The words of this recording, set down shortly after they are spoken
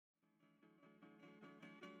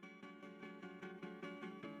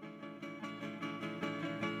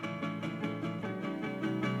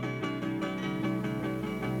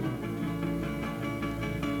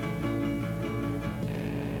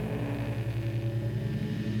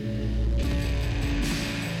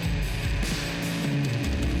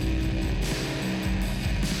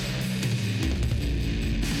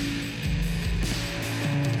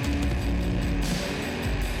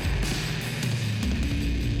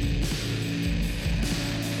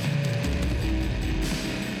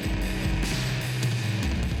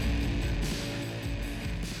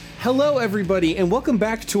Hello, everybody, and welcome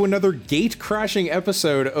back to another gate-crashing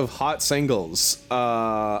episode of Hot Singles.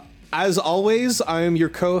 As always, I am your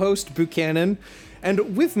co-host, Buchanan,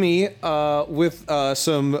 and with me, with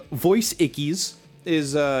some voice ickies,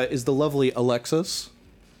 is the lovely Alexis.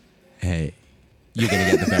 Hey, you're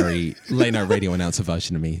gonna get the very late night radio announcer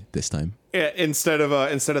version of me this time. Yeah, instead of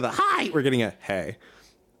the hi, we're getting a hey.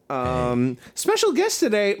 Special guest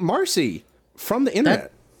today, Marcy from the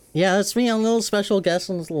internet. Yeah, that's me. I'm a little special guest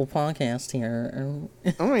on this little podcast here.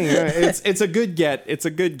 Oh my god, it's a good get. It's a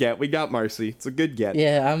good get. We got Marcy. It's a good get.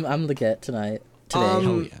 Yeah, I'm the get today.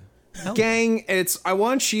 Oh yeah. Gang, I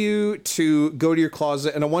want you to go to your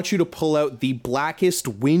closet and I want you to pull out the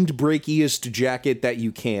blackest, windbreakiest jacket that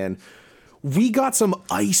you can. We got some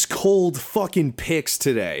ice cold fucking picks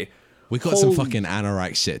today. We got some fucking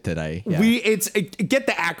anorak shit today. Yeah. Get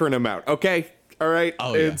the acronym out, okay? All right.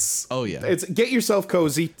 Oh yeah. It's get yourself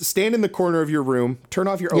cozy. Stand in the corner of your room. Turn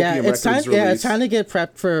off your opium records release. It's time to get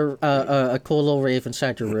prepped for a cool little rave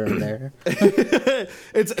inside your room there. Because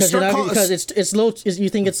you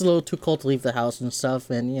think it's a little too cold to leave the house and stuff,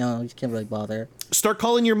 and you can't really bother. Start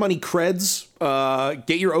calling your money creds.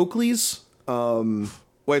 Get your Oakleys.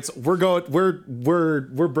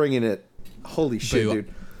 We're bringing it. Holy shit,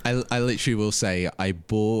 dude. I literally will say I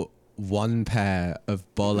bought one pair of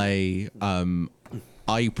Bolle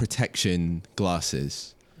eye protection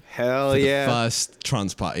glasses. Hell for yeah. The first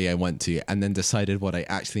trance party I went to, and then decided what I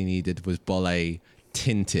actually needed was Bolle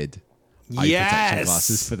tinted eye protection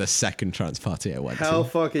glasses for the second trance party I went to. Hell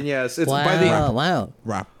fucking yes. It's wow.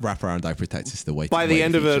 Wrap around eye protectors is the way. By the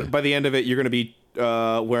end of it, you're gonna be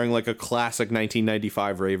wearing like a classic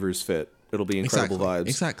 1995 Ravers fit. It'll be incredible vibes.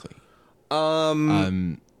 Exactly.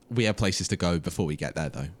 We have places to go before we get there,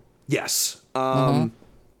 though. Yes.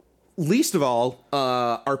 Least of all,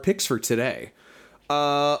 our picks for today.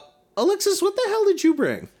 Alexis, what the hell did you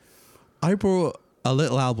bring? I brought a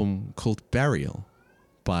little album called Burial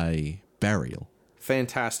by Burial.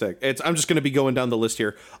 Fantastic. I'm just going to be going down the list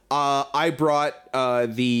here. I brought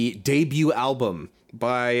the debut album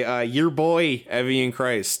by your boy, Evian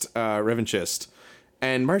Christ, Revanchist.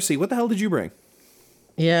 And Marcy, what the hell did you bring?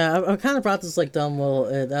 Yeah, I kind of brought this like dumb little.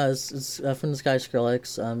 It's from this guy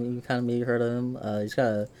Skrillex. You kind of maybe heard of him. He's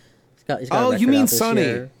got oh, you mean Sonny?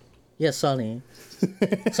 Year. Yeah, Sonny.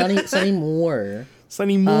 Sonny Moore.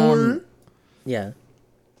 Sonny Moore. Yeah,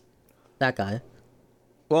 that guy.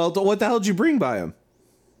 Well, what the hell did you bring by him?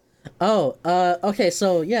 Oh, okay.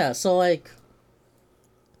 So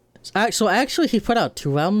actually, he put out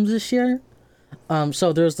 2 albums this year.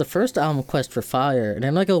 So there's the first album, Quest for Fire, and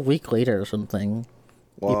then like a week later or something.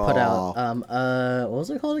 He put out what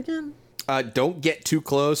was it called again? Don't Get Too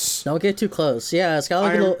Close. Don't Get Too Close. Yeah, it's got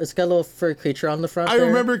like a little furry creature on the front. I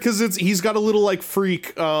remember because he's got a little like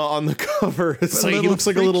freak on the cover. It's like he looks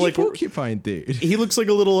like a little like porcupine dude. He looks like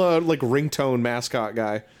a little like ringtone mascot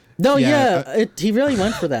guy. No, he really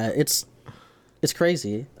went for that. It's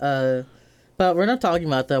crazy. But we're not talking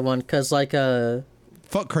about that one because like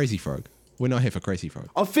fuck Crazy Frog. We're not here for Crazy Frog.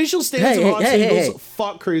 Official stance of Hot Singles,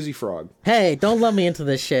 fuck Crazy Frog. Hey, don't let me into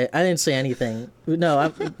this shit. I didn't say anything.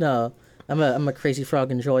 I'm a Crazy Frog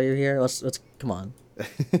enjoyer here. Let's come on.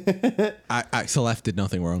 Axel F did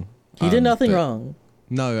nothing wrong. He did nothing wrong.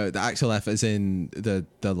 No, the Axel F is in the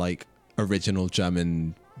like original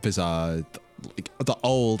German bizarre, like, the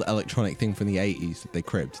old electronic thing from the 80s that they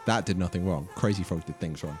cribbed. That did nothing wrong. Crazy Frog did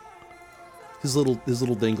things wrong. His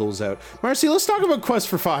little dingle's out. Marcy, let's talk about Quest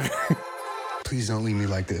for Fire. Please don't leave me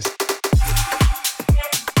like this.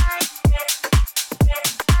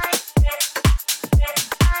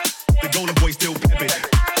 The Golden Boy still pimping.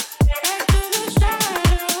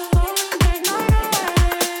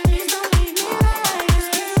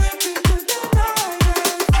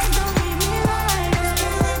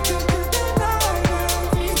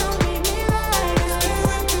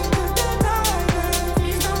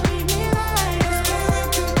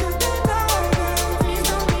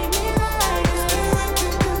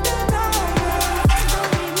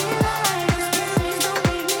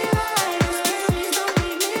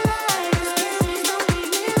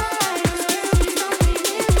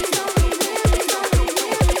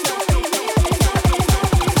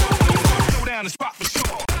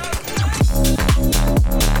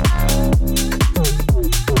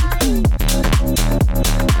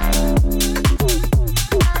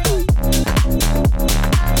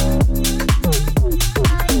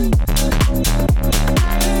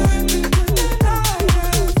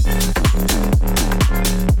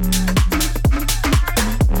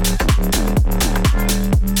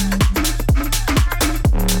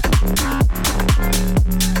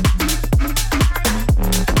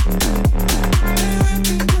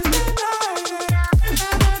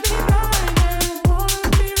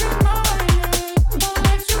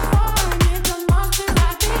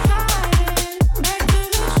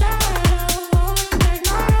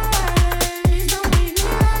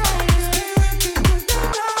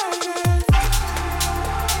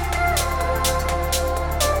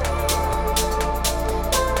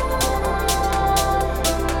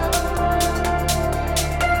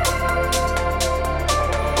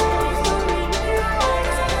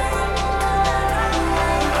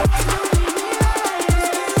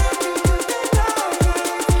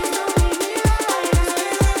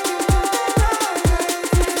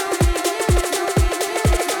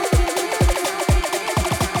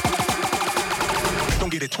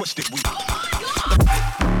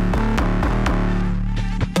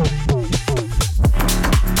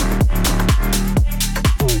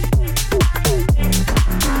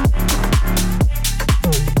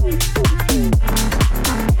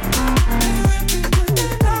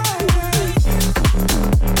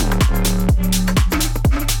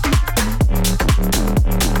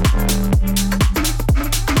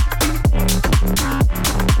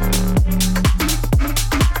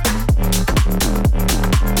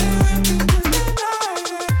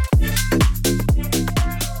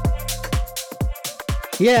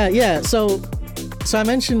 Yeah. So I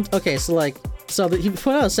mentioned. Okay, so like, he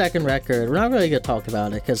put out a second record. We're not really gonna talk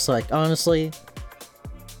about it because, like, honestly,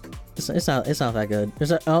 it's not that good.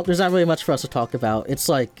 There's not really much for us to talk about. It's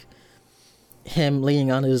like him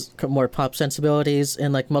leaning on his more pop sensibilities,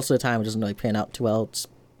 and like most of the time it doesn't really pan out too well. It's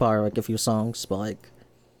bar like a few songs, but like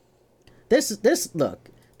this is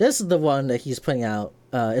the one that he's putting out.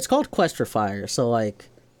 It's called Quest for Fire. So like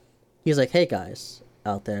he's like, hey guys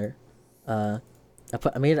out there, I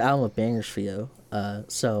made an album of bangers for you.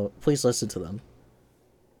 So please listen to them.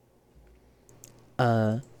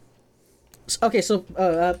 Background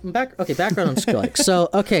on Skrillex.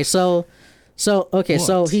 So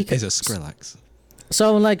he is a Skrillex.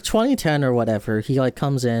 So in like 2010 or whatever, he like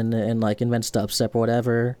comes in and like invents dubstep or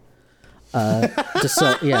whatever. Just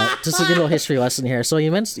a little history lesson here. So he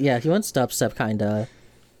invents dubstep kinda.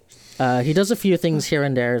 He does a few things here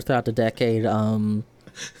and there throughout the decade.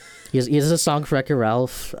 He has a song for Wreck-It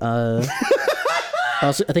Ralph.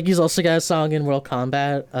 Also, I think he's also got a song in Mortal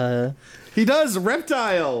Kombat. He does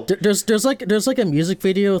Reptile. There's like a music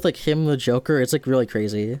video with like him and the Joker. It's like really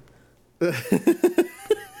crazy. Don't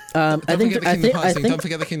forget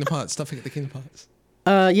the Kingdom Hearts.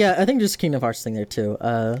 Yeah, I think there's a Kingdom Hearts thing there too.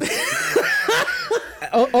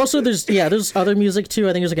 Also, there's other music too.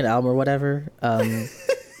 I think there's like an album or whatever. And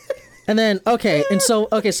then so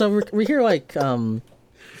we're here like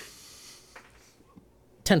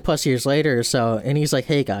 10 plus years later or so, and he's like,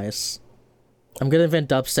 hey guys, I'm gonna invent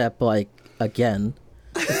dubstep like again,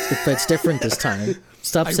 but it's different this time.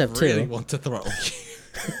 It's dubstep too. I really want to throttle you.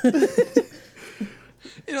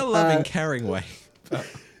 In a loving, caring way.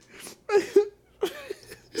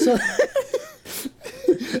 So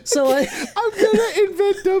like, I'm gonna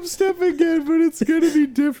invent dubstep again, but it's gonna be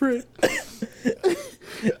different.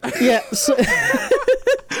 Yeah. So,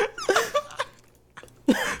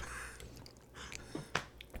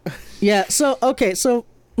 yeah. So okay. So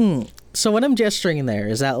what I'm gesturing there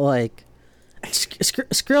is that like,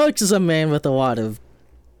 Skrillex is a man with a lot of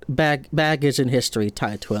baggage and history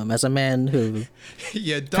tied to him, as a man who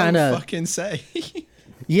fucking say.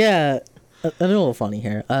 Yeah, a little funny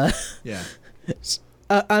here. Yeah.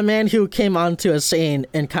 A man who came onto a scene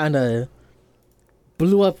and kind of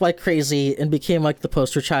blew up like crazy and became like the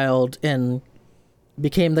poster child and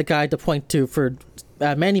became the guy to point to for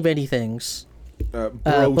many things,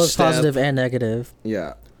 both positive and negative.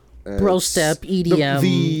 Yeah. Bro step, EDM,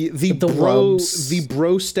 the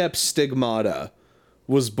bro step stigmata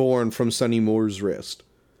was born from Sonny Moore's wrist.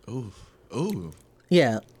 Ooh.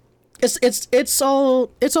 Yeah, it's all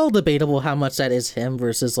debatable how much that is him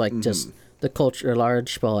versus like just the culture at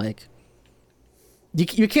large, but like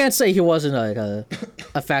you can't say he wasn't like a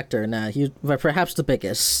factor in that. He but perhaps the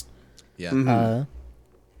biggest. Yeah.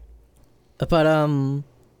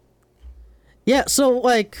 Yeah. So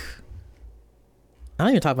like, I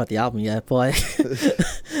don't even talk about the album yet, but like,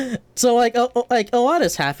 so like a lot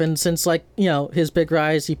has happened since like, you know, his big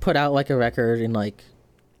rise. He put out like a record in like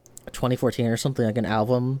 2014 or something, like an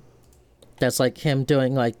album that's like him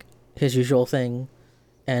doing like his usual thing,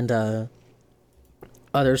 and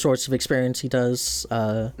other sorts of experience he does.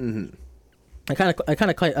 I kind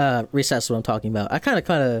of recess what I'm talking about. I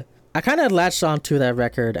kind of latched onto that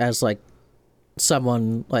record as like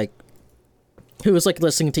someone like who was like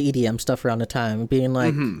listening to EDM stuff around the time and being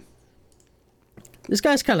like, this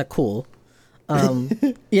guy's kind of cool.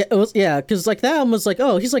 Because like that album was like,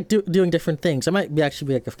 oh, he's like doing different things. I might actually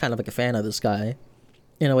be like kind of like a fan of this guy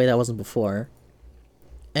in a way that wasn't before.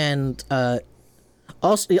 And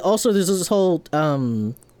also there's this whole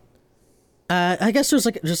I guess there's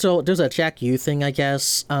a Jack U thing, I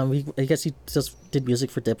guess. I guess he just did music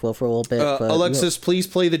for Diplo for a little bit. But, Alexis, please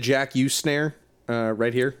play the Jack U snare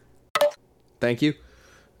right here. Thank you.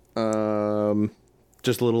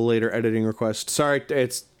 Just a little later editing request. Sorry,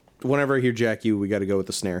 it's whenever I hear Jack U, we got to go with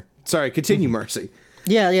the snare. Sorry, continue, Marcy.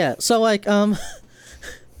 Yeah. So like ever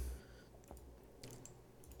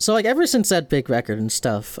since that big record and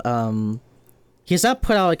stuff, he's not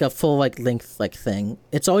put out like a full like length like thing.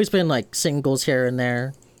 It's always been like singles here and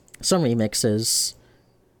there, some remixes,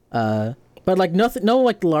 but like nothing, no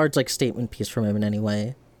like large like statement piece from him in any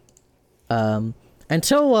way.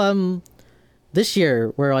 Until this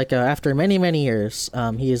year, where like after many years,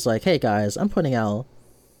 he's like, hey guys, I'm putting out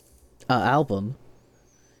an album,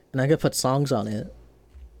 and I'm gonna put songs on it.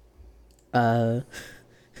 And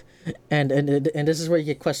this is where you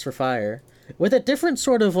get Quest for Fire with a different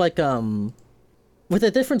sort of like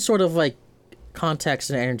context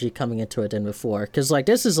and energy coming into it than before, because like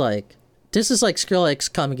this is like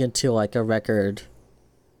Skrillex coming into like a record,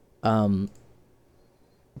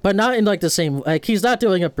 but not in like the same, like he's not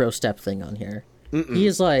doing a bro step thing on here.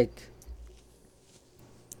 He's like,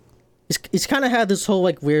 he's kind of had this whole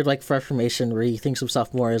like weird like reformation where he thinks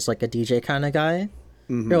himself more as like a DJ kind of guy,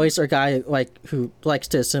 or at least a guy like who likes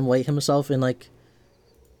to assimilate himself in like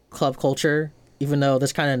club culture, even though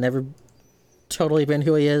that's kind of never totally been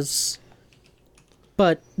who he is.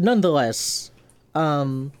 But nonetheless,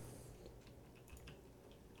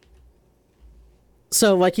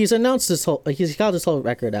 so like he's announced this whole, like he's got this whole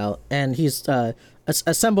record out, and he's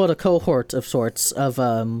assembled a cohort of sorts of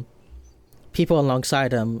people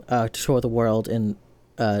alongside him to tour the world and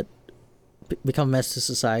become a mess to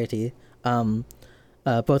society.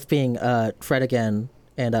 Both being Fred again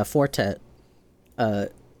and Fortet,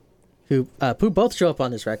 who both show up on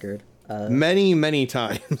this record. Many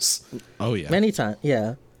times. Oh yeah. Many times,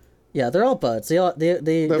 yeah. They're all buds. They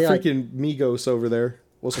Freaking Migos over there.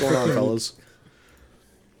 What's going on, fellas?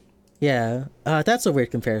 Yeah, that's a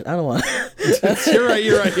weird comparison. I don't want. You're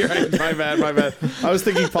right. My bad. I was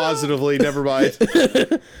thinking positively. Never mind.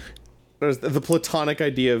 There's the platonic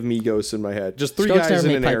idea of Migos in my head. Just three Strokes guys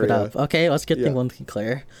never in make an pipe it area. up. Okay, let's get one thing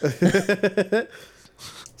clear.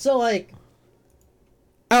 So like,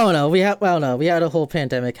 I don't know. We had a whole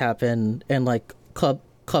pandemic happen, and like club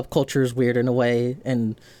culture is weird in a way,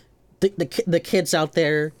 and the kids out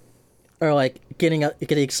there are like getting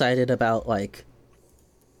excited about like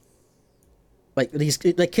these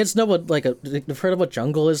like kids know what like they've heard of what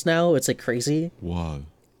jungle is now. It's like crazy. Whoa.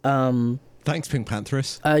 Thanks, Pink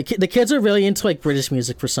Pantheress. The kids are really into like British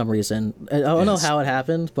music for some reason. I don't know how it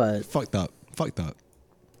happened, but Fucked up.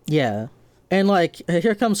 yeah. And like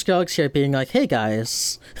here comes Skrillex here being like, "Hey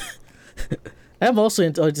guys, I'm also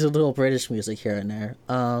into a little British music here and there."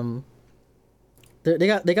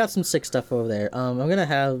 They got some sick stuff over there. I'm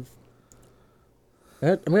gonna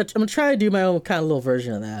try to do my own kind of little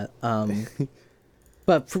version of that.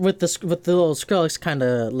 But with the little Skrillex kind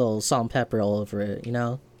of little salt and pepper all over it, you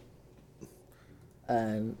know.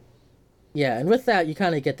 And yeah, and with that you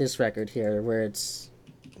kind of get this record here where it's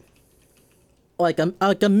like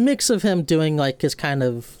a mix of him doing like his kind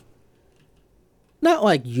of not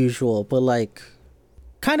like usual, but like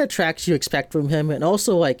kind of tracks you expect from him, and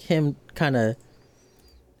also like him kind of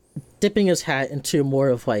dipping his hat into more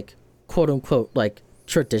of like quote unquote like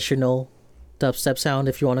traditional dubstep sound,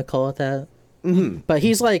 if you want to call it that. But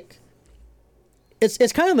he's like,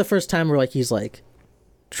 it's kind of the first time where like he's like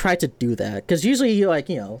tried to do that, because usually you like,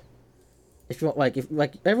 you know, if you want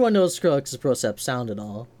like everyone knows Skrillex's Brostep sound and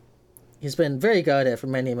all. He's been very good at it for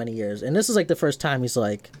many years, and this is like the first time he's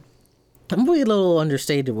like, I'm gonna be a little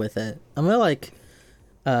understated with it. I'm gonna like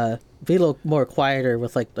be a little more quieter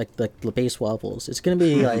with like the bass wobbles. It's gonna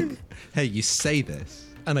be like, Hey, you say this,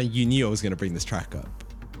 and you knew I was gonna bring this track up.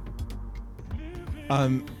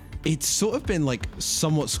 It's sort of been like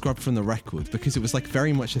somewhat scrubbed from the record because it was like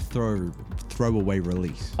very much a throwaway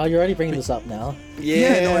release. oh, you're already bringing this up now.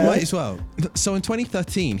 Yeah, no, I might as well. So in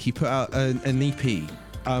 2013, he put out an EP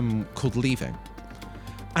called Leaving,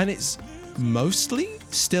 and it's mostly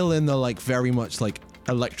still in the like very much like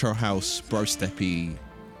electro house, bro steppy,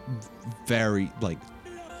 very like,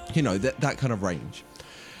 you know, that kind of range.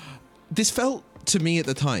 This felt to me at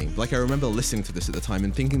the time, like I remember listening to this at the time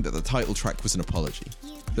and thinking that the title track was an apology.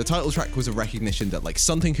 The title track was a recognition that like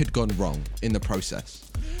something had gone wrong in the process,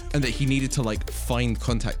 and that he needed to like find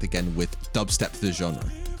contact again with dubstep the genre.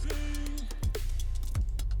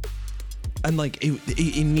 And like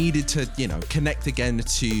it needed to, you know, connect again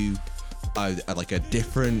to like a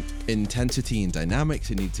different intensity and dynamics.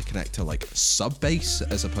 It needed to connect to like sub bass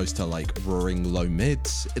as opposed to like roaring low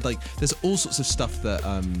mids. Like there's all sorts of stuff that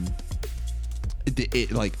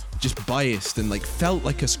it like just biased and like felt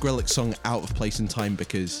like a Skrillex song out of place and time,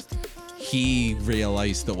 because he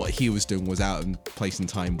realized that what he was doing was out of place and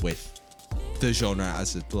time with the genre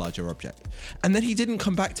as a larger object. And then he didn't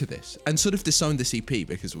come back to this and sort of disowned this EP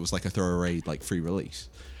because it was like a throwaway like free release,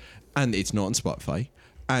 and it's not on Spotify.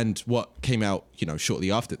 And what came out, you know,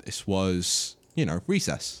 shortly after this was, you know,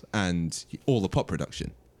 Recess and all the pop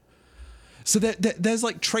production. So there's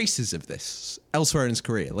like traces of this elsewhere in his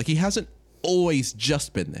career. Like he hasn't always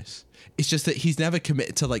just been this. It's just that he's never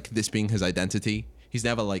committed to like this being his identity. He's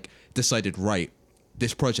never like decided, right,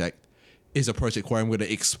 this project is a project where I'm going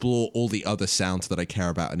to explore all the other sounds that I care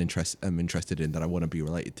about and I'm interested in, that I want to be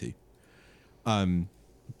related to.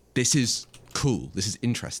 This is cool. This is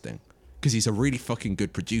interesting because he's a really fucking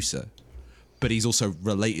good producer, but he's also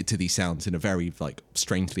related to these sounds in a very like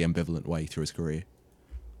strangely ambivalent way through his career.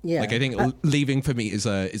 Yeah, Like I think Leaving for me is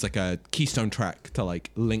like a keystone track to like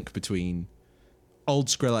link between old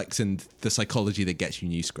Skrillex and the psychology that gets you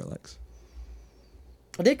new Skrillex.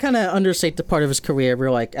 I did kind of understate the part of his career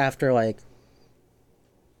where like after like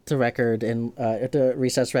the record and the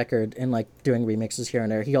Recess record and like doing remixes here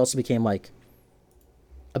and there. He also became like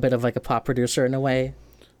a bit of like a pop producer in a way.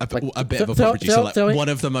 A bit of a pop producer, one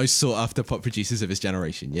of the most sought after pop producers of his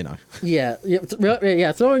generation, you know. Yeah,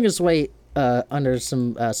 throwing his weight under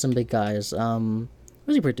some big guys. What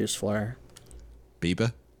was he produced for?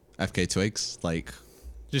 Bieber, FK Twigs, like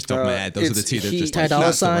just top of my head. Those are the two that just Ty like, Dolla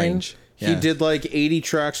that's the $ign. range. He did like 80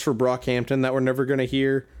 tracks for Brockhampton that we're never gonna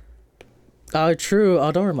hear. Oh, true.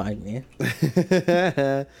 Oh, don't remind me.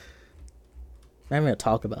 I'm gonna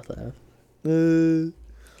talk about that.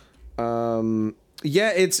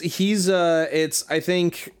 Yeah, I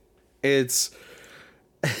think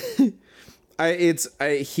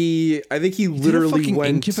he literally went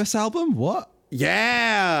Incubus album. What?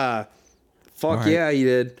 Yeah. Fuck right. yeah, he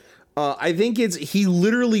did. I think he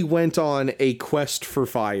literally went on a quest for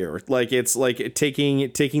fire. Like it's like taking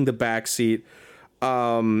the backseat,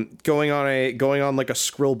 going on like a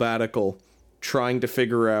Skrill-batical, trying to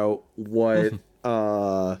figure out what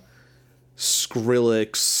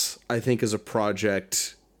Skrillex, I think, as a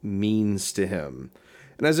project means to him.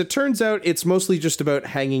 And as it turns out, it's mostly just about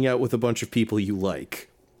hanging out with a bunch of people you like.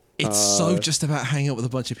 It's so just about hanging out with a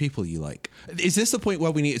bunch of people you like. Is this the point where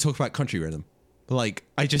we need to talk about country rhythm? Like,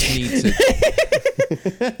 I just need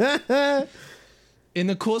to... In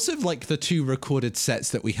the course of, like, the 2 recorded sets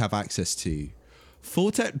that we have access to,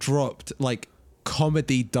 Fortet dropped, like,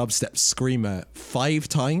 comedy dubstep screamer 5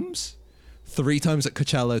 times? 3 times at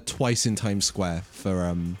Coachella, twice in Times Square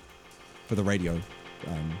for the radio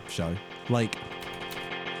show. Like...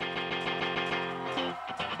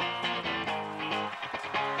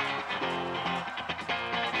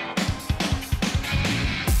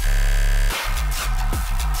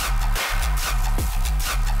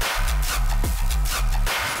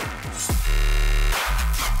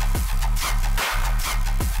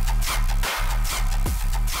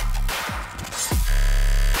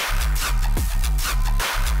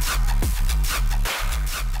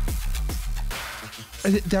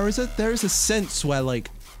 There is a sense where, like,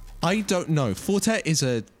 I don't know. Fortet is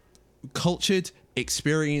a cultured,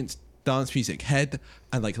 experienced dance music head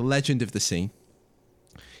and like legend of the scene.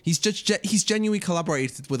 He's genuinely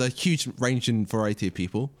collaborated with a huge range and variety of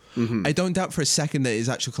people. Mm-hmm. I don't doubt for a second that his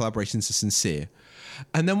actual collaborations are sincere.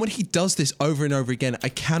 And then when he does this over and over again, I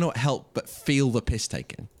cannot help but feel the piss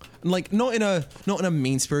taking. And like not in a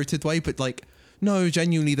mean-spirited way, but like no,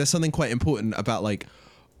 genuinely, there's something quite important about like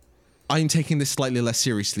I'm taking this slightly less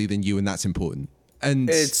seriously than you, and that's important. And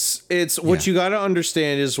it's what you got to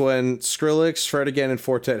understand is when Skrillex, Fred again, and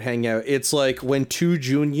Fortet hang out, it's like when 2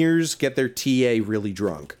 juniors get their TA really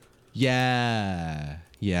drunk. Yeah.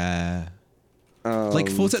 Like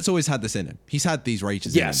Fortet's always had this in him. He's had these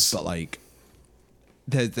rages in him, but like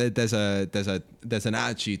there's an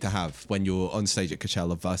attitude to have when you're on stage at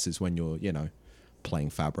Coachella versus when you're, you know, playing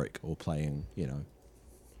Fabric or playing, you know,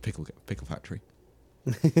 Pickle Factory.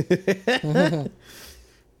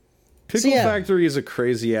 Pickle Factory is a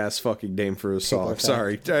crazy ass fucking name for a song.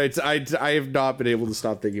 Sorry, I have not been able to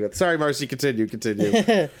stop thinking about it. Sorry, Marcy, continue.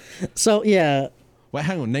 So yeah. Wait,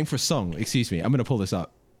 hang on. Name for a song. Excuse me. I'm gonna pull this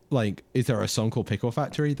up. Like, is there a song called Pickle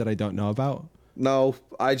Factory that I don't know about? No,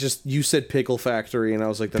 you said Pickle Factory, and I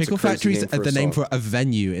was like, that's Pickle a crazy Factory is name for the a name song. for a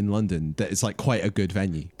venue in London that is like quite a good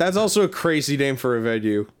venue. That's also a crazy name for a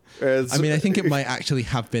venue. I mean, I think it might actually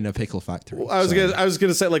have been a Pickle Factory. I was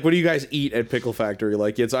gonna say, like, what do you guys eat at Pickle Factory?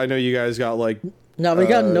 Like, I know you guys got like. No, we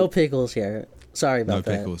got no pickles here. Sorry about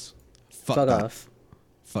that. No pickles. Fuck off.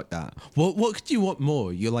 Fuck that. What could you want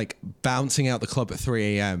more? You're like bouncing out the club at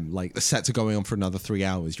 3 a.m. Like the sets are going on for another 3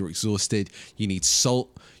 hours. You're exhausted. You need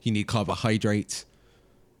salt. You need carbohydrates.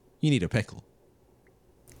 You need a pickle.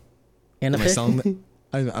 And am I selling?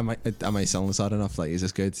 Am I selling this hard enough? Like, is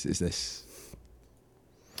this good? Is this?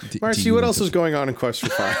 Marcy, what else is going on in Quest for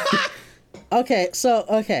Fire? Okay. We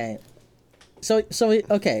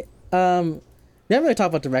haven't really talked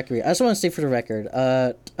about the record. I just want to say for the record,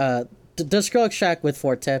 does Skrillex track with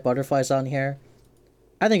Fortet Butterflies on here?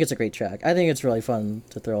 I think it's a great track. I think it's really fun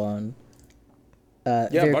to throw on.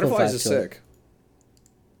 Yeah, Butterflies is sick.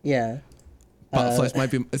 Yeah. Butterflies might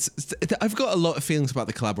be. I've got a lot of feelings about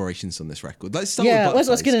the collaborations on this record. Let's start. Yeah, with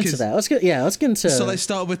let's get into that. Let's get into. So let's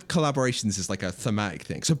start with collaborations as like a thematic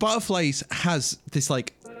thing. So Butterflies has this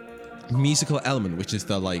like musical element, which is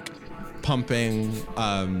the like pumping,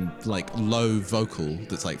 like low vocal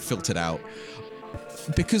that's like filtered out.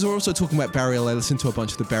 Because we're also talking about Burial, I listened to a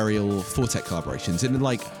bunch of the Burial Fortet collaborations, and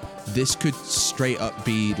like this could straight up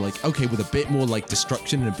be like, okay, with a bit more like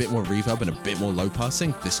destruction and a bit more reverb and a bit more low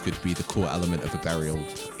passing, this could be the core element of a Burial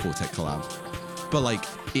Fortet collab. But like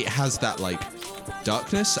it has that like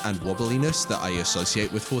darkness and wobbliness that I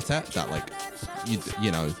associate with Fortet, that like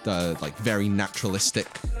you know, the like very naturalistic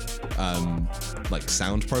like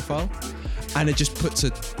sound profile, and it just puts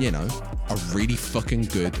a, you know, a really fucking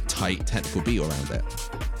good tight technical beat around it.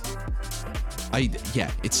 Yeah,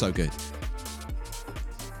 it's so good.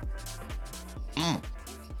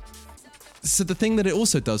 So the thing that it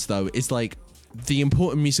also does though is like the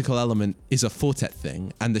important musical element is a Fortet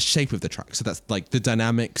thing and the shape of the track. So that's like the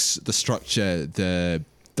dynamics, the structure, the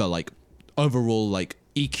like overall like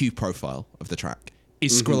EQ profile of the track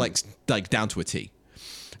is Skrillex like down to a T.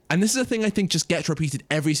 And this is a thing I think just gets repeated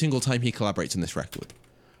every single time he collaborates on this record.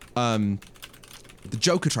 The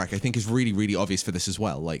Joker track I think is really, really obvious for this as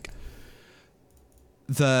well. Like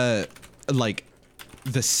the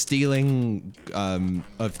stealing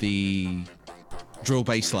of the drill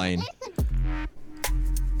bass line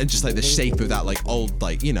and just like the shape of that like old,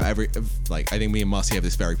 like, you know, I think me and Marcy have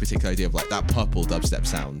this very particular idea of like that purple dubstep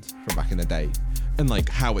sound from back in the day and like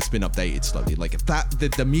how it's been updated slowly. Like that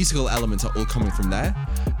the musical elements are all coming from there,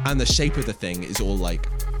 and the shape of the thing is all like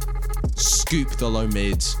scoop the low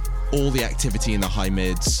mids, all the activity in the high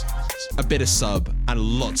mids, a bit of sub, and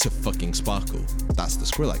lots of fucking sparkle. That's the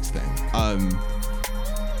Skrillex thing.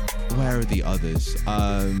 Where are the others?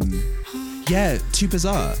 Yeah, Too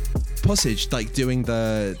Bizarre. Posage, like doing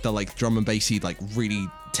the like drum and bassy, like really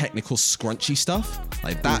technical scrunchy stuff.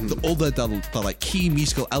 Like that, all the like key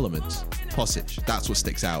musical elements, Posage, that's what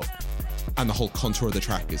sticks out. And the whole contour of the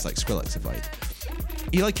track is like Skrillexified.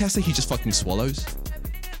 Eli Kessler, he just fucking swallows.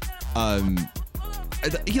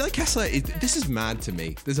 Eli Kessler, this is mad to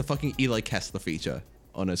me. There's a fucking Eli Kessler feature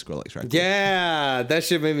on a Skrillex record. Yeah, that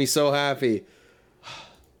shit made me so happy.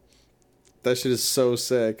 That shit is so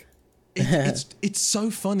sick. It's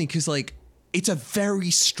so funny because like it's a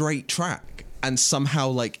very straight track, and somehow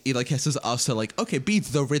like Eli Kessler's asked to like, okay, be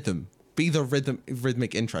the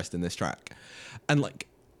rhythmic interest in this track, and like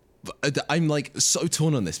I'm like so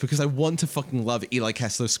torn on this because I want to fucking love Eli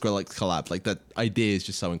Kessler Skrillex collab. Like that idea is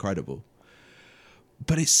just so incredible.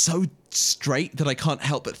 But it's so straight that I can't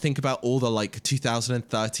help but think about all the like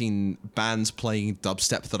 2013 bands playing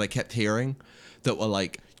dubstep that I kept hearing that were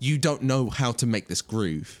like, you don't know how to make this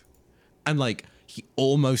groove. And like, he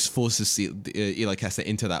almost forces Eli Kessler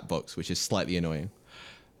into that box, which is slightly annoying.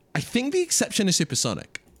 I think the exception is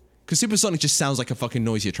Supersonic, because Supersonic just sounds like a fucking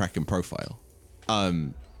noisier track in profile.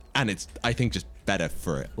 And it's, I think, just better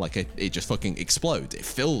for it. Like, it just fucking explodes. It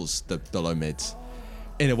fills the low mids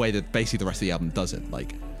in a way that basically the rest of the album doesn't.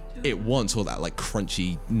 Like, it wants all that like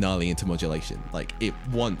crunchy, gnarly intermodulation. Like, it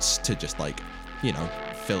wants to just like, you know,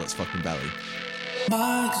 fill its fucking belly.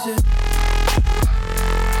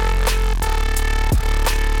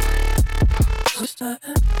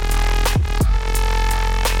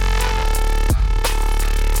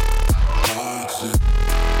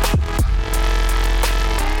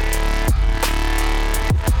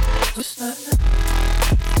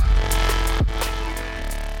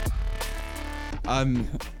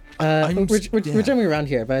 We're jumping around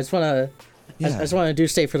here, but I just want to, I just want to do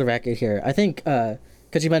state for the record here. I think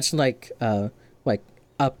because you mentioned like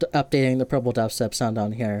updating the purple dubstep sound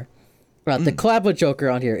on here. The collab with Joker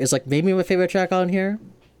on here is like maybe my favorite track on here.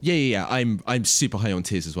 Yeah. I'm super high on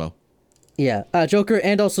Tears as well. Yeah, Joker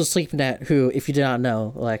and also SleepNet, who, if you did not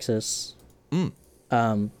know, Alexis,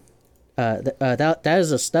 that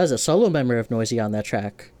is a solo member of Noisy on that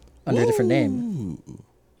track under a different name.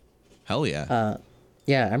 Hell yeah.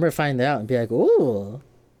 Yeah, I remember finding that out and be like, ooh,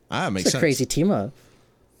 makes it's a sense. crazy team up.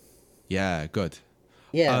 Yeah, good.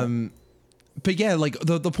 Yeah. But yeah, like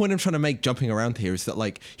the point I'm trying to make jumping around here is that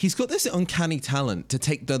like he's got this uncanny talent to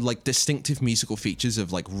take the like distinctive musical features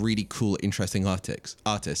of like really cool, interesting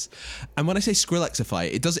artists. And when I say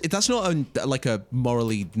Skrillexify, that's not like a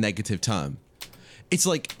morally negative term. It's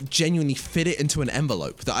like genuinely fit it into an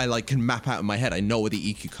envelope that I like can map out in my head. I know what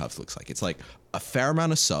the EQ curves looks like. It's like a fair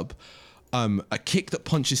amount of sub, a kick that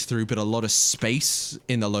punches through, but a lot of space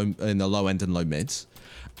in the low end and low mids.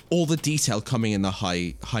 All the detail coming in the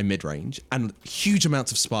high mid range, and huge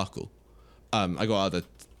amounts of sparkle. I got other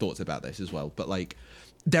thoughts about this as well, but like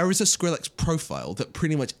there is a Skrillex profile that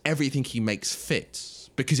pretty much everything he makes fits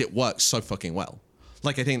because it works so fucking well.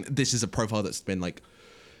 Like I think this is a profile that's been like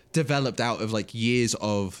developed out of like years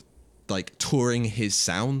of like touring his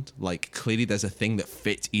sound. Like clearly there's a thing that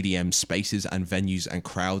fits EDM spaces and venues and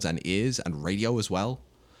crowds and ears and radio as well.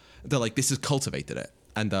 They're like, this has cultivated it.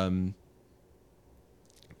 And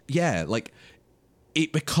yeah, like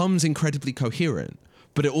it becomes incredibly coherent,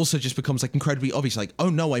 but it also just becomes like incredibly obvious. Like, oh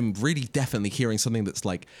no, I'm really definitely hearing something that's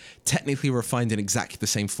like technically refined in exactly the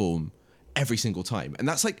same form every single time. And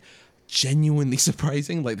that's like genuinely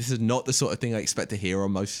surprising. Like, this is not the sort of thing I expect to hear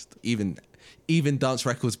on most even dance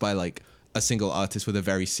records by like a single artist with a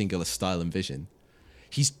very singular style and vision.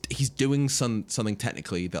 He's doing something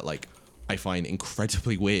technically that like I find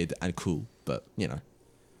incredibly weird and cool, but you know,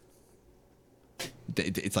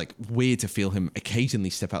 it's like weird to feel him occasionally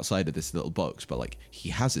step outside of this little box, but like he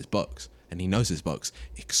has his box and he knows his box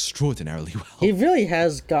extraordinarily well. He really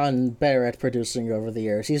has gotten better at producing over the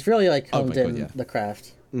years. He's really like honed in the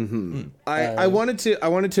craft. I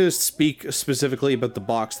wanted to speak specifically about the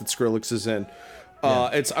box that Skrillex is in.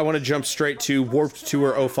 I want to jump straight to Warped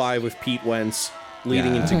Tour 05 with Pete Wentz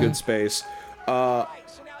leading into Good Space.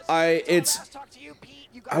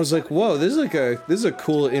 I was like, whoa, this is a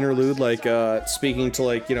cool interlude, like speaking to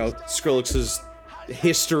like, you know, Skrillex's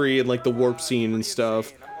history and like the Warp scene and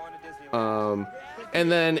stuff. And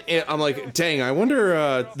then I'm like, dang, I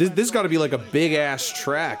wonder, this got to be like a big ass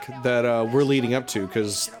track that we're leading up to,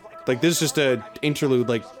 because like this is just a interlude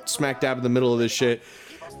like smack dab in the middle of this shit.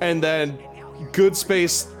 And then Good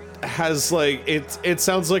Space has like it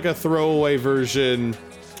sounds like a throwaway version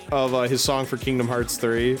of his song for Kingdom Hearts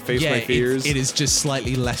 3, Face My Fears. It is just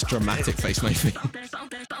slightly less dramatic, Face My Fears.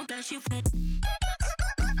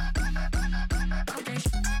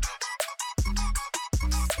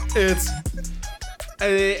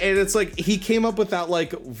 It's like he came up with that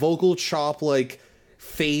like vocal chop like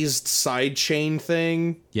phased sidechain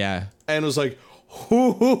thing. Yeah. And was like,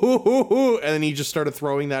 hoo, hoo, hoo, hoo, hoo, and then he just started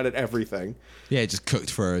throwing that at everything. Yeah, just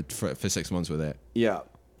cooked for 6 months with it. Yeah.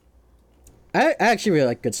 I actually really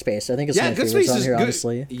like Good Space. I think it's my favorite on here,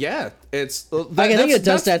 honestly. Yeah, it's. I think it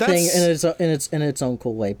does that thing in its own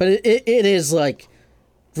cool way, but it is like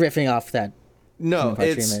riffing off that. No,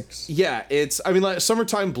 it's remix. It's. I mean, like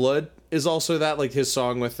Summertime Blood is also that, like his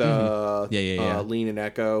song with Lean and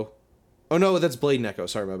Echo. Oh no, that's Blade and Echo.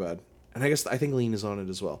 Sorry, my bad. And I think Lean is on it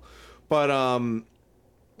as well, but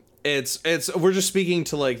it's we're just speaking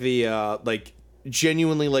to like the like.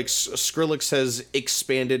 Genuinely, like Skrillex has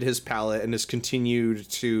expanded his palette and has continued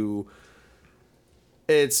to.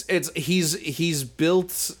 He's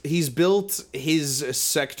built his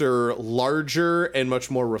sector larger and much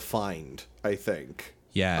more refined, I think.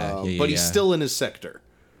 But he's still in his sector.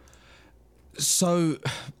 So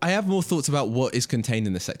I have more thoughts about what is contained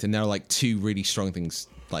in the sector. And there are like two really strong things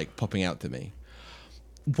like popping out to me.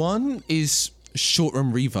 One is short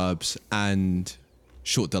run reverbs and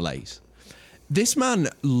short delays. This man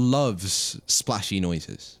loves splashy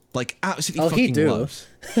noises, like absolutely fucking loves.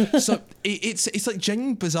 So it's like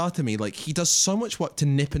genuinely bizarre to me. Like he does so much work to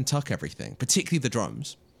nip and tuck everything, particularly the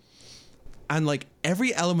drums, and like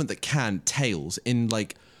every element that can tails in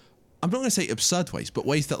like, I'm not gonna say absurd ways, but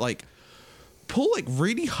ways that like pull like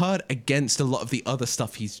really hard against a lot of the other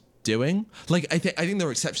stuff he's doing. Like I think there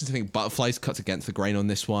are exceptions. I think Butterflies cuts against the grain on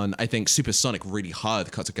this one. I think Supersonic really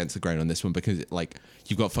hard cuts against the grain on this one because like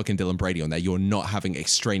you've got fucking Dylan Brady on there. You're not having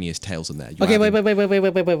extraneous tails on there. Okay, wait.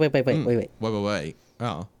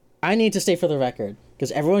 Oh. I need to say for the record,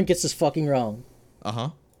 because everyone gets this fucking wrong.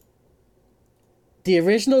 Uh-huh. The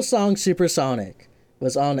original song Supersonic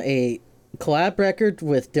was on a collab record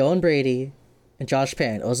with Dylan Brady and Josh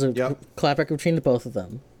Pan. It was a collab record between the both of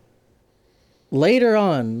them. Later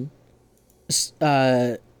on,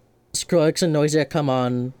 Skrillex and Noisia come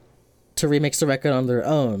on to remix the record on their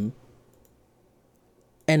own.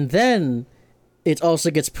 And then it also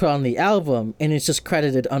gets put on the album, and it's just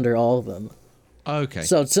credited under all of them. Okay.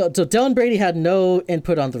 So Dylan Brady had no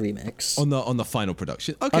input on the remix. On the final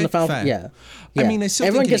production. Okay, on the final, fair. Yeah. I mean, I still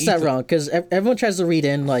everyone think gets that wrong, because everyone tries to read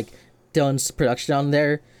in, like, Dylan's production on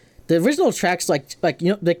there. The original tracks, like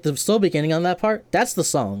you know, like the slow beginning on that part, that's the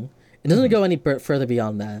song. It doesn't go any further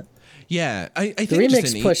beyond that. Yeah, I think the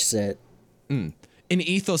remix pushes it. In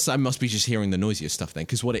Ethos, I must be just hearing the noisiest stuff then,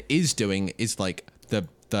 because what it is doing is like the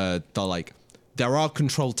like there are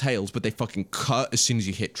controlled tails, but they fucking cut as soon as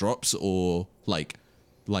you hit drops or like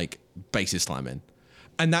bass slamming,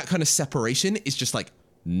 and that kind of separation is just like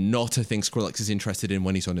not a thing Skrillex is interested in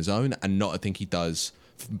when he's on his own, and not a thing he does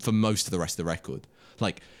for most of the rest of the record.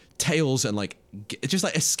 Like tails and like just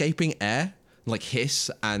like escaping air. Like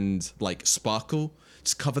hiss and like sparkle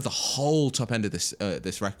just cover the whole top end of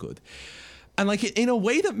this record, and like in a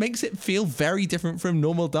way that makes it feel very different from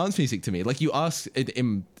normal dance music to me. Like you ask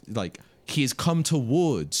him, like he has come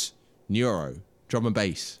towards neuro, drum and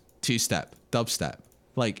bass, two-step, dubstep.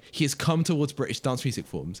 Like he has come towards British dance music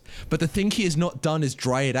forms, but the thing he has not done is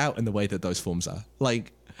dry it out in the way that those forms are.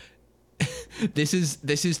 Like this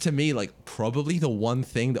is to me like probably the one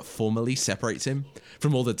thing that formally separates him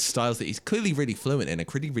from all the styles that he's clearly really fluent in and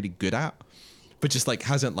clearly really good at, but just like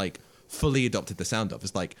hasn't like fully adopted the sound of.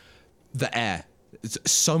 Is like the air It's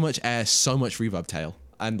so much air, so much reverb tail,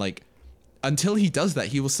 and like until he does that,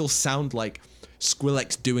 he will still sound like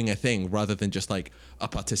Skrillex doing a thing rather than just like a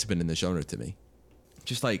participant in the genre to me.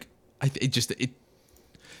 Just like it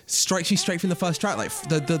strikes you straight from the first track, like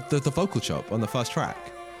the vocal chop on the first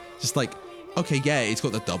track. Just like, okay, yeah, it's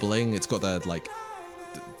got the doubling, it's got the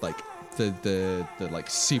the like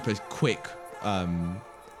super quick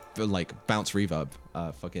like bounce reverb,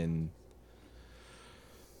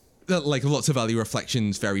 like lots of early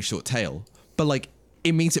reflections, very short tail, but like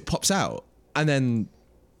it means it pops out, and then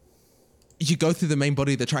you go through the main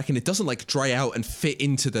body of the track and it doesn't like dry out and fit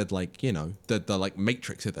into the like, you know, the like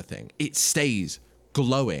matrix of the thing. It stays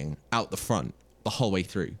glowing out the front the whole way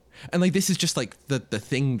through. And like this is just like the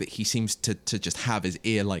thing that he seems to just have his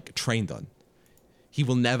ear like trained on. He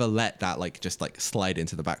will never let that like just like slide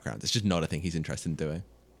into the background. It's just not a thing he's interested in doing.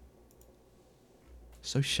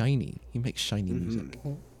 So shiny. He makes shiny music.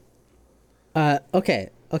 Okay.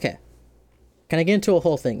 Can I get into a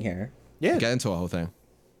whole thing here? Yeah. Get into a whole thing.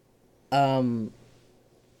 Not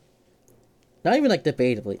even like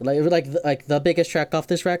debatably, like the biggest track off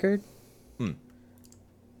this record.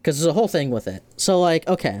 Because there's a whole thing with it. So like,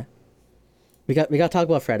 okay, we got to talk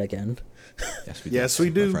about Fred again. Yes, we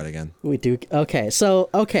do. Fred again. We do. Okay, so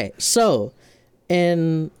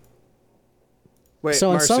in. Wait,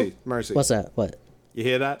 so Marcy. What's that? What? You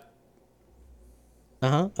hear that?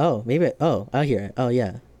 Oh, maybe. Oh, I hear it. Oh,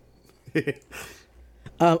 yeah.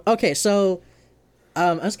 Okay, so,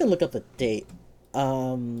 I was gonna look up the date.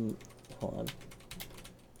 Hold on.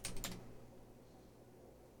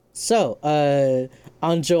 So,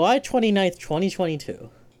 on July 29th, 2022,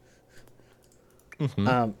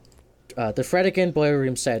 the Fred Again Boiler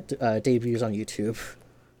Room set debuts on YouTube.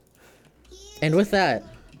 And with that,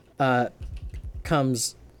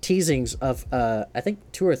 comes teasings of, I think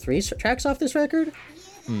 2 or 3 tracks off this record.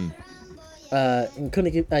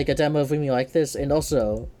 Including like a demo of When You Like This, and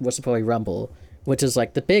also what's probably Rumble, which is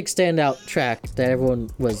like the big standout track that everyone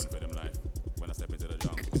was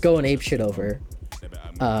going apeshit over.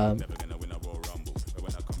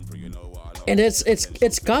 And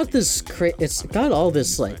it's got this it's got all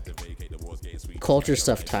this like culture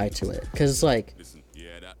stuff tied to it, because like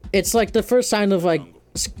it's like the first sign of like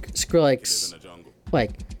Skrillex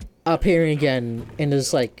like appearing again and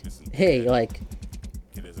is like, hey, like,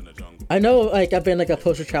 I know like I've been like a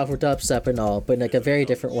poster child for dubstep and all, but in like a very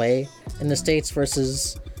different way in the States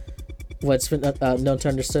versus what's been known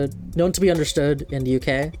to be understood in the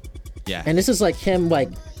UK. Yeah. And this is like him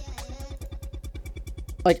like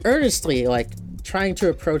earnestly like trying to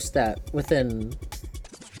approach that within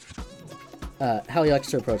how he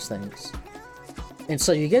likes to approach things. And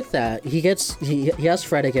so you get that he has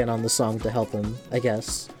Fred again on the song to help him, I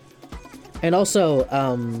guess. And also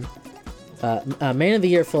Man of the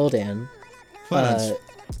Year Foldan,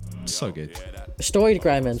 so good. storied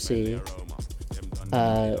grime MC,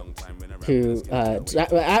 who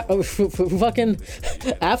fucking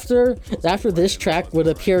after this track would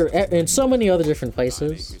appear in so many other different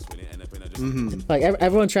places. Like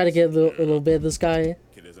everyone tried to get a little bit of this guy,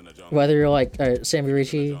 whether you're like Sammy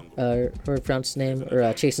Ricci, or pronounce his name,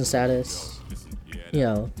 or Chasing Status, you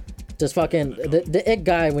know, just fucking the it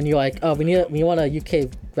guy when you're like, oh, we want a UK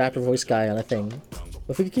rapper voice guy on a thing.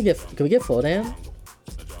 If we could we get Foldan?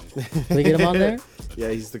 Can we get him on there? Yeah,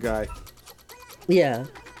 he's the guy. Yeah.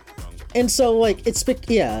 And so, like,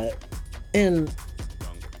 and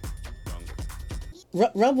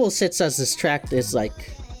Rumble sits as this track is,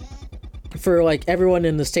 like, for, like, everyone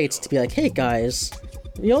in the States to be like, hey, guys,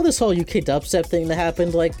 you know this whole UK dubstep thing that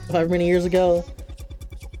happened, like, however many years ago?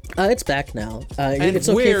 It's back now. It's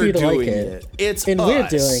okay for you to like it. We're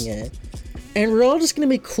doing it. And we're all just gonna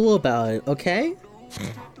be cool about it, okay?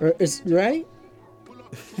 Right?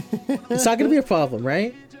 It's not gonna be a problem,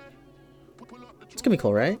 right? It's gonna be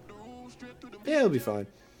cool, right? Yeah, it'll be fine.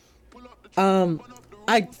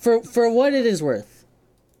 For what it is worth,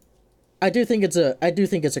 I do think it's a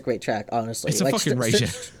great track, honestly. It's a fucking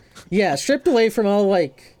rage. Yeah, stripped away from all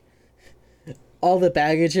the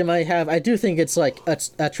baggage it might have, I do think it's like a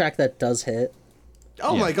track that does hit.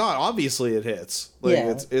 Oh my god, obviously it hits. Like,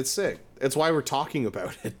 yeah. It's sick. It's why we're talking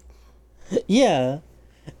about it. Yeah.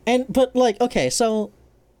 But like, okay, so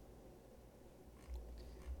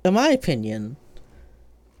in my opinion,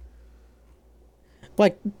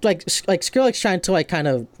 like Skrillex trying to like kind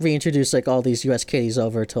of reintroduce like all these US kiddies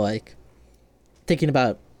over to like thinking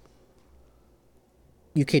about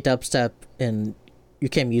UK dubstep and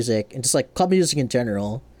UK music and just like club music in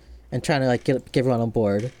general, and trying to like get everyone on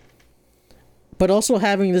board, but also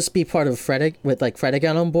having this be part of Fred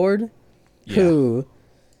again on board, who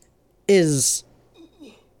is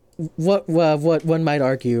what one might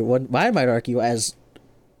argue, what I might argue as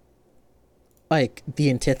like the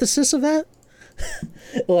antithesis of that.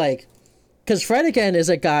 Like, because Fred again is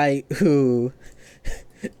a guy who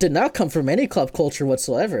did not come from any club culture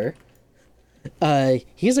whatsoever.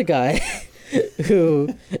 He's a guy who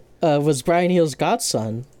was Brian Heal's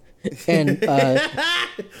godson, and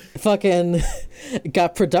fucking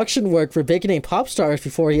got production work for big name pop stars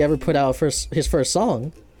before he ever put out his first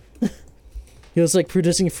song. He was like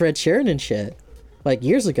producing Fred Sheeran and shit, like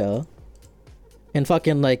years ago, and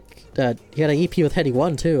fucking like he had an EP with Heady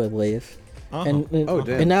One too, I believe. And damn.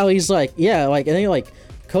 And now he's like, yeah, like, and then like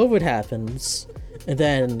COVID happens, and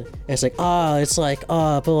then it's like,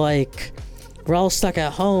 but like we're all stuck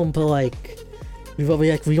at home, but like we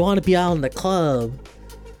want to be out in the club,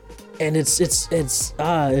 and it's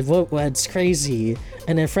crazy.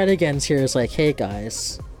 And then Fred again's here is like, hey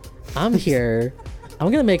guys, I'm here. I'm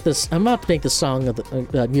about to make the song of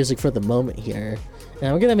the music for the moment here,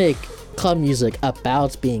 and I'm gonna make club music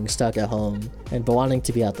about being stuck at home and wanting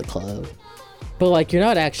to be at the club, but like you're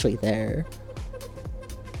not actually there.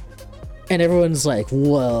 And everyone's like,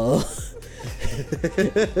 whoa.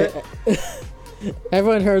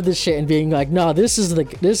 Everyone heard this shit and being like, no, this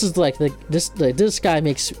guy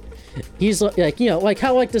makes, he's like, you know, like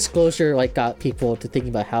how like Disclosure like got people to thinking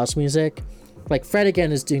about house music. Like Fred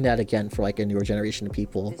again is doing that again for like a newer generation of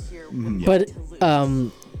people, but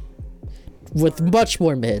with much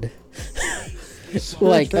more mid,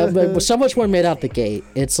 like so much more mid out the gate.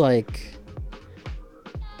 It's like,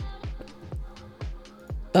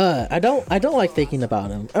 I don't like thinking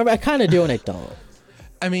about him. I kind of do and I don't.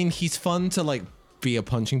 I mean, he's fun to like be a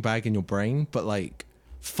punching bag in your brain, but like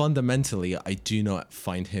fundamentally, I do not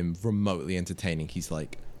find him remotely entertaining. He's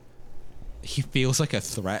like, he feels like a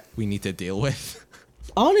threat we need to deal with.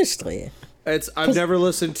 Honestly, I've never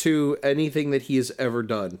listened to anything that he has ever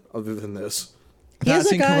done other than this.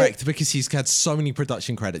 That's incorrect because he's had so many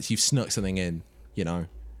production credits. You've snuck something in, you know.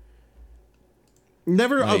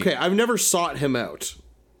 Never. Like, okay, I've never sought him out.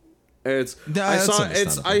 I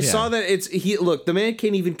saw that it's he. Look, the man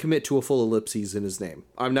can't even commit to a full ellipses in his name.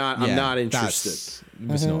 I'm not interested.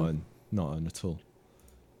 It's not on at all.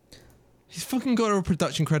 He's fucking got a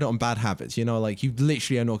production credit on Bad Habits. You know, like you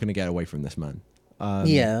literally are not going to get away from this man.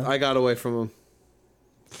 Yeah, I got away from him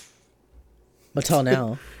until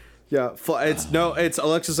now. Yeah, it's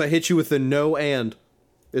Alexis. I hit you with the no and.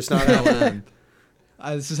 It's not how and.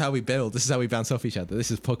 This is how we build. This is how we bounce off each other. This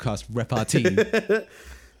is podcast repartee.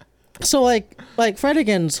 So like Fred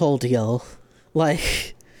again's whole deal,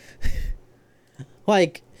 like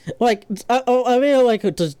I really like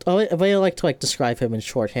to describe him in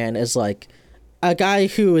shorthand as like a guy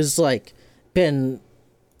who is like been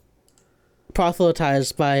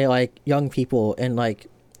proselytized by like young people and like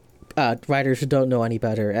writers who don't know any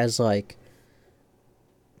better as like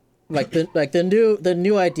the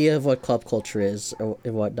new idea of what club culture is or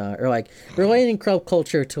whatnot, or like relating club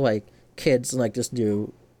culture to like kids in like this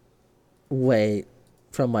new way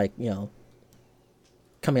from like, you know,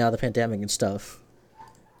 coming out of the pandemic and stuff.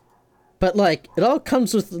 But like it all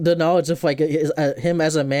comes with the knowledge of like him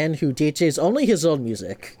as a man who DJs only his own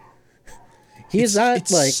music. It's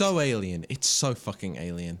so alien. It's so fucking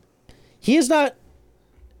alien. He is not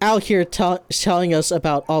out here telling us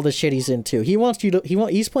about all the shit he's into.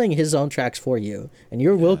 He's playing his own tracks for you, and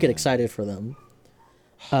you will get excited for them.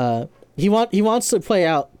 He wants to play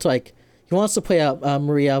out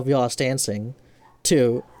Maria Villas dancing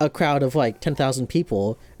to a crowd of like 10,000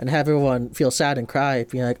 people and have everyone feel sad and cry,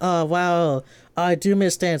 being like, oh wow, I do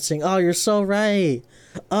miss dancing. Oh, you're so right.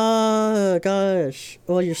 Oh gosh.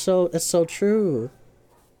 Oh, that's so true.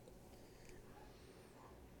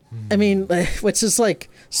 I mean, which is like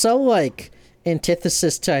so like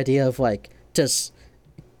antithesis to idea of like just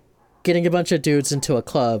getting a bunch of dudes into a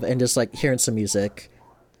club and just like hearing some music.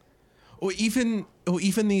 Or even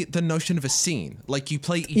the notion of a scene, like you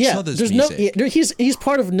play each other's music. He's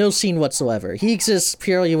part of no scene whatsoever. He exists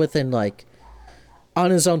purely within like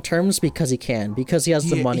on his own terms because he has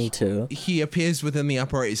the money to. He appears within the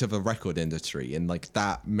apparatus of a record industry, and like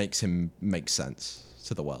that makes him make sense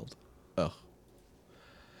to the world. Ugh.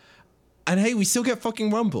 And hey, we still get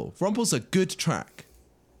fucking Rumble. Rumble's a good track.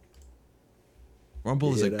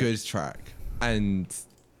 Rumble is a good track, and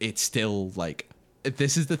it's still like.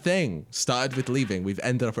 This is the thing. Started with Leaving. We've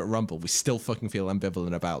ended up at Rumble. We still fucking feel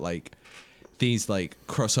ambivalent about like these like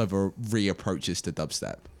crossover reapproaches to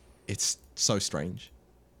dubstep. It's so strange.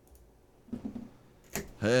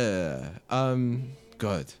 Good.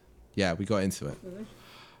 Yeah, we got into it.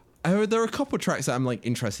 There are a couple of tracks that I'm like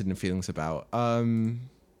interested in feelings about.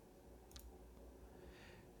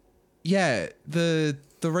 Yeah, the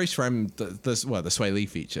the race ram, the Sway Lee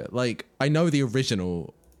feature. Like, I know the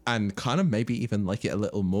original and kind of maybe even like it a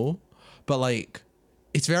little more, but like,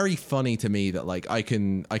 it's very funny to me that like I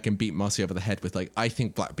can beat Marcy over the head with like, I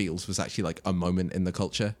think Black Beatles was actually like a moment in the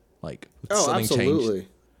culture. Like, something absolutely. changed.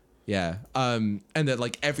 Yeah. And that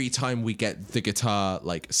like every time we get the guitar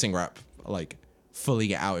like sing rap like fully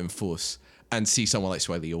get out in force and see someone like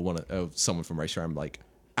Sway Lee or someone from Race Ram like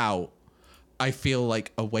out, I feel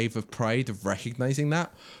like a wave of pride of recognizing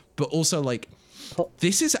that, but also like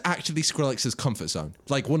this is actually Skrillex's comfort zone,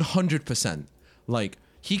 like 100%. Like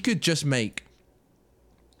he could just make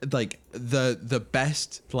like the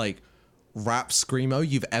best like rap screamo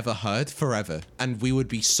you've ever heard forever, and we would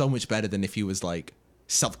be so much better than if he was like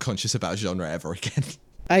self-conscious about genre ever again.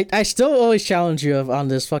 I still always challenge you on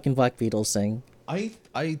this fucking Black Beatles thing. I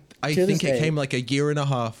think it came like a year and a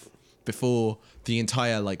half before the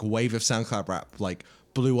entire like wave of SoundCloud rap like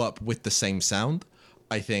blew up with the same sound.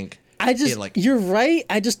 I think you're right.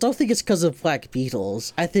 I just don't think it's because of Black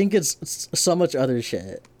Beatles. I think it's so much other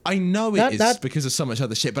shit. I know it is because of so much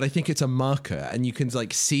other shit, but I think it's a marker, and you can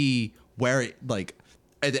like see where it like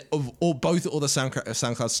all the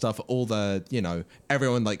SoundCloud stuff, all the, you know,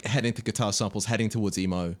 everyone like heading to guitar samples, heading towards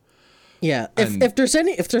emo. Yeah, if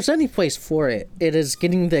there's any place for it, it is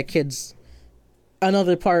getting the kids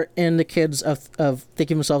another part in the kids of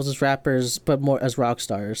thinking themselves as rappers, but more as rock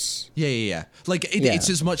stars. Yeah. Like it's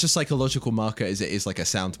as much a psychological marker as it is like a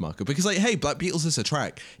sound marker, because like, hey, Black Beatles as a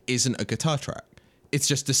track isn't a guitar track. It's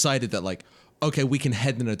just decided that like, okay, we can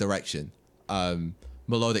head in a direction,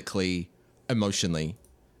 melodically, emotionally,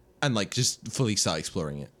 and like just fully start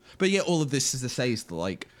exploring it. But yeah, all of this is to say is that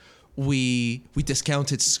like we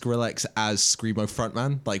discounted Skrillex as screamo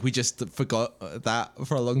frontman. Like we just forgot that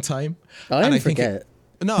for a long time. Oh, I didn't forget.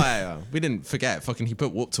 We didn't forget. Fucking he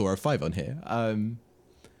put Warp Tour 05 on here.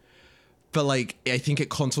 But like I think it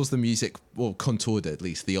contours the music, well, contoured at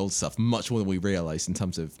least the old stuff much more than we realized in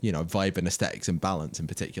terms of, you know, vibe and aesthetics and balance in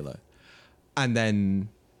particular. And then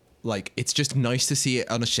like it's just nice to see it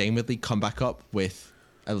unashamedly come back up with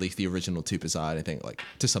at least the original Two Bizarre, I think, like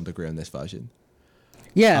to some degree on this version.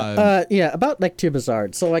 Yeah, about like Two Bizarre.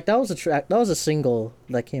 So like that was a single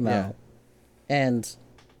that came out, and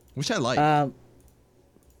which I like. I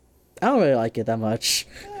don't really like it that much.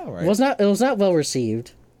 Yeah, all right. It was not well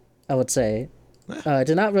received, I would say. It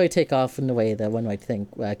did not really take off in the way that one might think,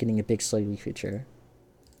 getting a big Slowly feature.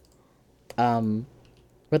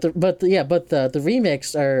 But the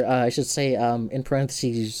remix, or I should say, in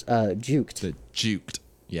parentheses, juked. The juked,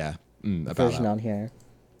 yeah. About version that. on here.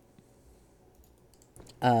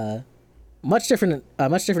 Much different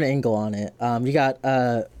angle on it. You got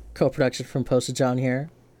co-production from Postage on here,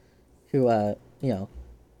 who you know,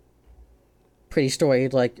 pretty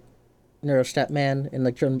storied like Neurostat man in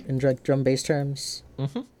like drum bass terms.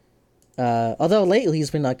 Mm-hmm. Although lately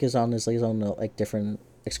he's been like his own like different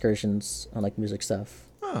excursions on like music stuff.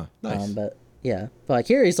 Oh, nice. But like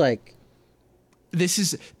here he's like, this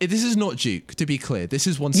is not juke, to be clear. This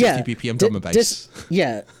is 160 BPM drum and bass.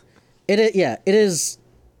 It is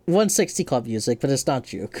 160 club music, but it's not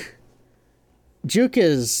juke. Juke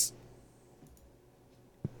has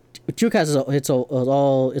its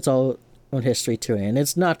own history to it, and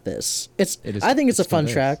it's not this. I think it's a fun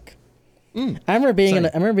track. I remember being in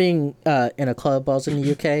a club. I was in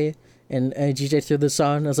the UK, and DJ threw this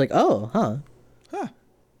on. I was like, oh, huh.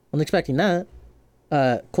 Wasn't expecting that.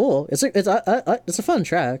 Cool. It's a fun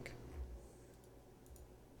track.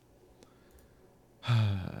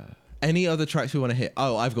 Any other tracks we want to hit?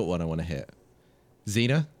 Oh, I've got one I want to hit.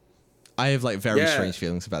 Xena. I have like very strange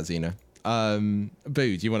feelings about Xena.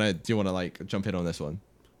 Boo, do you want to like jump in on this one?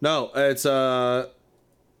 No, I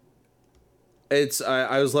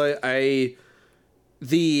was like,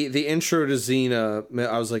 the intro to Xena,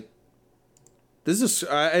 I was like, this is,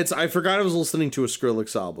 I forgot I was listening to a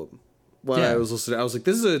Skrillex album when I was listening. I was like,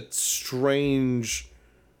 this is a strange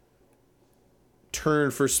turn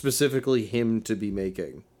for specifically him to be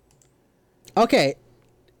making. Okay.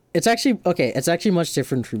 It's actually much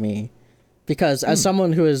different for me, because as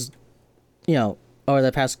someone who is, you know, over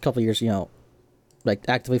the past couple of years, you know, like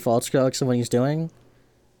actively followed Skrillex and what he's doing,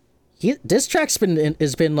 this track's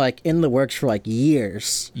been like in the works for like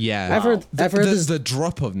years. Yeah, I've heard the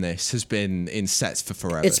drop of this has been in sets for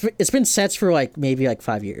forever. It's been sets for like maybe like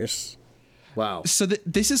 5 years. Wow. So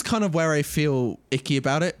this is kind of where I feel icky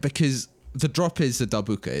about it, because the drop is a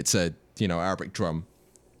darbuka. It's a, you know, Arabic drum,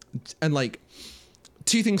 and like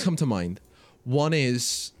two things come to mind. One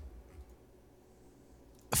is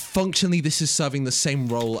functionally this is serving the same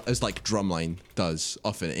role as like drumline does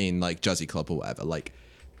often in like Jazzy Club or whatever. Like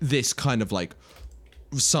this kind of like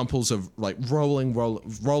samples of like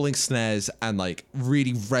rolling snares and like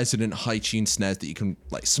really resonant high tuned snares that you can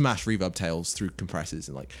like smash reverb tails through compressors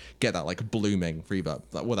and like get that like blooming reverb,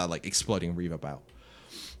 like that like exploding reverb out.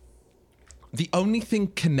 The only thing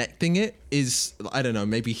connecting it is, I don't know,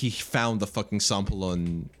 maybe he found the fucking sample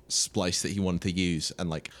on Splice that he wanted to use and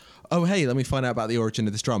like, oh hey, let me find out about the origin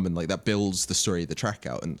of this drum, and like that builds the story of the track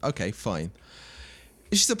out, and okay, fine.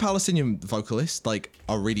 It's just a Palestinian vocalist, like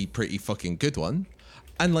a really pretty fucking good one.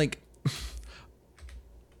 And like,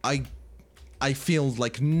 I feel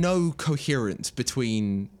like no coherence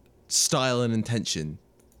between style and intention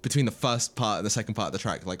between the first part and the second part of the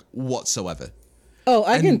track, like whatsoever. Oh,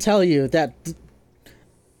 I can tell you that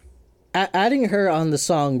adding her on the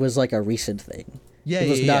song was like a recent thing. Yeah, it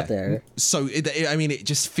was not there. So I mean, it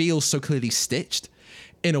just feels so clearly stitched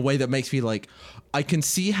in a way that makes me like, I can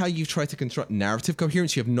see how you've tried to construct narrative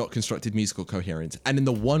coherence. You have not constructed musical coherence. And in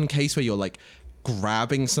the one case where you're like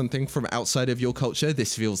grabbing something from outside of your culture,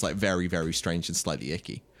 this feels like very, very strange and slightly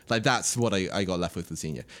icky. Like that's what I got left with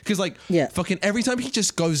Senior. Because like, fucking every time he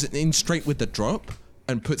just goes in straight with the drop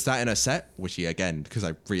and puts that in a set, which he, again, because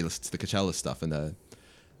I re-listened to the Coachella stuff and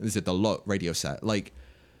the Lot radio set, like,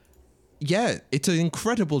 yeah, it's an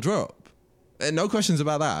incredible drop. No questions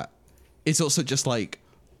about that. It's also just like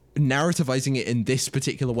narrativizing it in this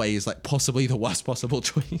particular way is like possibly the worst possible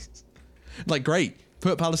choice. Like, great,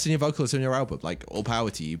 put Palestinian vocalists on your album, like all power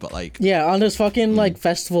to you, but like, yeah, on this fucking like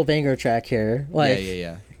festival banger track here, like,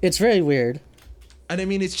 yeah, it's very weird. And I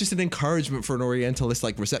mean, it's just an encouragement for an Orientalist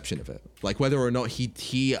like reception of it, like whether or not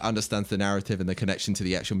he understands the narrative and the connection to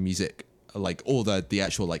the actual music, like or the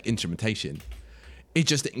actual like instrumentation. It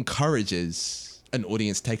just encourages an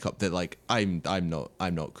audience take up that like I'm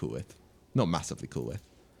not cool with, not massively cool with.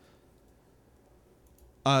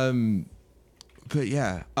 But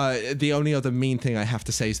yeah, the only other mean thing I have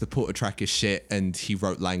to say is the Porter track is shit, and he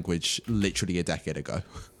wrote Language literally a decade ago.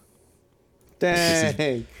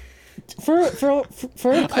 Dang. For a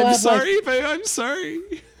collab, I'm sorry, babe. I'm sorry.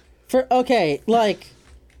 Okay, like,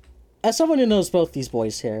 as someone who knows both these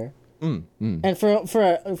boys here, and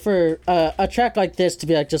for a track like this to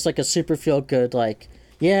be like just like a super feel good, like,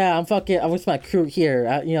 yeah, I'm with my crew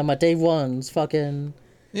here, my day ones, fucking.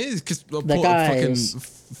 It is because the guys. Fucking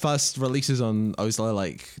first releases on Oslo,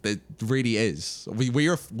 like it really is.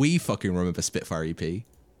 We fucking remember Spitfire EP.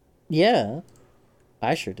 Yeah,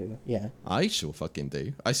 I sure do. Yeah, I sure fucking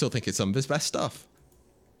do. I still think it's some of his best stuff.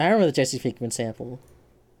 I remember the Jesse Pinkman sample.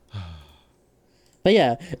 But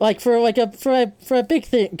yeah, like for a big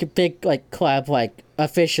like collab, like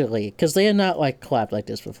officially, because they had not like collabed like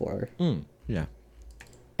this before. Yeah.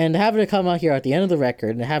 And having it come out here at the end of the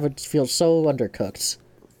record and have it feel so undercooked.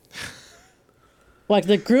 Like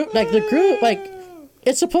the groove, like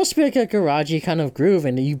it's supposed to be like a garagey kind of groove,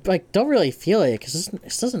 and you like don't really feel it because it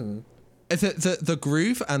doesn't. The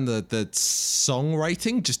groove and the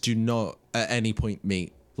songwriting just do not at any point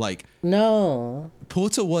meet. Like, no.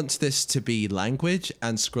 Porter wants this to be Language,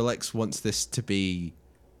 and Skrillex wants this to be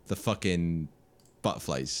the fucking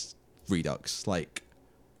Butterflies Redux. Like,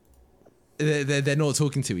 they're not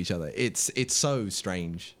talking to each other. It's so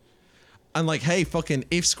strange. And like, hey, fucking,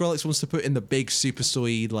 if Skrillex wants to put in the big super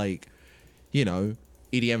soy, like,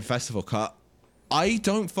 EDM festival cut, I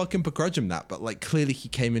don't fucking begrudge him that. But like, clearly he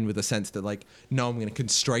came in with a sense that like, no, I'm going to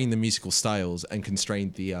constrain the musical styles and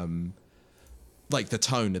constrain the like the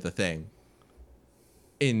tone of the thing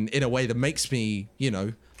in a way that makes me,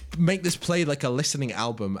 make this play like a listening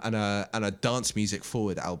album and a dance music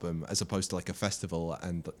forward album as opposed to like a festival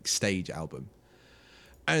and like stage album.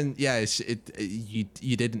 And yeah, you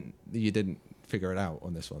didn't figure it out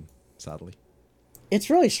on this one, sadly. It's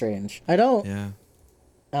really strange. I don't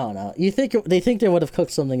know. They think they would have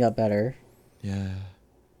cooked something up better. Yeah.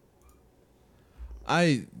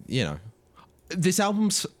 This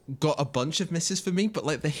album's got a bunch of misses for me, but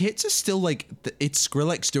like the hits are still like it's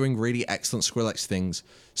Skrillex doing really excellent Skrillex things,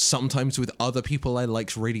 sometimes with other people I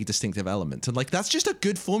like's really distinctive elements, and like that's just a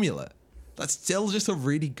good formula. That's still just a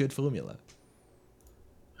really good formula.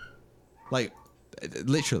 Like,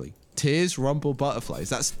 literally, Tears, Rumble, Butterflies.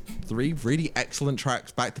 That's 3 really excellent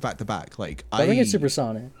tracks back to back to back. Like, I think it's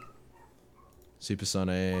Supersonic.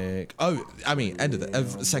 Supersonic. Oh, I mean, end of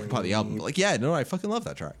the second part of the album. Like, yeah, no, I fucking love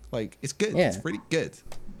that track. Like, it's good. Yeah. It's really good.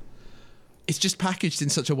 It's just packaged in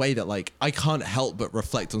such a way that, like, I can't help but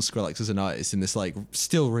reflect on Skrillex as an artist in this, like,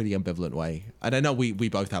 still really ambivalent way. And I know we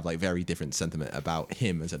both have, like, very different sentiment about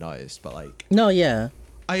him as an artist, but, like... No, yeah.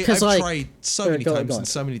 I've tried so many times in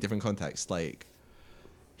so many different contexts. Like,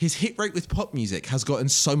 his hit rate with pop music has gotten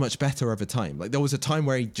so much better over time. Like, there was a time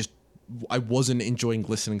where I wasn't enjoying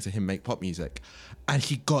listening to him make pop music, and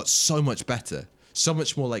he got so much better so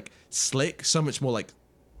much more like slick, so much more like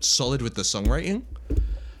solid with the songwriting.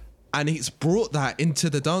 And he's brought that into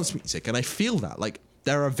the dance music, and I feel that like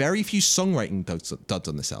there are very few songwriting duds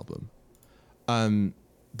on this album.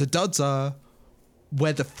 The duds are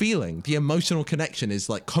where the feeling, the emotional connection is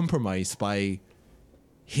like compromised by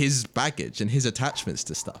his baggage and his attachments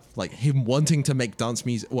to stuff, like him wanting to make dance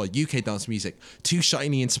music, well, UK dance music, too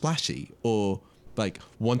shiny and splashy, or like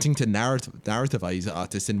wanting to narrativize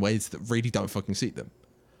artists in ways that really don't fucking suit them.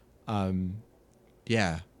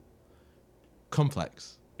 Yeah,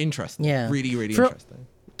 complex, interesting. Yeah, really interesting.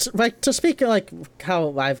 Like to speak like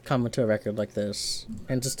how I've come to a record like this,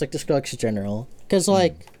 and just like the Skrillex in general, because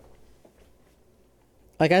like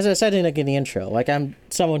as I said in the intro, like I'm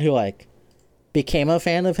someone who like became a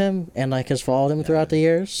fan of him and like has followed him throughout the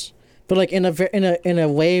years, but like in a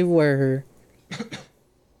way where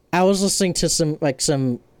I was listening to some my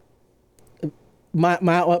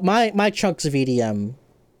chunks of EDM,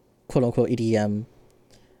 quote unquote EDM,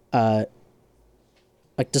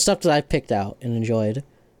 like the stuff that I picked out and enjoyed,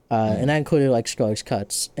 and that included like Skrillex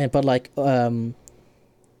cuts, but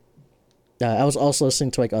I was also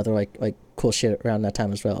listening to like other like cool shit around that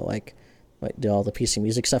time as well, like all the PC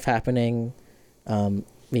music stuff happening,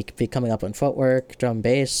 me coming up on footwork, drum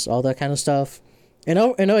bass, all that kind of stuff, and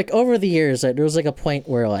like over the years, like, there was like a point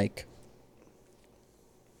where like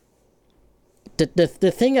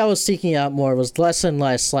the thing I was seeking out more was less and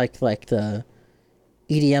less like the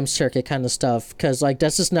EDM circuit kind of stuff, because like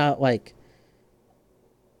that's just not like,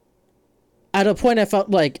 at a point I felt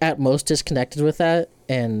like at most disconnected with that,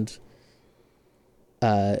 and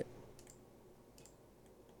I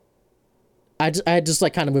just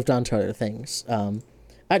like kind of moved on to other things.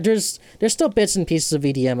 There's still bits and pieces of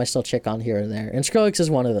EDM I still check on here and there, and Skrillex is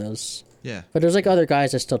one of those. Yeah. But there's like other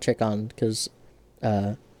guys I still check on because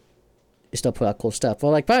they still put out cool stuff.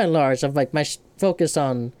 Well, like by and large, I've like my focus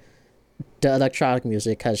on the electronic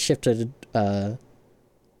music has shifted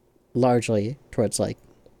largely towards like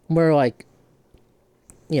more like,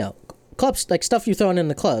 you know, clubs, like stuff you throw in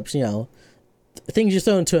the clubs, you know, things you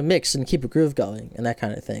throw into a mix and keep a groove going and that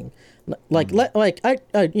kind of thing. Like I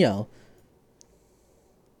you know,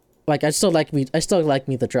 like I still like me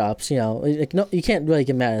the drops, you know. Like, no, you can't really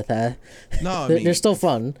get mad at that. No, I they're, mean, they're still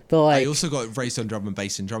fun, but like I also got raised on drum and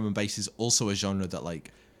bass, and drum and bass is also a genre that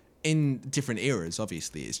like in different eras,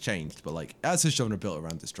 obviously it's changed, but like as a genre built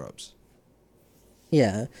around its drops.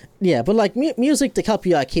 Yeah, but like music to help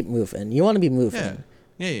you keep moving. You want to be moving.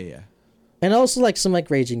 Yeah. And also like some like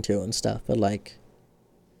raging too and stuff, but like,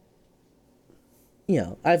 you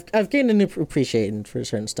know, I've gained a new appreciation for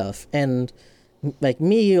certain stuff, and like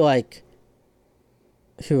me, like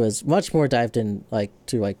who is much more dived in like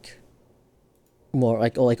to like more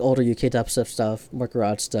like older UK dubstep stuff, more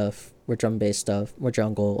garage stuff, more drum bass stuff, more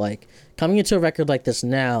jungle. Like coming into a record like this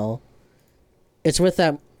now, it's with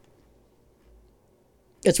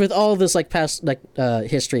all this like past like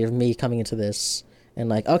history of me coming into this. And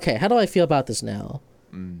like, okay, how do I feel about this now?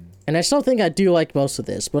 And I still think I do like most of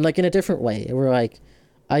this, but like in a different way. Where like,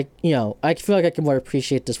 I feel like I can more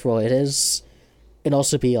appreciate this for what it is, and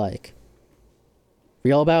also be like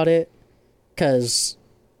real about it, because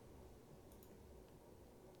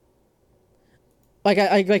like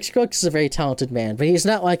I like Skrillex is a very talented man, but he's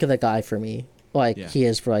not like the guy for me, like he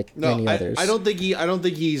is for like many others. I don't think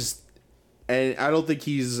he's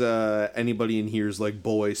anybody in here's like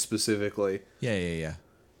boy specifically. Yeah.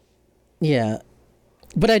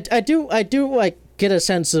 But I do like get a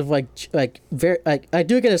sense of like very like I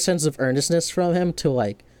do get a sense of earnestness from him to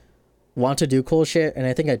like want to do cool shit, and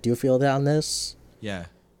I think I do feel that on this. Yeah.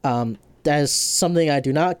 That is something I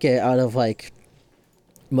do not get out of like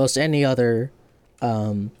most any other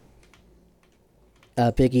big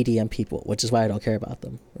EDM people, which is why I don't care about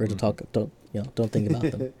them or to don't think about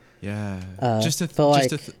them. Yeah.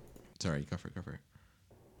 Sorry, go for it.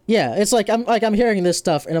 Yeah, it's like I'm hearing this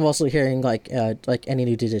stuff, and I'm also hearing like any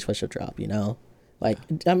new DJ Swisher drop, you know, like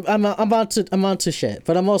I'm onto shit,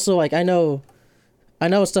 but I'm also like I know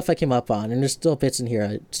stuff I came up on, and there's still bits in here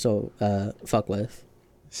I still fuck with.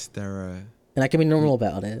 Is there and I can be normal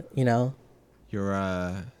about it, you know.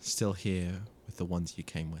 You're still here with the ones you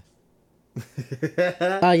came with.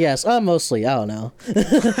 Yes, mostly. I don't know.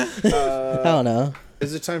 I don't know.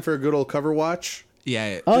 Is it time for a good old cover watch?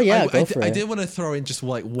 Yeah. Oh yeah, I did want to throw in just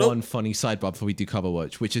like one funny sidebar before we do cover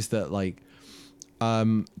watch, which is that like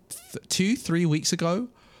 2-3 weeks ago,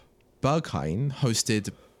 Berghain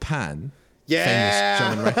hosted Pan, famous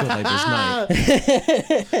German record label's night,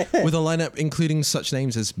 with a lineup including such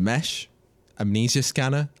names as Mesh, Amnesia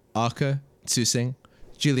Scanner, Arca, Tsusing,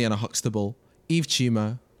 Juliana Huxtable, Eve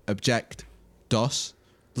Tumor, Object, DOS,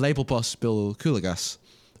 label boss Bill Kuligas,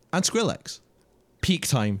 and Skrillex. Peak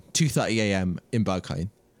time, 2:30 a.m. in Berghain.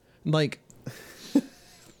 Like,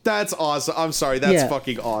 That's awesome. I'm sorry. That's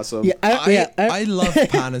fucking awesome. Yeah, I love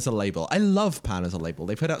Pan as a label. I love Pan as a label.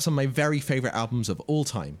 They put out some of my very favorite albums of all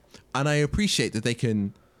time. And I appreciate that they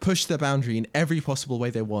can push their boundary in every possible way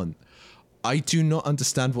they want. I do not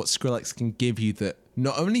understand what Skrillex can give you that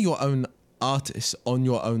not only your own artists on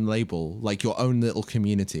your own label, like your own little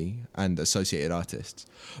community and associated artists,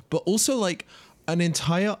 but also like an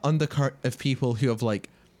entire undercurrent of people who have like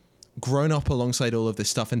grown up alongside all of this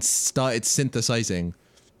stuff and started synthesizing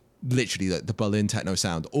literally like the Berlin techno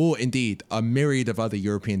sound, or indeed a myriad of other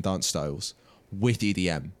European dance styles with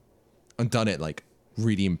EDM, and done it like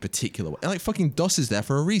really in particular way. And like fucking DOS is there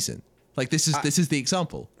for a reason. Like this is the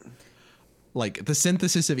example. Like the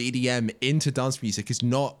synthesis of EDM into dance music is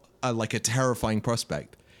not like a terrifying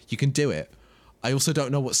prospect. You can do it. I also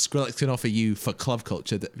don't know what Skrillex can offer you for club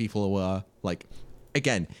culture that people are like,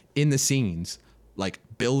 again, in the scenes, like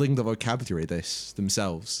building the vocabulary of this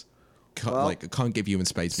themselves. Can't give you in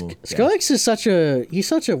spades more. Skrillex is such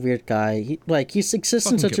a weird guy. He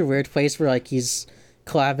exists in such a weird place where like he's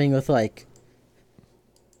collabing with like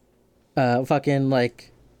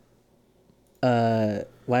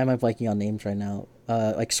why am I blanking on names right now?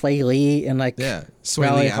 Like Sway Lee and like Sway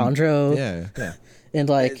Raul Lee Alejandro. Yeah. And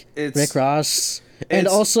like Rick Ross. And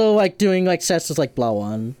also like doing like sets with like Blah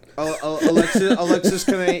One. Alexis,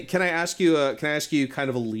 can I ask you kind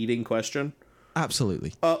of a leading question?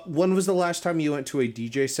 Absolutely. When was the last time you went to a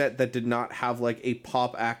DJ set that did not have like a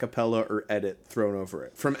pop a cappella or edit thrown over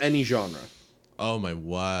it from any genre? Oh my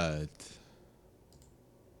word.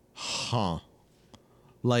 Huh.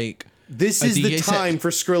 Like this is the time for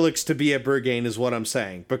Skrillex to be at Berghain is what I'm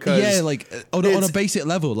saying, because like on a basic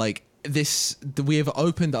level, like we have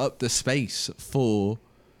opened up the space for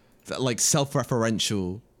like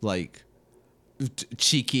self-referential, like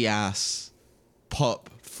cheeky ass pop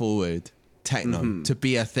forward techno to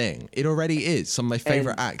be a thing. It already is. Some of my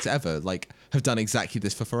favorite acts ever like have done exactly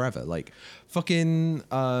this for forever. Like fucking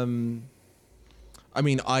I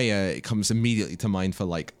mean Aya, it comes immediately to mind for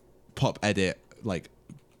like pop edit, like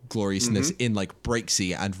gloriousness in like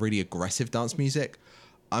breaksy and really aggressive dance music.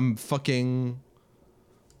 I'm fucking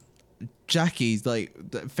Jackie's like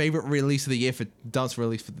the favorite release of the year for dance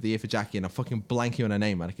release for the year for Jackie, and I'm fucking blanking on her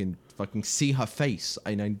name, and I can fucking see her face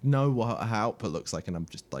and I know what her output looks like, and I'm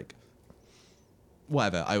just like,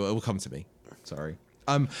 whatever, it will come to me. Sorry.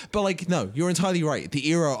 But like, no, you're entirely right. The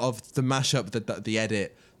era of the mashup, the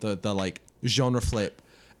edit, the like genre flip,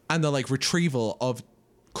 and the like retrieval of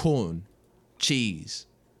corn, cheese,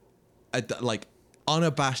 like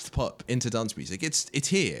unabashed pop into dance music. It's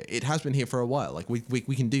here. It has been here for a while. Like we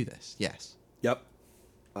can do this. Yes. Yep.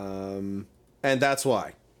 And that's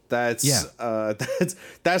why. That's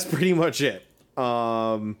pretty much it.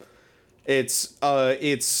 It's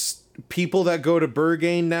people that go to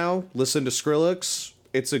Berghain now listen to Skrillex.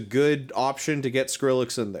 It's a good option to get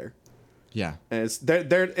Skrillex in there. Yeah. And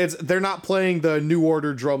they're not playing the New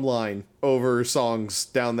Order drum line over songs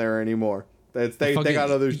down there anymore. They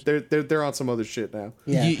got others. They're on some other shit now.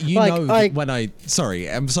 Yeah.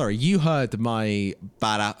 I'm sorry. You heard my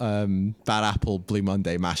Bad Apple Blue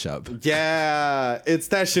Monday mashup. Yeah,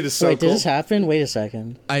 that shit is so Wait, cool. did this happen? Wait a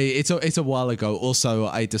second. It's a while ago. Also,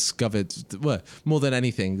 I discovered, well, more than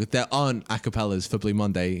anything, that there aren't acapellas for Blue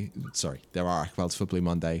Monday. Sorry, there are acapellas for Blue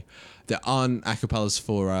Monday. There aren't acapellas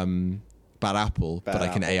for Bad Apple, but I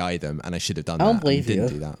can AI them, and I should have done that. I don't believe you. Didn't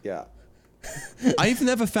do that. Yeah. I've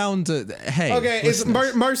never found hey. Okay, it's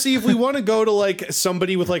Marcy, if we want to go to like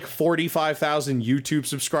somebody with like 45,000 YouTube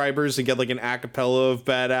subscribers and get like an acapella of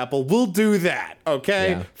Bad Apple, we'll do that. Okay.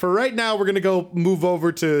 Yeah. For right now, we're gonna move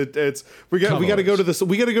over to we got to go to the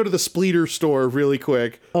Spleeter store really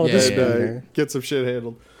quick. Oh, this get some shit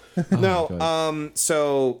handled. Now,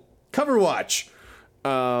 so Cover Watch.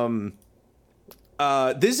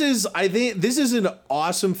 This is an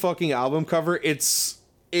awesome fucking album cover.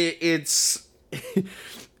 It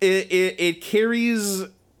carries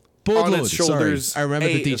Board on Lord, its shoulders. sorry. I remember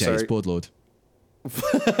the DJ. It's Board Lord.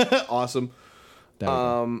 Awesome. There we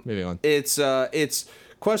go. Moving on. It's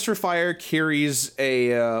Quest for Fire carries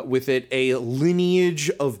with it a lineage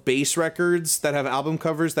of bass records that have album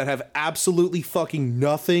covers that have absolutely fucking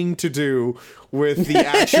nothing to do with the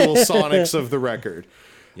actual sonics of the record.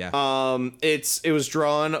 Yeah. It was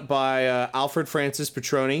drawn by Alfred Francis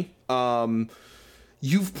Petroni.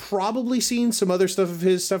 You've probably seen some other stuff of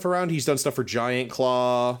his stuff around. He's done stuff for Giant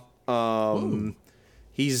Claw.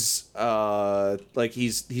 He's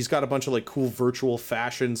he's got a bunch of like cool virtual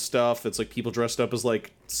fashion stuff. It's like people dressed up as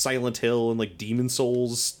like Silent Hill and like Demon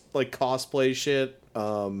Souls like cosplay shit.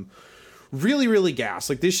 Really, really gas.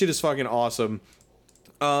 Like this shit is fucking awesome.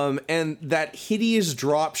 And that hideous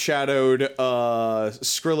drop shadowed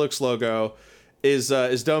Skrillex logo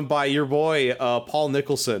is done by your boy Paul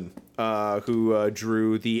Nicholson, who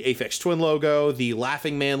drew the Aphex Twin logo, the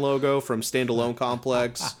Laughing Man logo from Standalone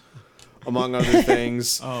Complex, among other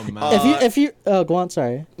things. Oh man! If you go on,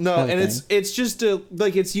 sorry. No, and it's just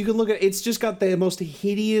like it's you can look at it's just got the most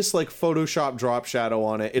hideous like Photoshop drop shadow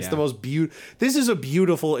on it. It's the most This is a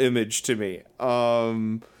beautiful image to me.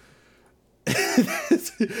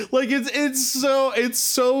 Like it's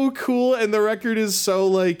so cool, and the record is so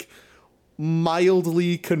like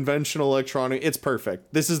mildly conventional electronic. It's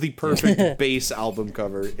perfect. This is the perfect bass album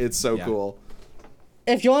cover. It's so cool.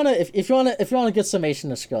 If you wanna get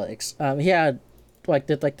summation of Skrillex, he had like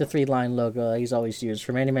the 3-line logo that he's always used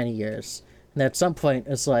for many years, and at some point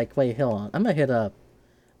it's like, wait, hold on, I'm gonna hit up.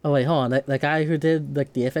 Oh wait, hold on, that guy who did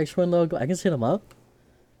like the FX Twin logo, I can just hit him up.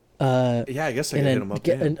 Yeah, I guess I can hit him up.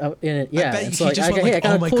 Yeah, I bet it's he like, just went like, I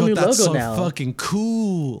got oh a my cool new god, that's logo so now. fucking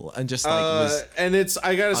cool, and just like was and it's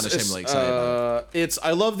I gotta unashamedly excited about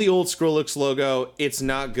I love the old Skrillex logo. It's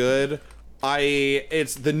not good.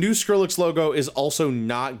 It's the new Skrillex logo is also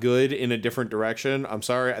not good in a different direction. I'm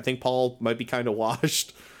sorry. I think Paul might be kind of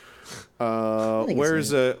washed. Where's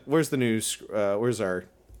the news? Where's our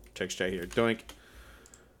text chat here? Doink.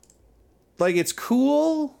 Like it's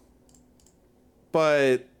cool,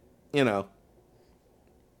 but you know.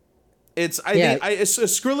 It's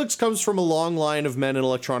Skrillex comes from a long line of men in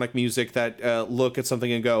electronic music that look at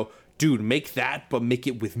something and go, dude, make that, but make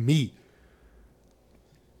it with me.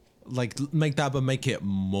 like make that, but make it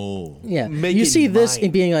more. Yeah, Make you it see this mine.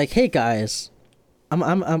 and being like, hey guys,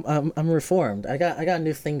 I'm reformed. I got a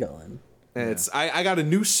new thing going. And it's I got a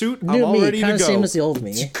new suit. New I'm all me, ready to kind go. of same as the old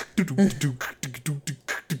me.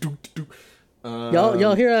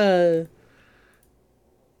 Y'all hear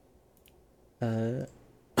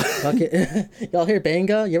y'all hear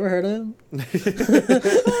Banga? You ever heard of him?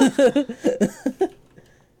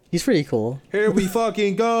 He's pretty cool. Here we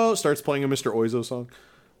fucking go. Starts playing a Mr. Oizo song.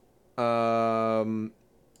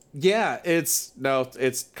 Yeah, it's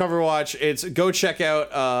Cover Watch. It's go check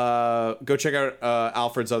out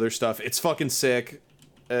Alfred's other stuff. It's fucking sick.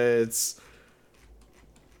 It's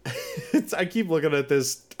I keep looking at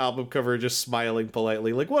this album cover just smiling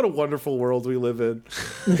politely. Like what a wonderful world we live in.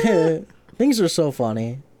 Things are so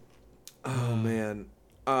funny. Oh man.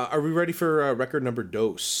 Are we ready for record number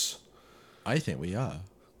dos? I think we are.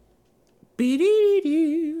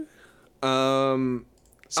 All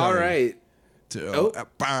Sorry. right. Oh.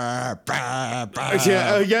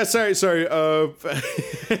 Yeah, sorry. It's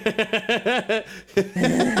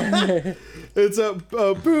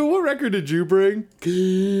Boo, what record did you bring?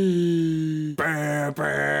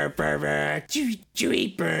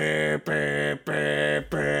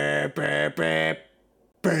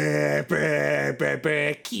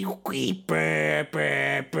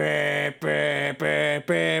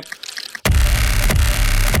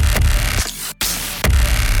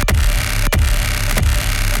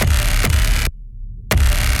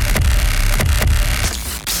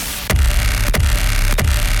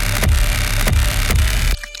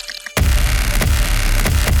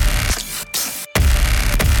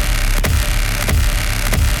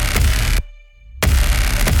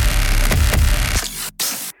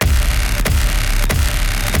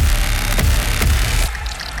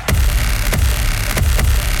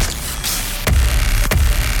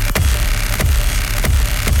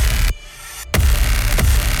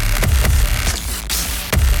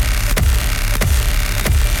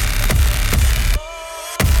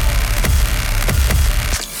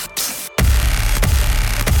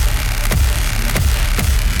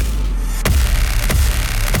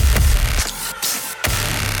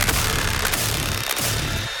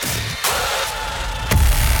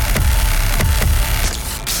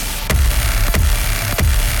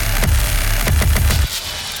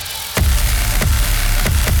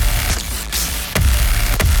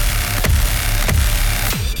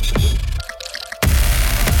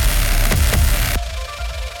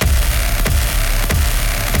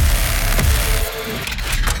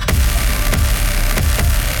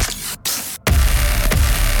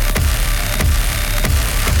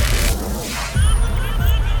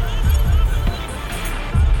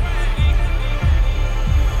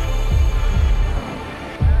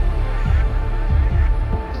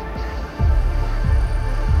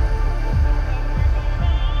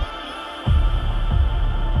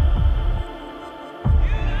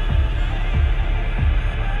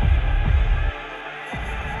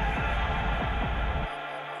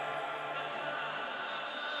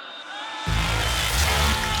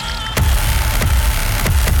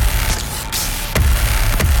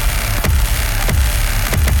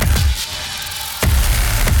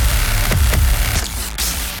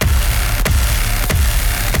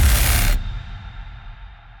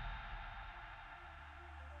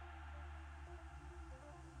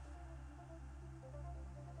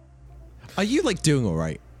 Are you like doing all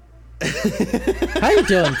right? How you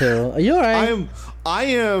doing, Bill? Are you alright? I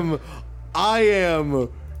am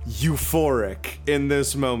euphoric in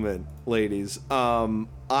this moment, ladies.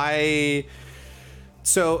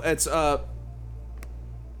 So it's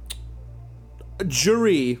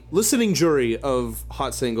listening jury of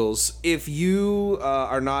Hot Singles. If you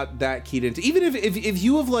are not that keyed into, even if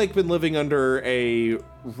you have like been living under a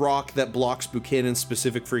rock that blocks Buchanan's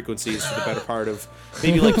specific frequencies for the better part of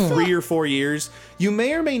maybe like 3 or 4 years, you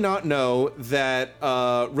may or may not know that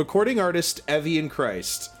recording artist Evian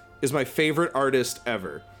Christ is my favorite artist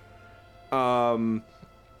ever.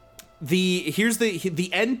 Here's the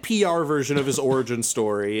NPR version of his origin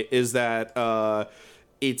story is that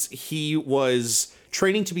he was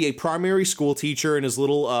training to be a primary school teacher in his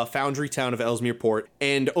little foundry town of Ellesmere Port,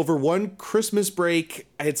 and over one Christmas break,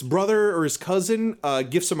 his brother or his cousin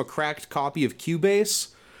gifts him a cracked copy of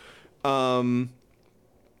Cubase, and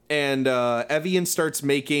Evian starts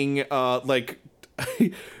making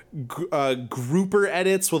grouper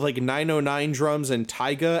edits with like 909 drums and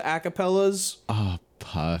Taiga acapellas. Oh,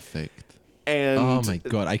 perfect. And oh my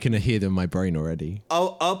god, I can hear them in my brain already.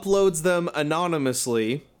 Uploads them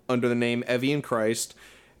anonymously under the name Evian Christ.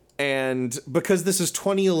 And because this is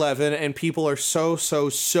 2011 and people are so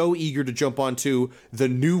eager to jump onto the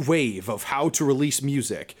new wave of how to release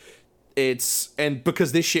music, and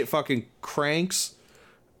because this shit fucking cranks,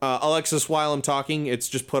 Alexis, while I'm talking, it's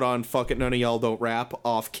just put on Fuck It, None of Y'all Don't Rap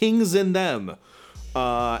off Kings and Them.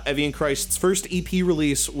 Evian Christ's first EP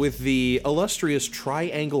release with the illustrious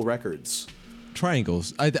Triangle Records.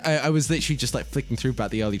 Triangles. I was literally just like flicking through about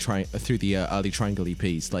the early Triangle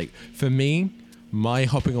EPs. Like for me, my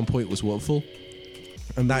hopping on point was Waterfall,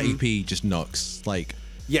 and that EP just knocks. Like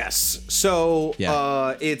yes. So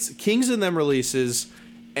yeah. It's Kings and Them releases,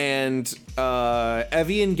 and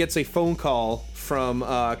Evian gets a phone call from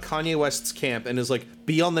Kanye West's camp and is like,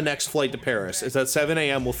 "Be on the next flight to Paris. It's at 7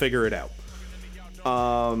 a.m. We'll figure it out."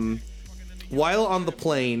 While on the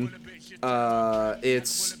plane,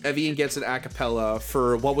 Evian gets an a cappella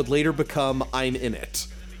for what would later become I'm In It,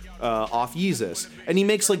 off Yeezus. And he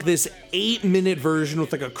makes like this 8-minute version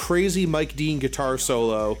with like a crazy Mike Dean guitar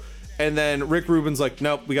solo. And then Rick Rubin's like,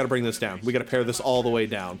 nope, we gotta bring this down. We gotta pare this all the way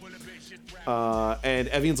down. And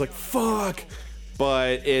Evian's like, fuck.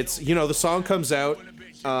 But it's, the song comes out.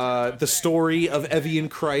 The story of Evian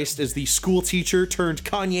Christ is the school teacher turned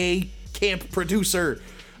Kanye camp producer.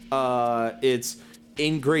 It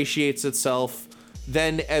ingratiates itself.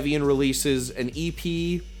 Then Evian releases an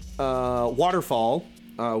EP, Waterfall,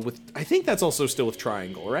 with, I think that's also still with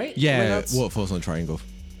Triangle, right? Yeah, Waterfall's on Triangle.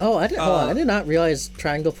 Oh, I did not realize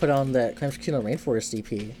Triangle put on that Kino Rainforest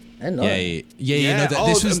EP. I didn't know. Yeah.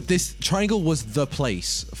 This Triangle was the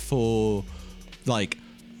place for like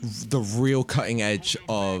the real cutting edge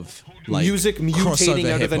of like music mutating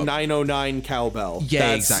out of the hip-hop. 909 cowbell.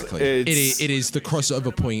 Yeah, exactly. It is the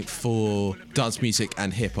crossover point for dance music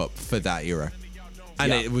and hip hop for that era,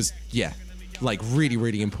 and it was like really,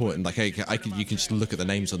 really important. Like you can just look at the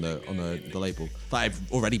names on the label. Like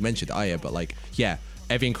I've already mentioned Aya, but like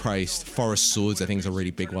Evian Christ, Forest Swords, I think is a really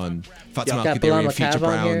big one. Fatima Al-Qadiri, Feature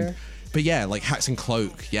Brown. But yeah, like Hats and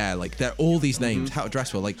Cloak, like they're all these names. How to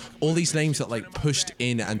Dress Well, like all these names that like pushed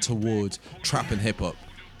in and towards trap and hip hop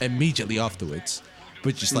immediately afterwards,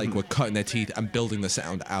 but just like we're cutting their teeth and building the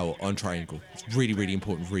sound out on Triangle. It's really, really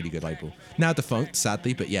important, really good label. Now defunct,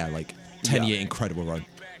 sadly, but yeah, like 10-year incredible run.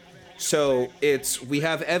 So we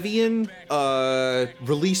have Evian,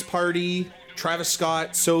 Release Party, Travis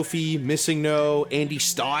Scott, Sophie, Missing No, Andy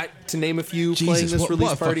Stott, to name a few, playing this release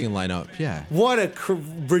what a party. Fucking lineup, yeah. What a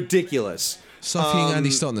ridiculous. Sophie and Andy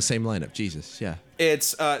Stott in the same lineup, Jesus, yeah.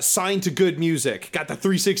 It's signed to Good Music, got the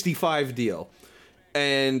 365 deal.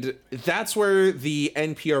 And that's where the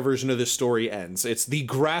NPR version of this story ends. It's the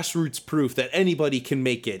grassroots proof that anybody can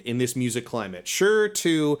make it in this music climate. Sure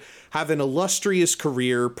to have an illustrious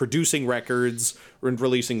career producing records and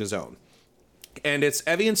releasing his own. And it's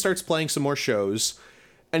Evian starts playing some more shows,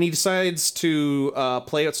 and he decides to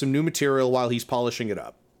play out some new material while he's polishing it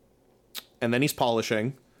up. And then he's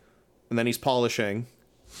polishing, and then he's polishing,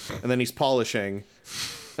 and then he's polishing,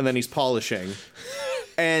 and then he's polishing.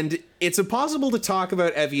 And it's impossible to talk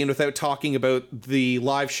about Evian without talking about the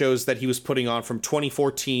live shows that he was putting on from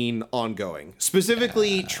 2014 ongoing.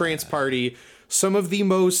 Specifically, Trance Party, some of the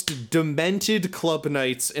most demented club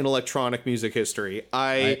nights in electronic music history.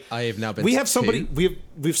 I have now been. We have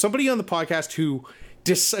somebody on the podcast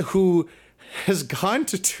who has gone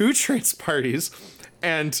to 2 trance parties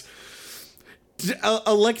and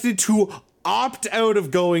elected to opt out of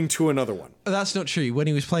going to another one. That's not true. When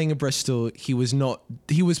he was playing in Bristol, he was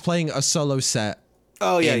playing a solo set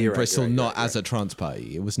Oh yeah, in you're Bristol, right, not as a trans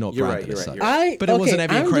party. It was not You're branded right, as you're such. right, But it wasn't okay,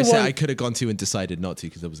 Evian I'm the Christ that one- I could have gone to and decided not to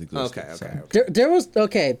because it was exhausted. Okay. So There was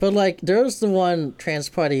but like there was the one trans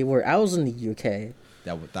party where I was in the UK,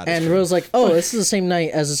 that is and true. it was like, oh, this is the same night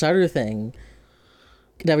as this other thing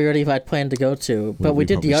that we already had planned to go to, but we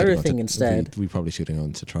did probably the should other have gone thing to- instead. We probably should have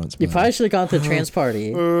gone to trans. You probably should have gone to the trans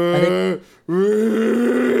party. I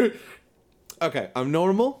think Okay, I'm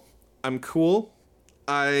normal. I'm cool.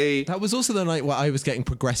 That was also the night where I was getting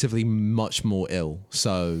progressively much more ill,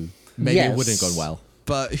 so maybe it wouldn't have gone well.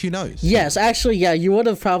 But who knows? yes, actually, yeah, you would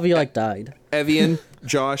have probably like died. Evian,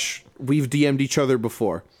 Josh, we've DM'd each other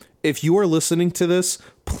before. If you are listening to this,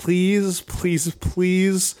 please,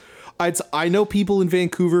 I know people in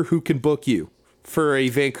Vancouver who can book you for a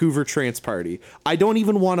Vancouver trance party. I don't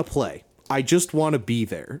even want to play. I just want to be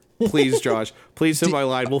there. Please, Josh. Please hit my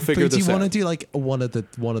line. We'll figure But do this you out. want to do like one of the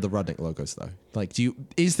Rudnick logos though? Like,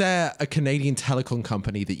 is there a Canadian telecom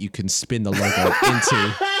company that you can spin the logo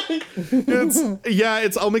into?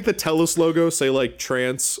 I'll make the TELUS logo say like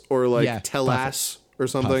trance or like Yeah, Telas or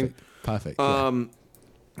something. Perfect.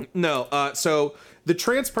 No, so the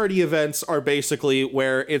trance party events are basically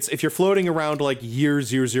where it's if you're floating around like year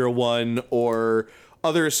 001 or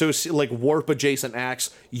other like warp adjacent acts,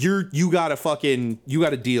 you gotta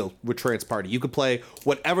deal with trance party. You could play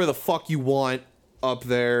whatever the fuck you want up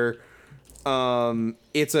there.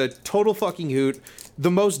 It's a total fucking hoot. The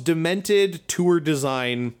most demented tour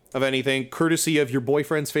design of anything, courtesy of your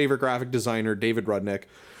boyfriend's favorite graphic designer, David Rudnick.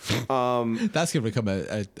 That's gonna become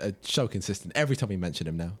a show consistent every time we mention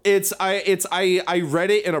him now. I read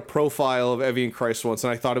it in a profile of Evian Christ once,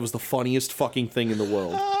 and I thought it was the funniest fucking thing in the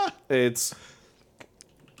world. It's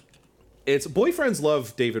boyfriends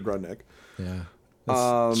love David Rudnick. Yeah,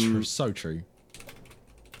 that's so true.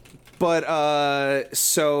 But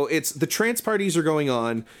so it's the trance parties are going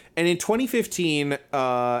on, and in 2015,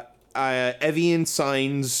 Evian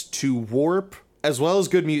signs to Warp as well as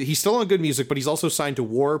Good Music. He's still on Good Music, but he's also signed to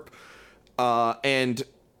Warp, and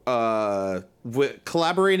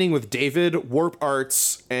collaborating with David, Warp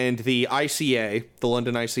Arts, and the ICA, the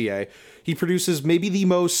London ICA. He produces maybe the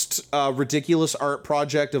most ridiculous art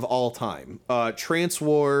project of all time, Trance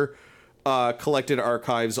War Collected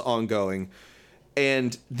Archives Ongoing.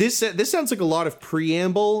 And this sounds like a lot of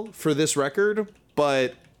preamble for this record,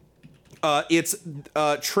 but it's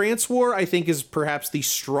Trance War, I think, is perhaps the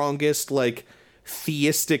strongest like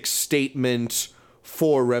theistic statement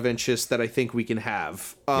for Revanchist that I think we can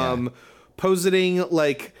have. Positing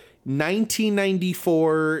like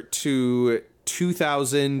 1994 to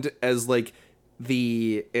 2000 as like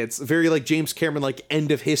it's very like James Cameron like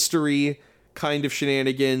end of history kind of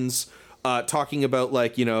shenanigans, talking about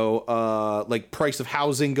like like price of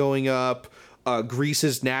housing going up,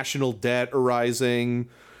 Greece's national debt arising,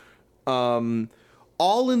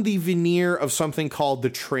 all in the veneer of something called the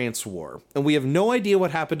Trance War. And we have no idea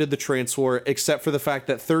what happened to the Trance War except for the fact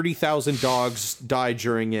that 30,000 dogs died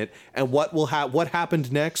during it, and what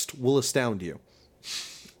happened next will astound you.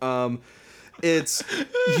 It's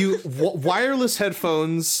wireless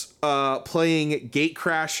headphones, playing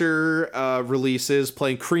Gatecrasher releases,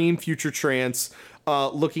 playing Cream, Future Trance,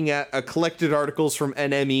 looking at collected articles from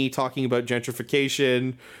NME talking about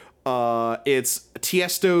gentrification. It's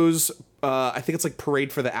Tiesto's, I think it's like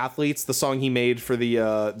Parade for the Athletes, the song he made for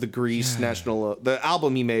the Greece national, the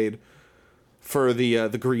album he made for the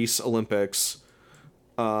Greece Olympics,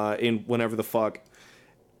 in whenever the fuck.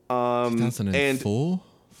 2004?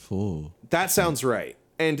 That sounds right.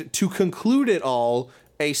 And to conclude it all,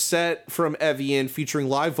 a set from Evian featuring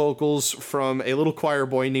live vocals from a little choir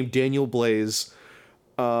boy named Daniel Blaze.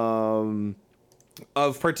 Of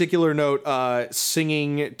particular note,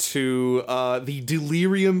 singing to the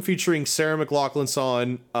Delirium featuring Sarah McLachlan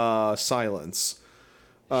song Silence.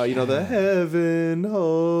 The heaven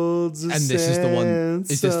holds. And this is the one.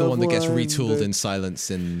 Is this the one that gets retooled in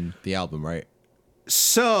Silence in the album, right?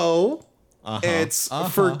 So it's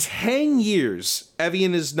for 10 years.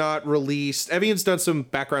 Evian is not released. Evian's done some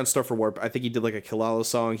background stuff for Warp. I think he did like a Kilala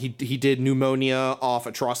song. He did Pneumonia off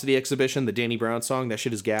Atrocity Exhibition, the Danny Brown song. That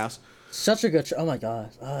shit is gas. Such a good show. Oh my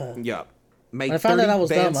god. Yeah. When I found out that was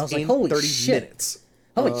dumb, I was like, holy 30 shit. minutes.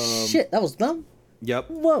 Holy shit, that was dumb? Yep.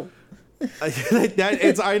 Whoa.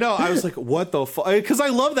 I know. I was like, what the fuck? Because I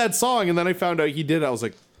love that song, and then I found out he did. I was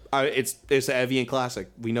like, it's an Evian classic.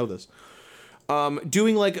 We know this.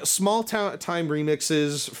 Doing like small time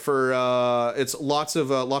remixes for it's lots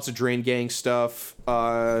of Drain Gang stuff.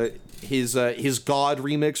 His God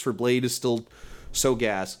remix for Blade is still so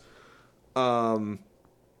gas.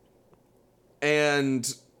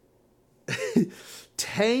 And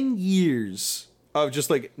 10 years of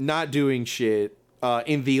just like not doing shit.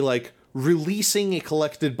 in the like releasing a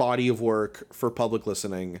collected body of work for public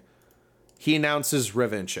listening, he announces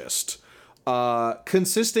Revanchist,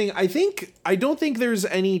 consisting, I don't think there's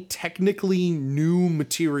any technically new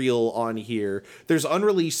material on here. There's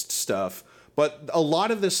unreleased stuff, but a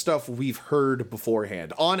lot of this stuff we've heard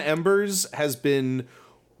beforehand. On Embers has been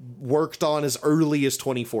worked on as early as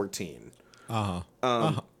 2014.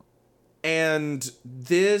 And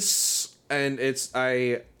this, and it's,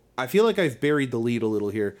 I feel like I've buried the lead a little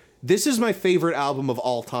here. This is my favorite album of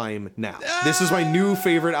all time now. This is my new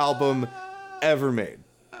favorite album ever made.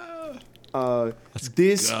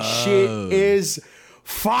 This shit is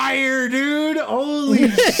fire, dude. Holy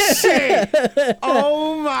shit.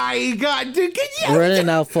 Oh my god. Dude, We're in it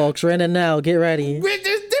now, folks. We're in it now. Get ready. Damien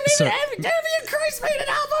Christ made an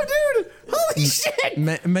album, dude. Holy shit.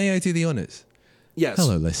 May I do the honors? Yes.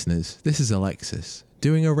 Hello, listeners. This is Alexis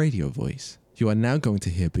doing a radio voice. You are now going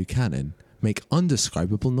to hear Buchanan make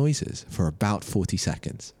undescribable noises for about 40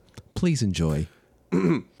 seconds. Please enjoy.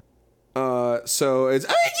 So it's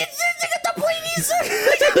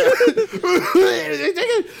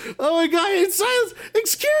oh my god, it's silence.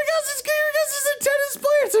 Excuse is a tennis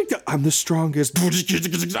player. It's like I'm the strongest. Oh my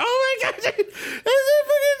god. And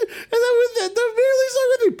then with the merely song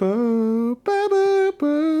with me.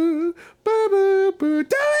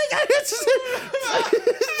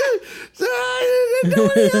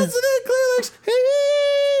 Nobody else in the clear looks.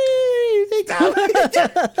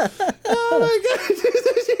 Oh my god,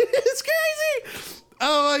 it's crazy.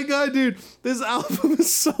 Oh my god, dude, this album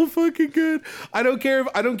is so fucking good. I don't care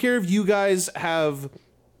if you guys have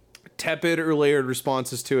tepid or layered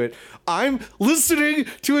responses to it. I'm listening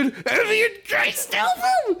to an Damien Christ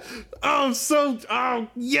album. Oh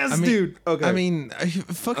yes, dude. Okay. I mean,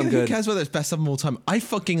 fucking who cares whether it's best album of all time? I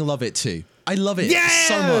fucking love it too. I love it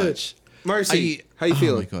so much. Marcy, how you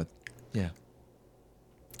feeling? Oh my god. Yeah.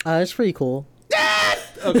 It's pretty cool.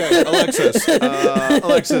 Okay,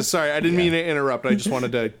 Alexis, sorry, I didn't mean to interrupt. I just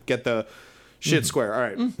wanted to get the shit square. All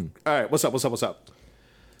right. All right, what's up?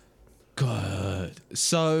 Good.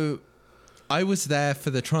 So, I was there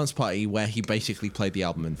for the trance party where he basically played the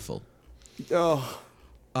album in full. Oh.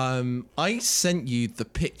 I sent you the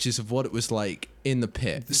pictures of what it was like in the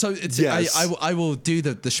pit. So, it's, yes. I will do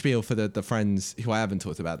the spiel for the friends who I haven't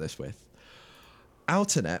talked about this with.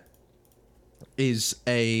 Outernet is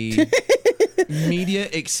a media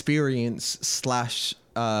experience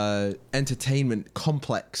 / entertainment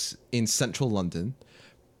complex in central London,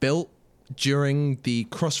 built during the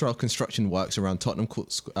Crossrail construction works around Tottenham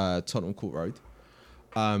Court Road.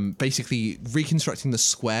 Basically reconstructing the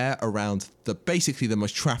square around basically the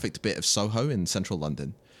most trafficked bit of Soho in central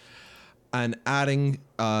London, and adding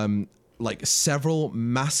like several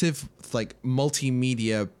massive like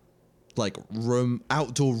multimedia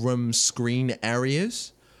outdoor room screen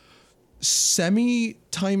areas, semi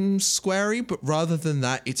Times Squarey, but rather than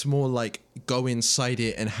that, it's more like go inside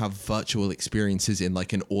it and have virtual experiences in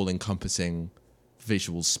like an all-encompassing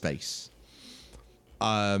visual space.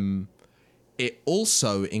 It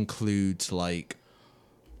also includes like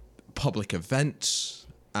public events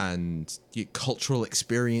and cultural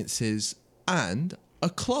experiences and a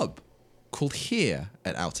club called Here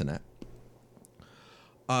at Outernet,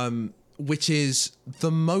 which is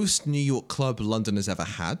the most New York club London has ever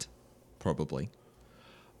had, probably.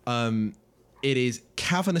 It is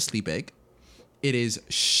cavernously big. It is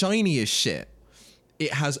shiny as shit.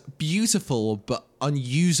 It has beautiful but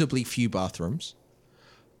unusably few bathrooms.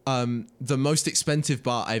 The most expensive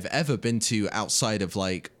bar I've ever been to outside of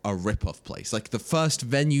like a rip-off place. Like the first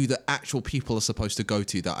venue that actual people are supposed to go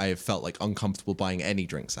to that I have felt like uncomfortable buying any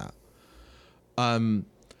drinks at. And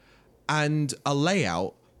a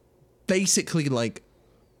layout basically like,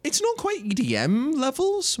 it's not quite EDM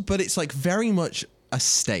levels, but it's like very much a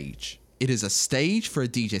stage. It is a stage for a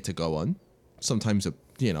DJ to go on, sometimes a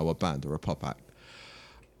band or a pop act.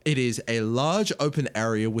 It is a large open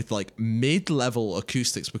area with like mid-level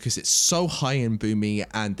acoustics because it's so high and boomy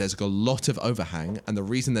and there's a lot of overhang. And the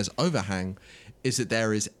reason there's overhang is that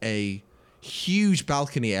there is a huge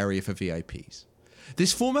balcony area for VIPs.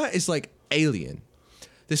 This format is like alien.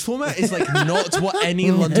 This format is like not what any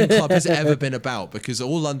London club has ever been about, because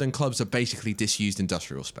all London clubs are basically disused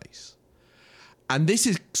industrial space. And this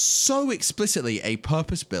is so explicitly a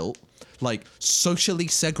purpose-built, like socially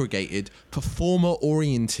segregated,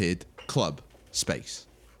 performer-oriented club space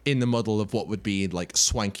in the model of what would be like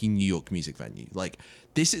swanky New York music venue. Like,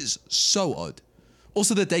 this is so odd.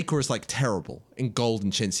 Also, the decor is like terrible in gold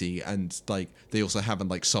and chintzy, and like they also haven't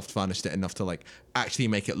like soft varnished it enough to like actually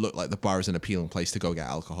make it look like the bar is an appealing place to go get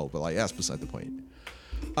alcohol. But like that's beside the point.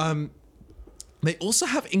 They also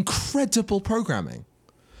have incredible programming.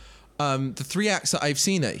 The 3 acts that I've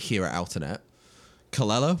seen here at Alternet,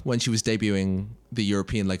 Kalella, when she was debuting the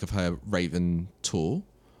European leg of her Raven tour,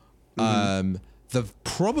 the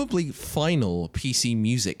probably final PC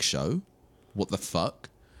music show, What the Fuck?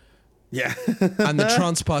 Yeah. And the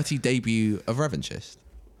trans party debut of Revanchist.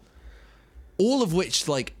 All of which,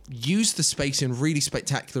 like, use the space in really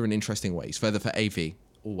spectacular and interesting ways, whether for AV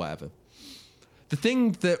or whatever. The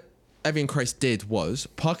thing that Evian Christ did was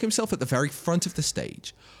park himself at the very front of the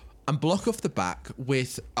stage and block off the back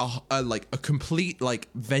with a complete, like,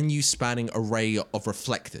 venue-spanning array of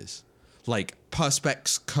reflectors. Like,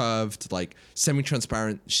 perspex curved, like,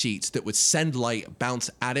 semi-transparent sheets that would send light,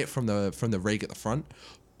 bounce at it from the rig at the front,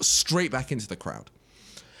 straight back into the crowd.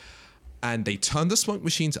 And they turned the smoke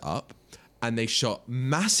machines up, and they shot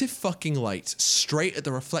massive fucking lights straight at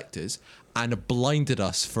the reflectors and blinded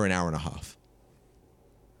us for an hour and a half.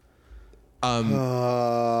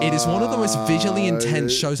 It is one of the most visually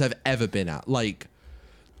intense shows I've ever been at. Like,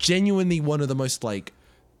 genuinely one of the most, like,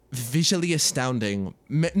 visually astounding,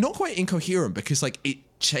 not quite incoherent, because, like, it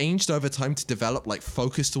changed over time to develop, like,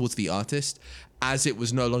 focus towards the artist as it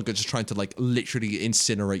was no longer just trying to, like, literally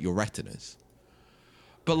incinerate your retinas.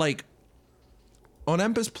 But, like, On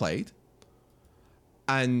Embers played,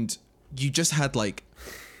 and you just had, like,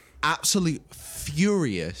 absolute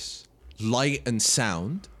furious light and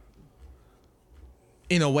sound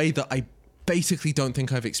in a way that I basically don't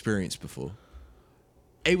think I've experienced before.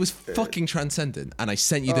 It was fucking transcendent. And I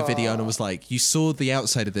sent you the video and I was like, you saw the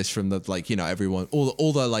outside of this from the, like, you know, everyone,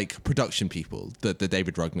 all the like production people, the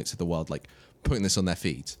David Rugnitz of the world, like putting this on their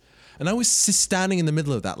feeds. And I was standing in the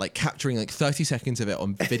middle of that, like capturing like 30 seconds of it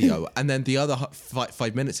on video. And then the other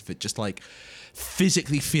 5 minutes of it, just like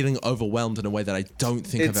physically feeling overwhelmed in a way that I don't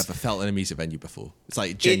think I've ever felt in a music venue before. It's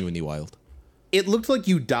like genuinely wild. It looked like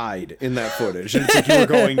you died in that footage, and it's like you were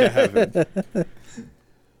going to heaven.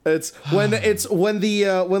 It's when the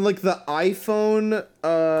iPhone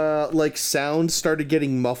like sound started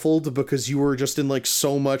getting muffled because you were just in like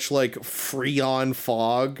so much like Freon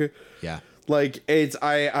fog. Yeah. Like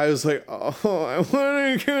I was like, oh, I want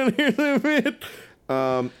to hear the bit.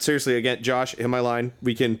 Seriously, again, Josh, hit my line.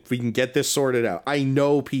 We can get this sorted out. I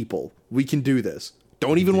know people. We can do this.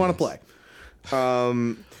 Don't even want to play. I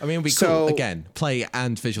mean, we could again play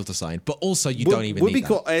and visual design, but also you don't even need that.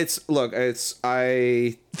 Cool.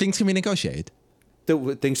 Things can be negotiated.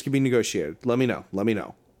 Things can be negotiated. Let me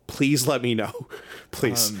know. Please let me know.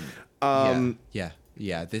 Please. Yeah.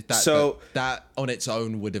 That on its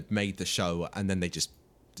own would have made the show, and then they just,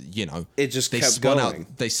 you know, they spun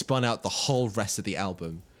out the whole rest of the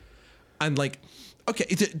album, and like, okay,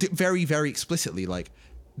 very very explicitly, like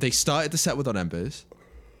they started the set with On Embers.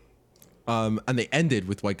 And they ended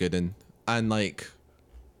with White Gooden, and like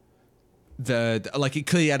it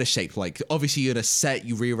clearly had a shape. Like obviously you had a set,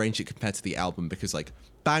 you rearrange it compared to the album, because like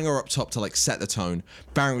banger up top to like set the tone,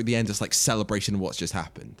 banger at the end is like celebration of what's just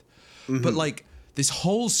happened. Mm-hmm. But like this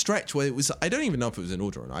whole stretch where it was, I don't even know if it was in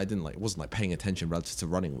order or not. I wasn't like paying attention relative to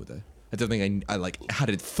running with it. I don't think I like had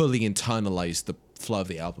it fully internalized the flow of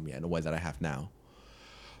the album yet in a way that I have now.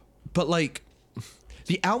 But like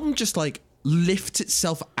the album just like lifts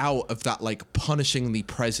itself out of that like punishingly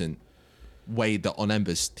present way that On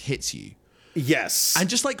Embers hits you. Yes. And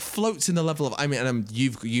just like floats in the level of, I mean, and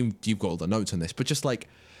you've got all the notes on this, but just like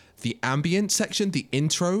the ambient section, the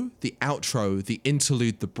intro, the outro, the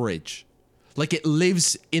interlude, the bridge, like it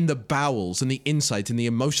lives in the bowels and the insides and the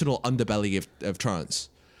emotional underbelly of trance.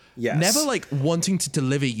 Yes. Never like wanting to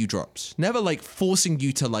deliver you drops, never like forcing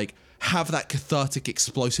you to like have that cathartic,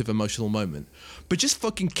 explosive, emotional moment, but just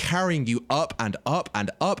fucking carrying you up and up and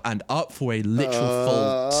up and up for a literal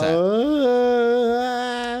full set.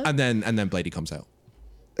 And then Blady comes out.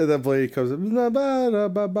 And then Blady comes out.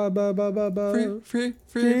 Free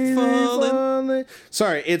falling.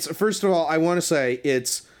 Sorry, it's first of all, I want to say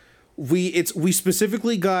we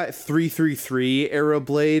specifically got 333 era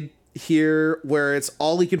Blade here, where it's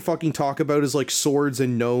all he can fucking talk about is like swords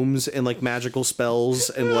and gnomes and like magical spells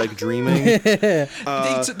and like dreaming.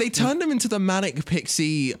 They turned him into the manic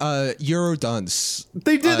pixie Eurodance.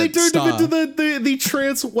 They did. They turned him into the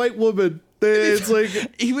trans white woman. It's like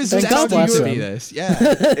he was destined to be this. Yeah,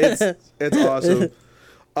 it's awesome.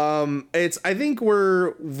 I think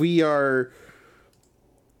we are.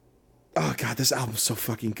 Oh god, this album's so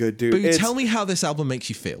fucking good, dude. But tell me how this album makes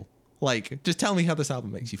you feel. Like, just tell me how this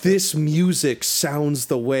album makes you feel. This music sounds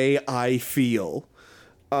the way I feel.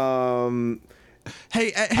 Hey,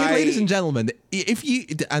 ladies and gentlemen, if you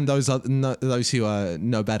and those who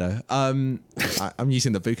know better, I'm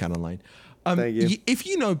using the Buchan online. Thank you. If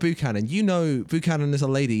you know Buchanan, you know Buchanan is a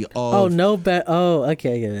lady of. Oh no,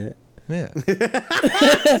 okay, yeah. Yeah.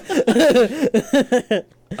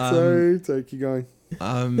 Sorry, keep going.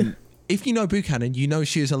 If you know Buchanan, you know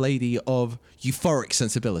she is a lady of euphoric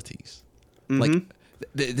sensibilities. Like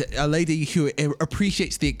a lady who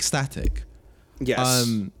appreciates the ecstatic. Yes.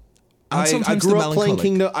 And I sometimes grew the up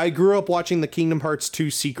playing melancholic. I grew up watching the Kingdom Hearts 2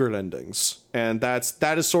 secret endings, and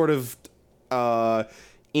that is sort of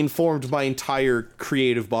informed my entire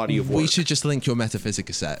creative body of work. We should just link your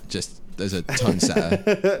Metaphysica set just as a tone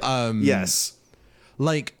setter. Yes.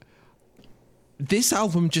 Like, this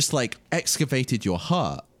album just, like, excavated your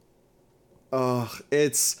heart.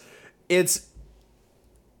 It's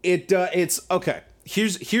okay.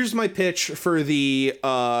 Here's my pitch for the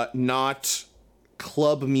not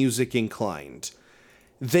club music inclined.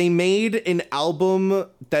 They made an album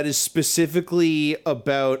that is specifically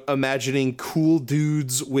about imagining cool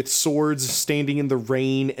dudes with swords standing in the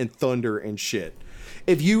rain and thunder and shit.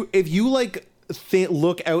 If you like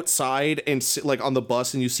look outside and like on the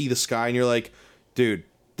bus and you see the sky and you're like, dude,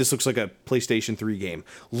 this looks like a PlayStation 3 game.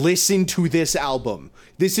 Listen to this album.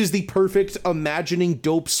 This is the perfect imagining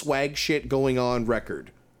dope swag shit going on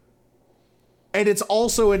record. And it's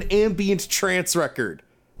also an ambient trance record.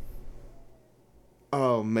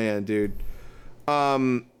 Oh man, dude.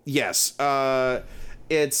 Yes.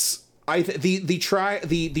 It's the track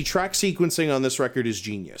sequencing on this record is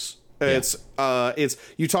genius. It's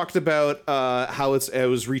you talked about how it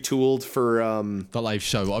was retooled for The live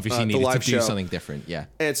show obviously needed to do something different. Yeah.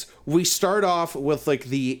 We start off with like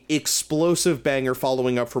the explosive banger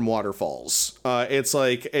following up from Waterfalls. It's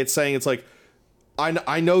like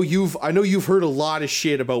I know you've heard a lot of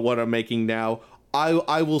shit about what I'm making now.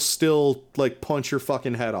 I will still like punch your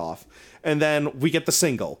fucking head off. And then we get the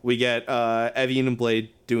single. We get Evian and Blade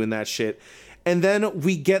doing that shit. And then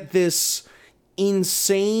we get this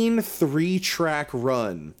insane 3-track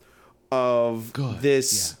run of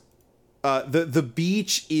this. Yeah. The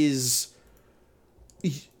beach is.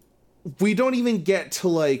 We don't even get to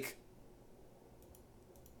like.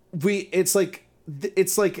 It's like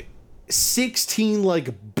 16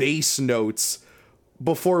 like bass notes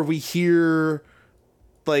before we hear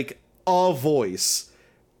like a voice,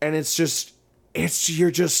 and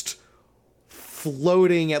you're just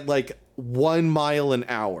floating at like 1 mile an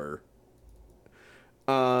hour.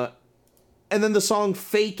 And then the song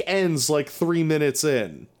fake ends like 3 minutes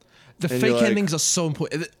in. The fake endings are so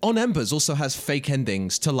important. On Embers also has fake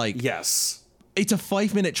endings to like. Yes. It's a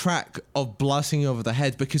 5-minute track of blasting over the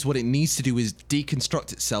head because what it needs to do is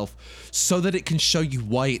deconstruct itself so that it can show you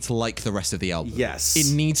why it's like the rest of the album. Yes.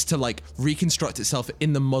 It needs to like reconstruct itself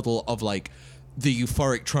in the model of like the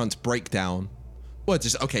euphoric trance breakdown. Well,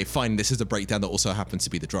 just, okay, fine, this is a breakdown that also happens to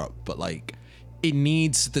be the drop, but like it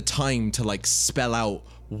needs the time to like spell out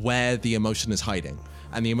where the emotion is hiding.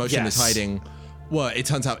 And the emotion is hiding, well, it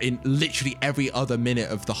turns out in literally every other minute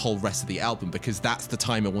of the whole rest of the album, because that's the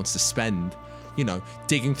time it wants to spend, you know,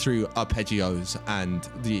 digging through arpeggios and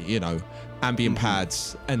the, you know, ambient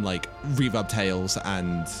pads and like reverb tails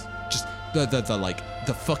and just the like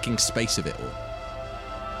the fucking space of it all.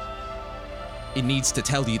 It needs to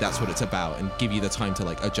tell you that's what it's about and give you the time to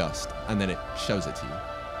like adjust, and then it shows it to you.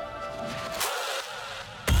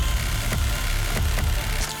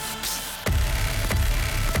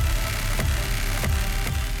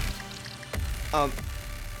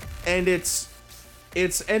 And it's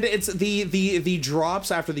the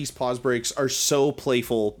drops after these pause breaks are so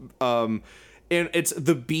playful. And it's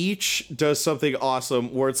the beach does something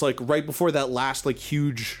awesome where it's like right before that last like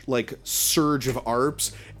huge like surge of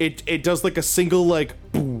arps, it does like a single like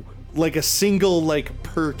boo, like a single like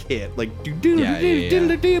perk hit, like do do do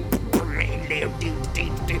do do.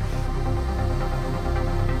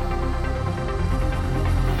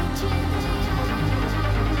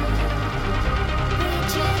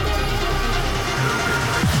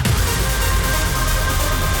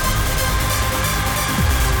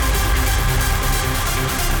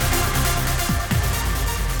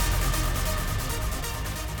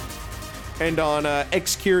 And on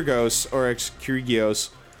Ex-Kyrgios or Ex-Kyrgios,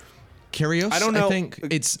 Kyrgios? I don't know. I think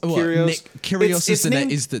it's Kyrgios. Kyrgios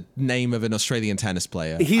is the name of an Australian tennis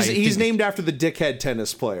player. He's named after the dickhead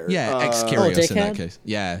tennis player. Yeah, ex-Kyrgios in that dickhead? case.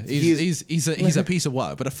 Yeah, he's a piece of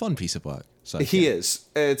work, but a fun piece of work. So He is.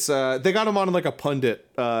 It's they got him on like a pundit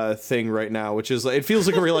thing right now, which is it feels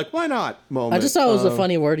like a real like why not moment. I just thought it was a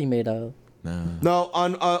funny word he made out. No,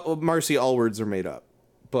 on Marcy, all words are made up.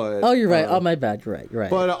 But Oh, you're right. Oh, my bad. You're right.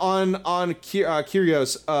 But on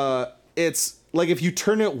Kyrgios, it's like if you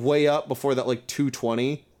turn it way up before that like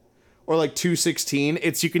 220, or like 216,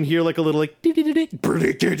 it's you can hear like a little like like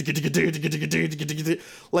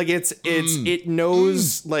it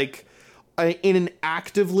knows like in an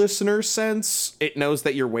active listener sense, it knows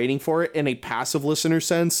that you're waiting for it. In a passive listener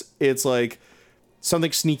sense, it's like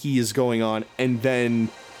something sneaky is going on, and then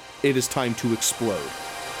it is time to explode.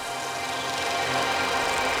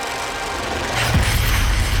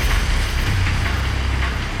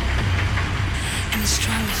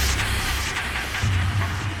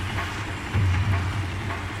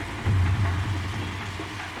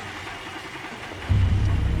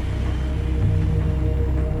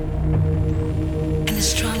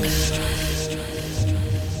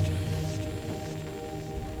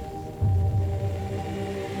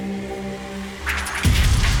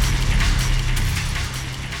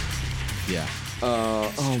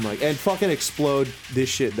 And fucking explode, this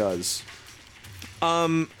shit does.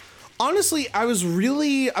 Honestly, I was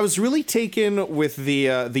really taken with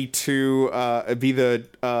the two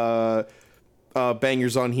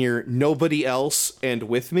bangers on here, Nobody Else and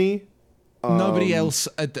With Me. Nobody Else,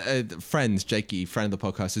 friends, Jakey, friend of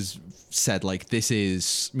the podcast, has said like this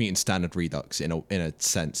is Mutant Standard Redux in a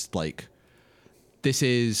sense. Like this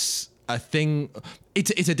is a thing.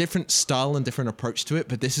 It's a different style and different approach to it,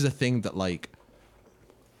 but this is a thing that like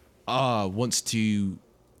wants to.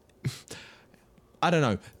 I don't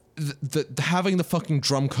know. The having the fucking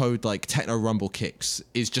drum code like techno rumble kicks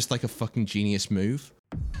is just like a fucking genius move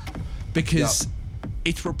because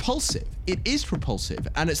it's repulsive. It is repulsive,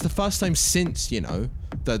 and it's the first time since, you know,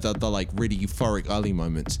 the like really euphoric early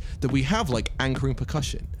moments that we have like anchoring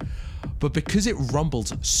percussion. But because it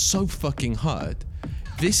rumbles so fucking hard,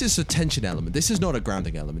 this is a tension element. This is not a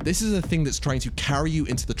grounding element. This is a thing that's trying to carry you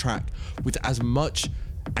into the track with as much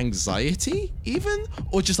anxiety even,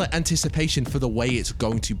 or just like anticipation for the way it's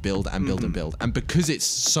going to build and build and build. And because it's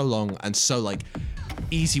so long and so like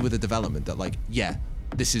easy with the development that like, yeah,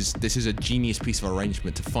 this is a genius piece of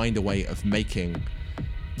arrangement to find a way of making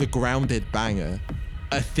the grounded banger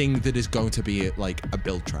a thing that is going to be like a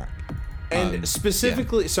build track. And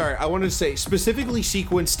specifically, sorry, I wanted to say specifically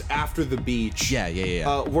sequenced after the beach.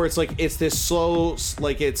 Yeah. Where it's like it's this slow,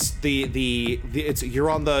 like it's it's you're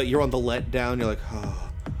on the letdown. You're like,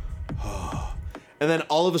 and then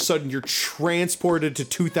all of a sudden you're transported to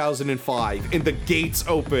 2005, and the gates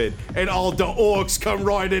open, and all the orcs come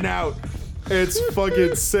riding out. It's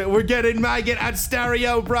fucking sick. We're getting maggot at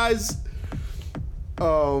stereo, bros.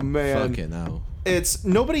 Oh man. Fucking hell. It's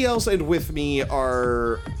Nobody Else and With Me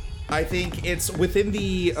are, I think it's within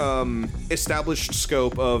the established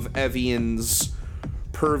scope of Evian's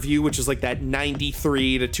purview, which is like that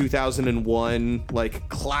 93 to 2001 like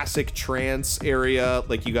classic trance area.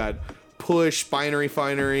 Like you got Push, Binary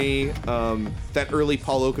Finery, that early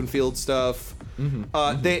Paul Oakenfield stuff.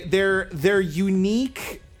 They're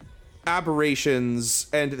unique aberrations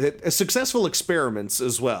and successful experiments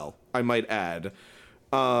as well, I might add.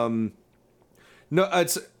 I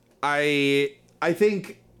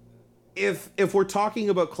think if we're talking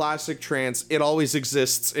about classic trance, it always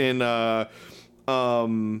exists in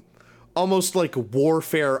almost like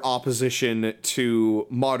warfare opposition to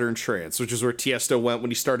modern trance, which is where Tiesto went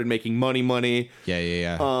when he started making money.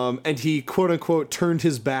 Yeah. And he quote unquote turned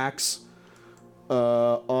his backs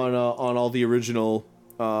on all the original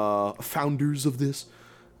founders of this.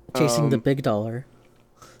 Chasing the big dollar.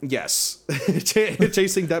 Yes.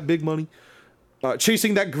 Chasing that big money.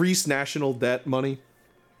 Chasing that Greece national debt money.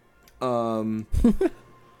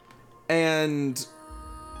 And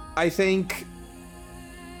I think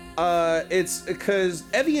it's because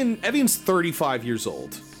Evian's 35 years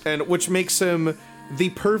old, and which makes him the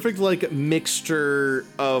perfect like mixture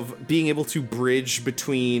of being able to bridge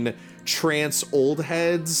between trance old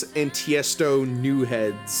heads and Tiesto new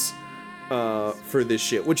heads for this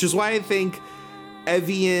shit, which is why I think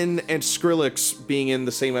Evian and Skrillex being in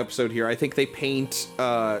the same episode here, I think they paint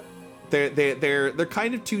they're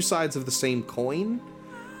kind of two sides of the same coin.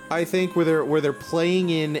 I think where they're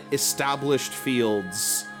playing in established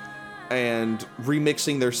fields and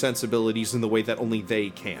remixing their sensibilities in the way that only they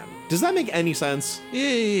can. Does that make any sense?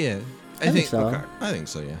 Yeah. I think so. Okay. I think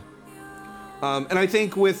so, yeah. And I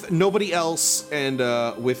think with Nobody Else and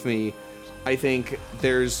With Me, I think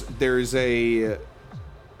there's a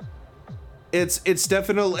it's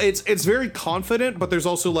definitely it's very confident, but there's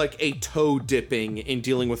also like a toe dipping in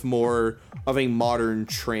dealing with more of a modern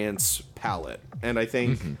trance palette. And I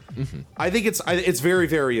think I think it's very,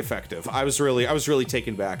 very effective. I was really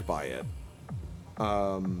taken back by it.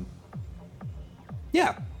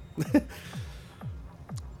 Yeah.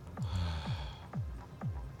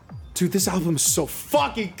 Dude, this album is so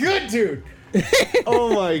fucking good, dude.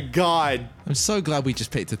 Oh my god. I'm so glad we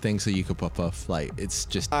just picked a thing so you could pop off. Like, it's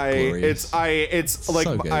just glorious. It's like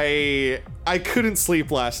so good. I couldn't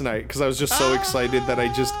sleep last night because I was just so excited that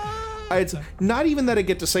it's not even that I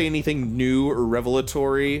get to say anything new or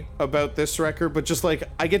revelatory about this record, but just like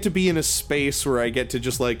I get to be in a space where I get to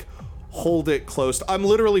just like hold it close. I'm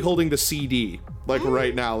literally holding the CD like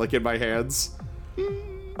right now, like in my hands.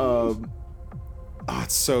 Oh,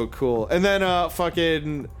 it's so cool. And then I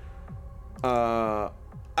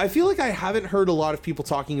feel like I haven't heard a lot of people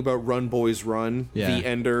talking about Run Boys Run, Yeah. The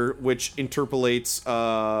Ender, which interpolates it's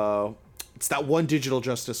that one Digital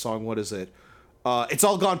Justice song. What is it? It's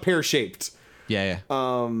All Gone Pear-Shaped. Yeah.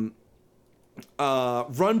 Run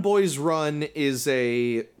Boys Run is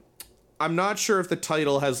I'm not sure if the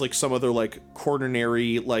title has like some other like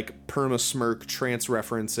quaternary like perma-smirk trance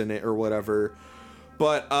reference in it or whatever,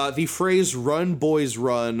 but the phrase "Run Boys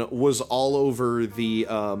Run" was all over the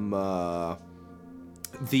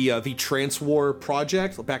Trance War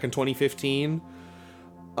project back in 2015.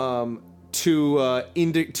 To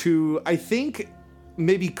I think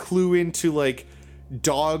maybe clue into like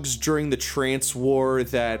dogs during the Trance War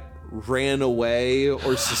that ran away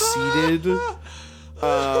or seceded.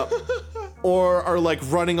 Or are like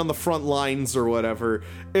running on the front lines or whatever.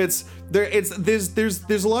 There's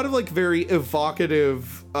a lot of like very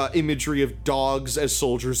evocative imagery of dogs as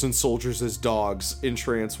soldiers and soldiers as dogs in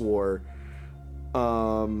Trance War.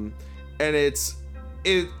 And it's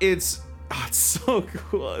so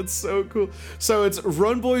cool. It's so cool. So it's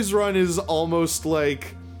Run Boys Run is almost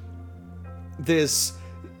like this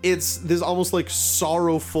almost like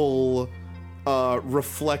sorrowful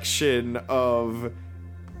reflection of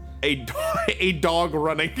a dog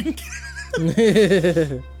running.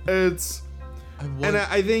 It's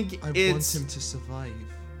I think it's want him to survive.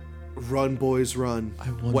 Run Boys Run.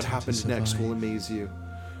 I want What him to happens next survive. will amaze you.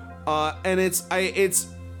 And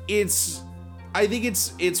I think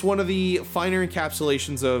it's one of the finer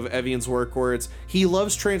encapsulations of Evian's work where he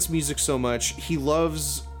loves trance music so much. He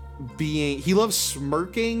loves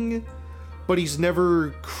smirking, but he's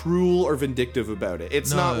never cruel or vindictive about it.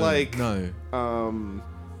 It's not like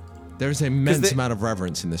there is an immense amount of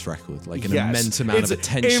reverence in this record, like an yes, immense amount of it's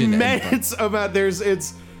attention. Immense amount.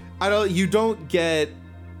 You don't get.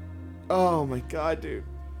 Oh my god, dude!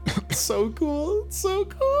 It's so cool. It's so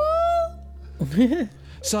cool.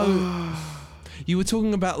 So, you were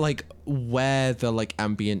talking about like where the like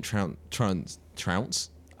ambient trance sound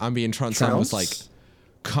was like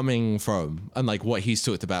coming from, and like what he's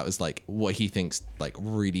talked about is like what he thinks like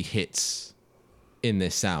really hits in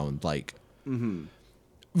this sound. Like,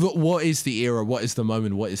 what is the era? What is the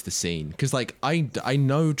moment? What is the scene? Because like I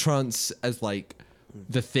know trance as like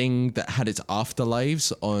the thing that had its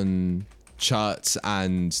afterlives on charts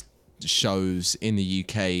and shows in the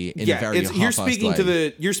UK in a very half-assed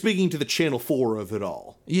way. You're speaking to the Channel 4 of it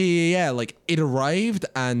all. Yeah. Like it arrived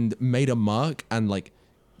and made a mark and like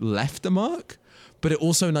left a mark, but it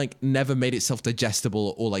also like never made itself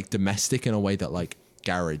digestible or like domestic in a way that like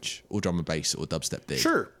garage or drum and bass or dubstep did.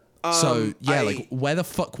 Sure. So like where the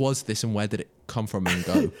fuck was this and where did it come from and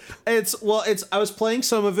go? I was playing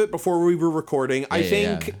some of it before we were recording. I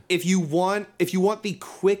think if you want the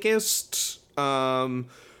quickest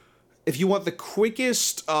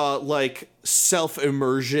like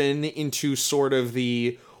self-immersion into sort of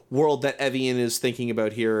the world that Evian is thinking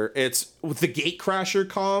about here, it's the Gatecrasher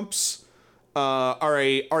comps are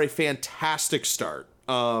a fantastic start.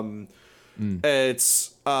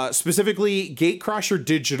 It's specifically Gatecrasher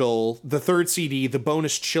Digital, the third CD, the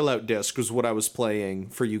bonus chill out disc was what I was playing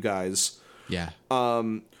for you guys. Yeah.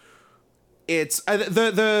 It's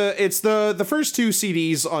the first two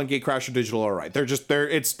CDs on Gatecrasher Digital. All right,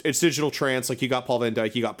 it's digital trance. Like you got Paul Van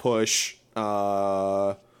Dyke, you got Push, you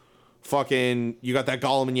got that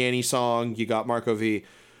Gollum and Yanni song, you got Marco V.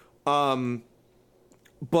 But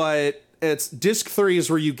it's disc 3 is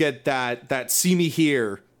where you get that See Me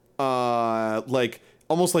Here, like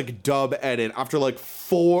almost like dub edit after like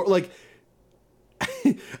four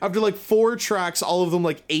tracks, all of them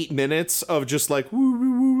like 8 minutes of just like woo,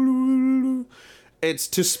 woo, woo, woo, woo. It's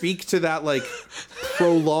to speak to that like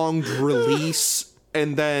prolonged release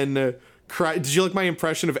and then cry. Did you like my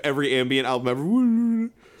impression of every ambient album ever?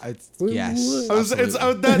 Yes. That's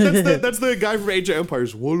the guy from Age of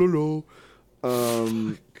Empires. Wololo.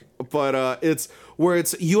 But it's where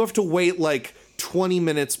you have to wait like 20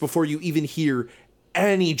 minutes before you even hear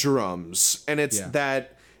any drums, and it's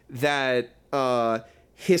that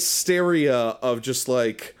hysteria of just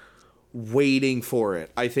like waiting for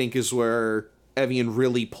it, I think, is where Evian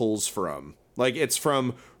really pulls from. Like it's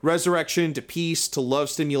from Resurrection to Peace to Love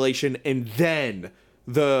Stimulation, and then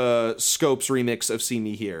the Scopes remix of See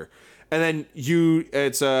Me Here. And then you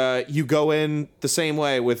go in the same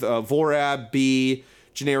way with Vorab, B,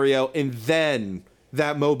 Genario, and then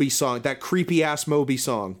that Moby song, that creepy ass Moby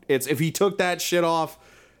song. It's if he took that shit off,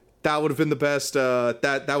 that would have been the best. That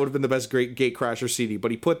would have been the best Great Gatecrasher CD.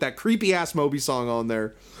 But he put that creepy ass Moby song on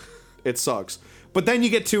there. It sucks. But then you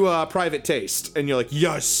get to Private Taste, and you're like,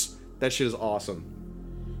 yes, that shit is awesome.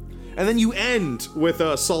 And then you end with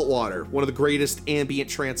Saltwater, one of the greatest ambient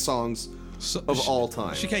trance songs of all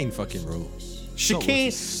time. Chicane fucking rules.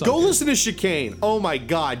 Chicane. Go listen to Chicane. Oh my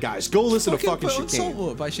god, guys. Go listen to fucking put on Chicane.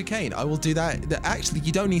 Saltwater by Chicane. I will do that. Actually,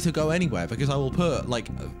 you don't need to go anywhere because I will put like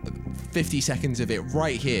 50 seconds of it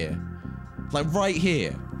right here. Like right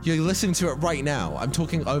here. You're listening to it right now. I'm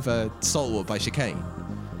talking over Saltwater by Chicane.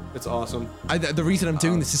 It's awesome. The reason I'm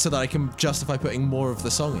doing this is so that I can justify putting more of the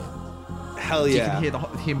song in. Hell yeah. You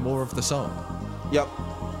can hear more of the song. Yep.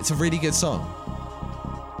 It's a really good song.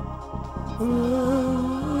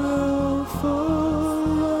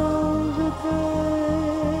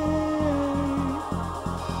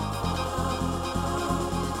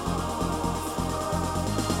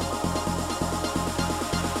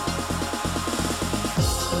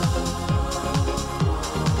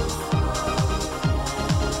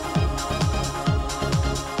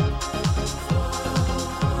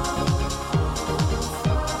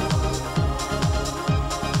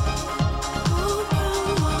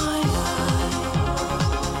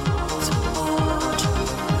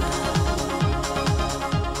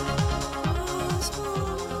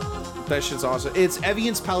 That shit's awesome.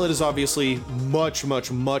 Evian's palette is obviously much,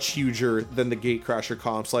 much, much huger than the Gatecrasher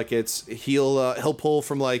comps. Like he'll pull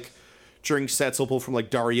from like during sets he'll pull from like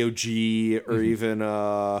Dario G or even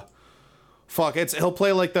he'll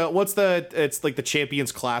play like it's like the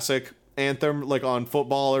Champions Classic anthem like on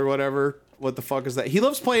football or whatever. What the fuck is that? He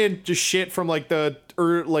loves playing just shit from like the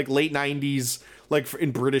late 90s like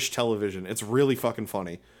in British television. It's really fucking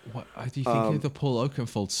funny. What do you think of the Paul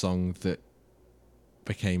Oakenfold song that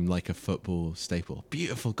became like a football staple?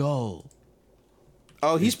 Beautiful goal.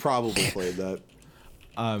 Oh, he's probably played that.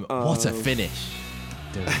 What a finish.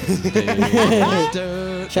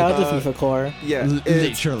 Shout out to FIFA Core. Yeah,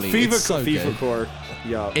 literally. It's so FIFA good. Core.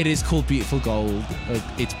 Yeah. It is called Beautiful Gold.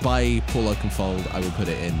 It's by Paul Oakenfold. I will put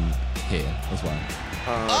it in here as well.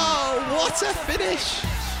 Oh, what a finish!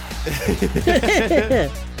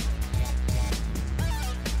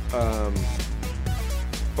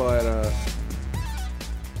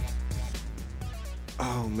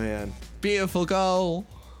 Oh man. Beautiful goal.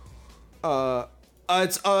 I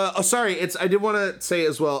did want to say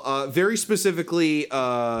as well, very specifically,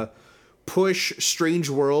 push Strange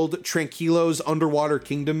World Tranquilo's Underwater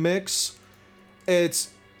Kingdom mix.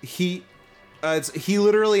 He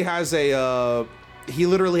literally has an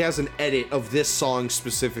edit of this song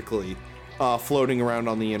specifically floating around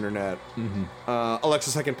on the internet.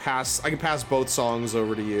 Alexis, I can pass both songs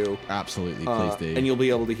over to you. Absolutely, please do. And you'll be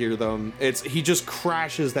able to hear them. He just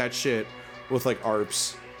crashes that shit with like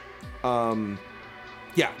ARPs.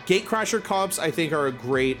 Yeah, Gatecrasher comps I think are a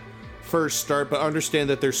great first start, but understand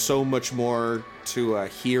that there's so much more to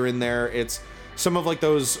hear in there. It's some of like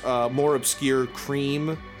those more obscure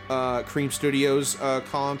Cream Studios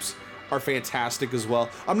comps are fantastic as well.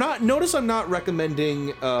 I'm not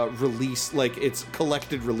recommending release like it's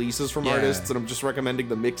collected releases from artists, and I'm just recommending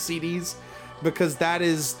the mix CDs because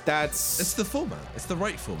it's the format. It's the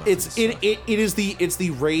right format. It's the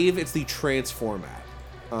rave, it's the trance format.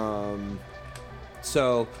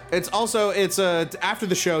 So it's after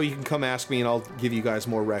the show you can come ask me and I'll give you guys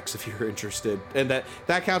more recs if you're interested, and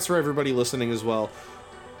that counts for everybody listening as well.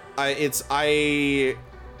 This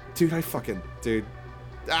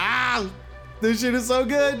shit is so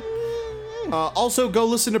good. Also go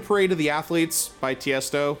listen to Parade of the Athletes by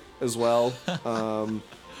Tiesto as well.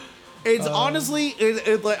 It's honestly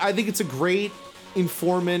I think it's a great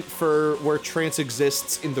informant for where trance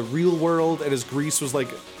exists in the real world, and as Greece was like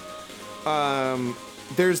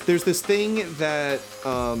there's this thing that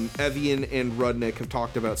Evian and Rudnick have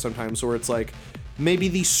talked about sometimes where it's like maybe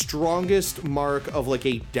the strongest mark of like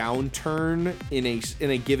a downturn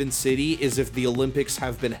in a given city is if the Olympics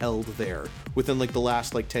have been held there within like the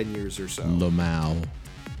last like 10 years or so. Lamau.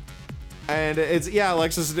 And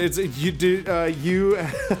Alexis, you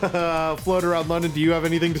float around London. Do you have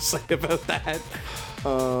anything to say about that?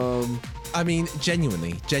 I mean,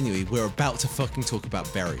 genuinely, we're about to fucking talk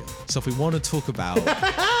about Burial. So if we want to talk about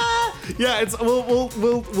we'll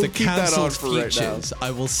keep that on cancelled for right now. futures, I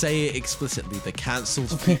will say it explicitly: the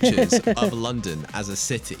cancelled futures of London as a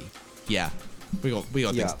city. Yeah, we got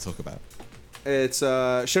things to talk about. It's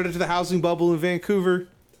shout out to the housing bubble in Vancouver.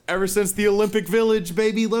 Ever since the Olympic Village,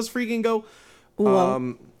 baby, let's freaking go.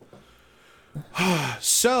 Well,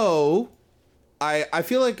 So, I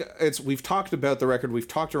feel like we've talked about the record, we've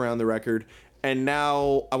talked around the record, and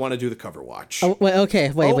now I want to do the cover watch. oh, wait,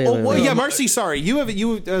 okay, wait. Well, yeah, Marcy, sorry, you have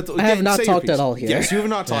I have not talked at all here. Yes, you have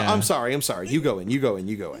not talked. Yeah. I'm sorry. You go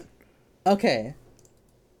in. Okay.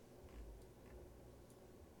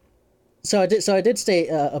 So I did state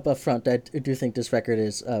up front that I do think this record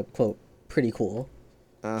is quote pretty cool.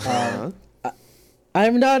 I'm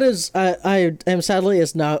not as I am sadly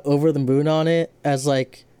as not over the moon on it as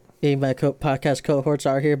like my podcast cohorts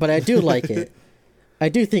are here, but I do like it. I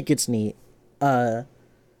do think it's neat.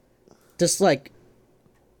 Just like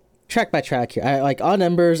track by track here. I like On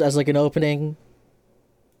Embers as like an opening.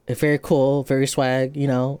 Very cool, very swag. You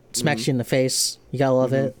know, smacks you in the face. You gotta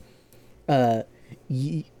love it. The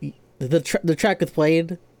track with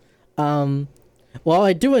Blade. While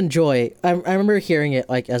I do enjoy, I remember hearing it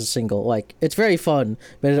like as a single. Like it's very fun,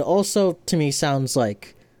 but it also to me sounds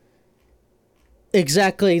like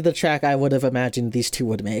exactly the track I would have imagined these two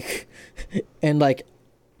would make, and like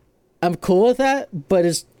I'm cool with that, but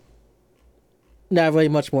it's not really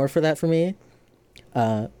much more for that for me.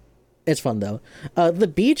 It's fun though.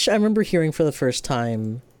 The Beach I remember hearing for the first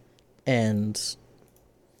time, and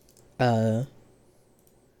I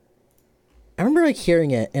remember like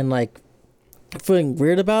hearing it and like feeling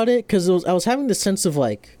weird about it because I was having the sense of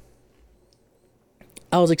like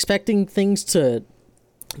I was expecting things to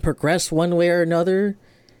progress one way or another,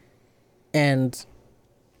 and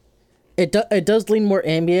it does lean more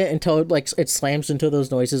ambient until it slams into those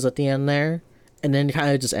noises at the end there, and then it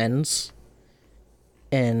kind of just ends,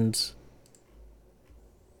 and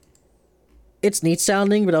it's neat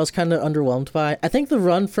sounding, but I was kind of underwhelmed by it. I think the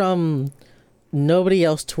run from Nobody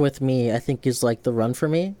Else to With Me I think is like the run for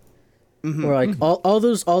me. Where like all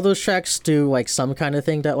those tracks do like some kind of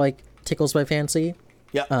thing that like tickles my fancy.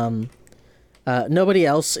 Yeah. Nobody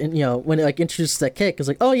Else, and you know when it like introduces that kick, it's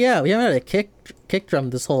like, oh yeah, we haven't had a kick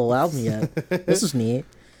drum this whole album yet. This is neat,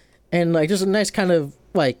 and like just a nice kind of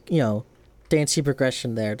like dancey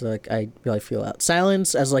progression there to like I really feel out.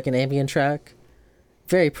 Silence as like an ambient track,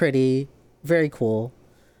 very pretty, very cool.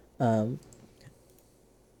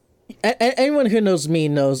 Anyone who knows me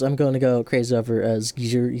knows I'm going to go crazy over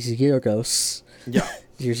Zyrgos. Yeah.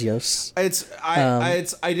 Zyrgos.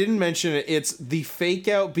 I didn't mention it. It's the fake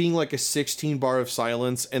out being like a 16 bar of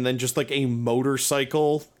silence and then just like a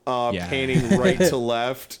motorcycle panning right to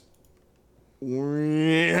left.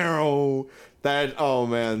 That, oh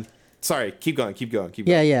man. Sorry, keep going.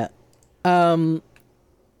 Yeah.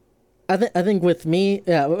 I think with me,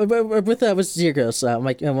 yeah, with Zyrgos,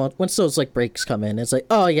 like once those like breaks come in, it's like,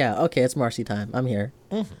 oh yeah, okay, it's Marcy time. I'm here.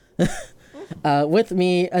 With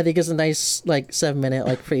me, I think it's a nice like 7-minute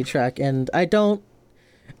like pretty track, and I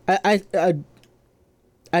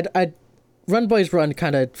Run Boys Run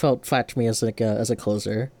kind of felt flat to me as like as a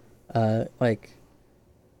closer, like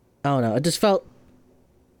I don't know, it just felt.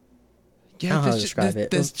 Yeah, it.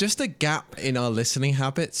 There's just a gap in our listening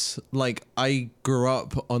habits. Like, I grew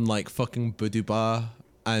up on, like, fucking Budu Bar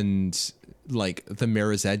and, like, the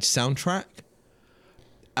Mirror's Edge soundtrack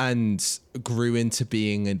and grew into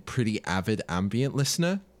being a pretty avid ambient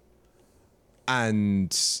listener.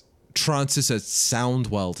 And trance as a sound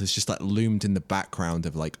world has just, like, loomed in the background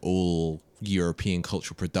of, like, all European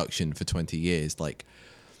cultural production for 20 years. Like,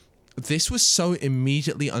 this was so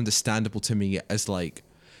immediately understandable to me as, like,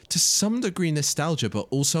 to some degree nostalgia, but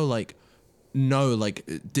also like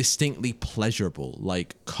distinctly pleasurable,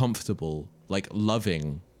 like comfortable, like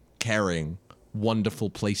loving, caring, wonderful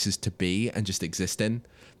places to be and just exist in,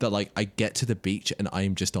 that like I get to the beach and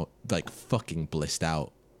I'm just not like fucking blissed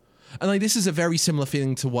out. And like this is a very similar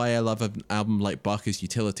feeling to why I love an album like Barker's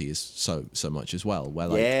Utility is so much as well, where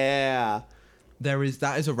like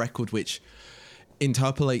that is a record which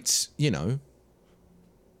interpolates,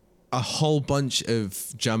 a whole bunch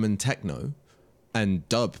of German techno and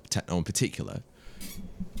dub techno in particular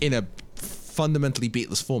in a fundamentally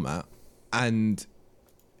beatless format, and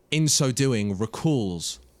in so doing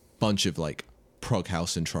recalls a bunch of like prog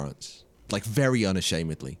house and trance, like very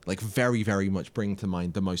unashamedly, like very, very much bring to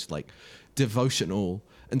mind the most like devotional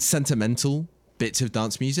and sentimental bits of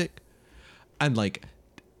dance music, and like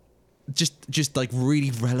just like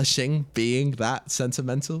really relishing being that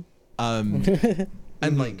sentimental, and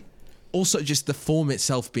like also just the form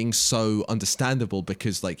itself being so understandable,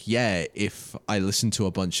 because like, yeah, if I listen to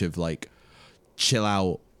a bunch of like chill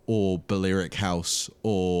out or Balearic house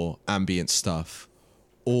or ambient stuff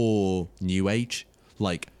or new age,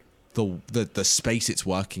 like the space it's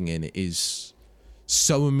working in is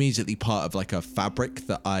so immediately part of like a fabric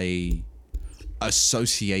that I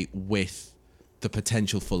associate with the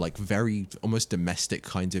potential for like very almost domestic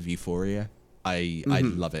kinds of euphoria. I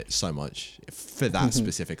love it so much for that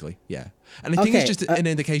specifically. Yeah. And I think it's just an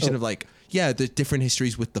indication of like, yeah, the different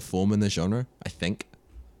histories with the form and the genre, I think.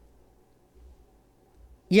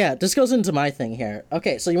 Yeah, this goes into my thing here.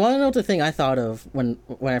 Okay, so you want to know the thing I thought of when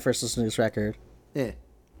I first listened to this record? Yeah.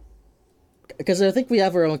 Because I think we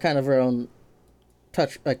have our own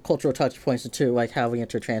touch, like cultural touch points to like how we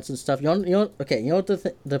enter trance and stuff. You know what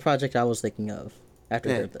the project I was thinking of after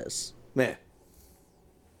I heard this? Yeah.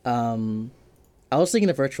 I was thinking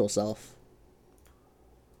of Virtual Self.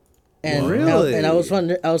 And Really? I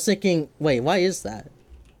was thinking, wait, why is that?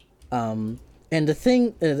 And the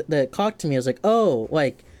thing that caught to me was like, oh,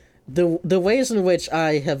 like the ways in which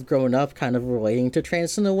I have grown up kind of relating to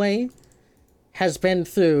trance in a way has been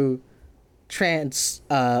through trance,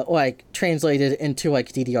 like translated into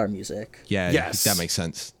like DDR music. Yeah, Yes. that makes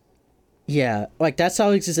sense. Yeah, like that's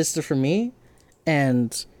how it existed for me,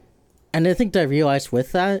 and I think that I realized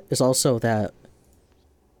with that is also that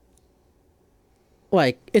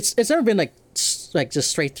like it's never been like just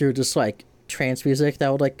straight through just like trance music that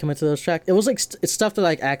would like come into those tracks. It was like it's stuff that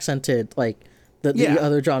like accented like the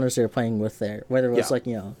other genres they were playing with there, whether it was like,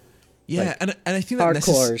 you know, Yeah, like, and I think that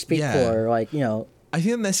hardcore, speedcore, like, you know. I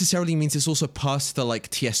think that necessarily means it's also past the like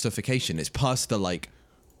tiestofication. It's past the like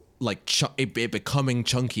it becoming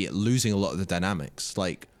chunky, it losing a lot of the dynamics.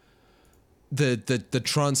 Like the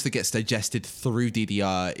trance that gets digested through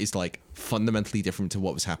DDR is like fundamentally different to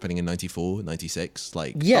what was happening in 94, 96.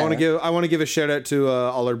 Like, Yeah. I want to give a shout out to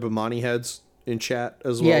all our Bamani heads in chat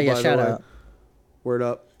as well. Yeah, by shout the way. out. Word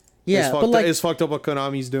up. Yeah, but like, it's fucked up what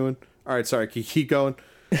Konami's doing. All right, sorry, keep going.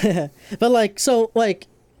 but like, so like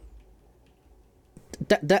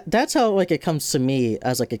that's how like it comes to me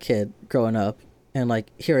as like a kid growing up and like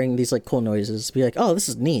hearing these like cool noises, be like, oh, this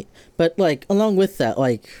is neat. But like along with that,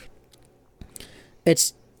 like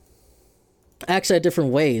it's actually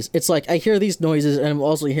different ways. It's like I hear these noises and I'm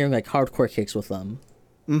also hearing like hardcore kicks with them.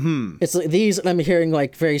 Mm-hmm. It's like these, and I'm hearing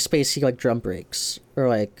like very spacey like drum breaks or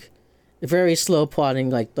like very slow plodding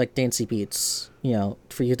like dancey beats, you know,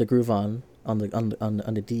 for you to groove on the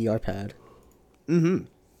DDR pad. Mm-hmm.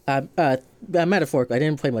 Metaphorically, I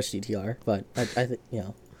didn't play much DDR, but I think, you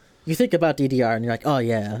know, you think about DDR and you're like, oh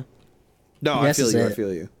yeah. No, I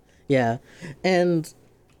feel you. Yeah, and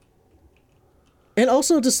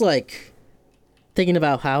also just like thinking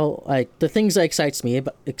about how like the things that excites me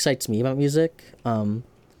about music.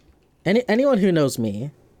 Anyone who knows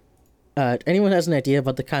me, anyone has an idea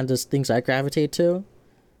about the kinds of things I gravitate to.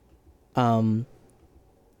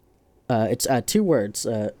 It's two words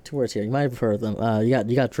here. You might have heard of them.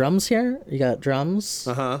 You got drums here. You got drums.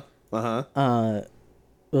 Those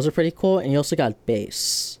are pretty cool, and you also got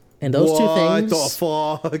bass. And those two things.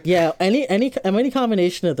 What the fuck? Yeah, any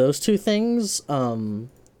combination of those two things,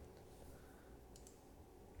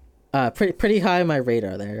 pretty high on my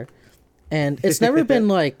radar there, and it's never been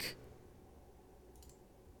like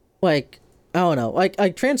I don't know,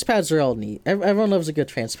 like trance pads are all neat. Everyone loves a good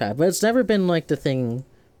trance pad, but it's never been like the thing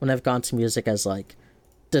when I've gone to music as like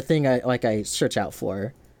the thing I search out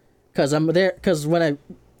for, because I'm there because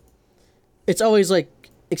it's always like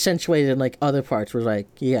accentuated in like other parts where like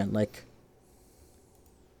like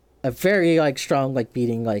a very like strong like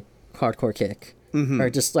beating like hardcore kick, or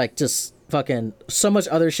just fucking so much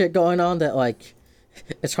other shit going on that like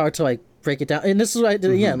it's hard to like break it down. And this is what I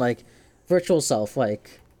did again, like Virtual Self,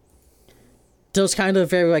 like those kind of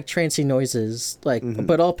very like trancey noises, like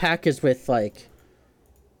but all packaged with like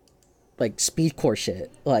speedcore shit.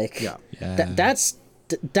 Like that's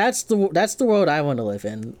the world I want to live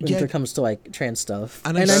in when it comes to like trance stuff.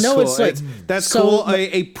 And I know cool. it's like that's so, cool.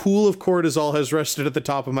 A pool of cortisol has rested at the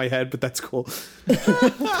top of my head, but that's cool.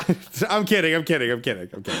 I'm kidding.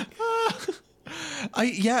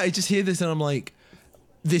 I just hear this and I'm like,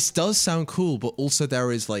 this does sound cool, but also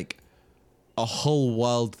there is like a whole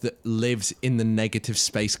world that lives in the negative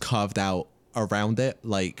space carved out around it,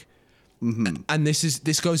 like. And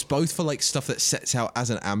this goes both for like stuff that sets out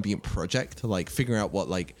as an ambient project, like figuring out what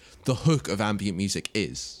like the hook of ambient music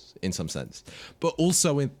is in some sense, but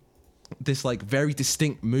also in this like very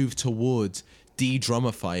distinct move towards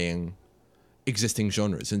de-drumifying existing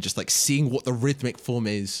genres and just like seeing what the rhythmic form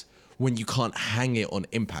is when you can't hang it on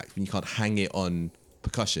impact, when you can't hang it on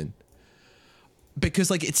percussion,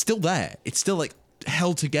 because like it's still there, it's still like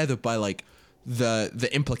held together by like the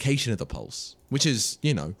implication of the pulse, which is,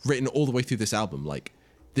 you know, written all the way through this album. Like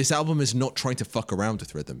this album is not trying to fuck around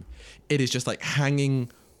with rhythm, it is just like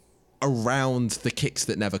hanging around the kicks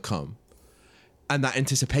that never come, and that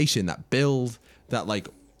anticipation, that build, that like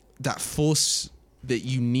that force that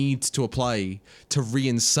you need to apply to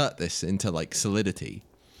reinsert this into like solidity.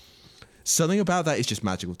 Something about that is just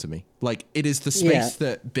magical to me. Like, it is the space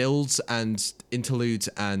that builds and interludes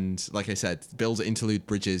and, like I said, builds, interlude,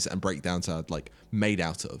 bridges, and breakdowns are, like, made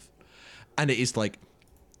out of. And it is, like,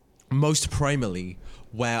 most primarily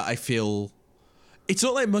where I feel... It's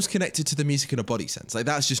not, like, most connected to the music in a body sense. Like,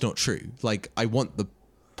 that's just not true. Like, I want the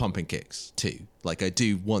pumping kicks, too. Like, I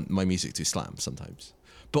do want my music to slam sometimes.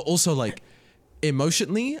 But also, like,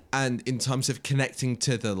 emotionally and in terms of connecting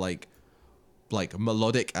to the, like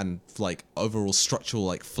melodic and like overall structural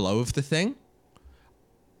like flow of the thing,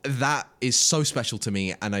 that is so special to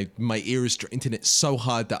me, and my ear is drained in it so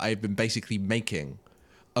hard that I've been basically making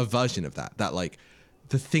a version of that like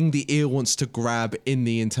the thing the ear wants to grab in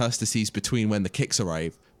the interstices between when the kicks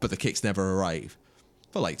arrive but the kicks never arrive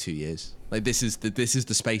for like 2 years. Like, this is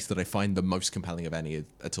the space that I find the most compelling of any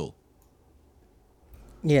at all.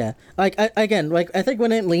 Yeah, like I think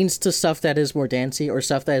when it leans to stuff that is more dancey or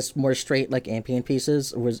stuff that is more straight, like ambient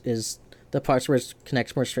pieces, is the parts where it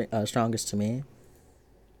connects more strongest to me.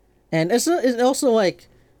 And it's also like,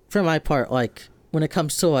 for my part, like when it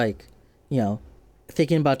comes to like, you know,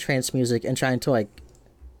 thinking about trance music and trying to like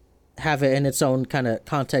have it in its own kind of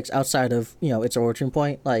context outside of, you know, its origin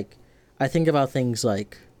point. Like, I think about things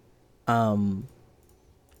like, I mean,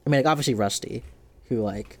 like obviously Rusty, who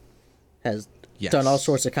like has done all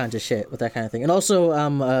sorts of kinds of shit with that kind of thing, and also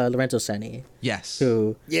Lorenzo Senni,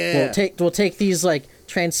 who will take these like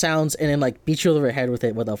trance sounds and then like beat you over the head with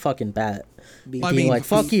it with a fucking bat. I mean, like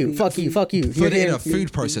fuck you. Put it in a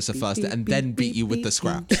food processor first and then beat you with the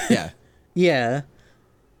scraps. Yeah.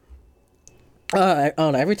 I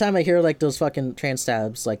don't know. Every time I hear like those fucking trance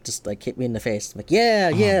stabs, like just like hit me in the face, I'm like,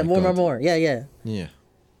 more, yeah.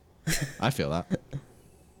 I feel that.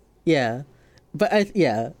 Yeah, but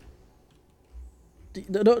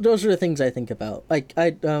those are the things I think about. Like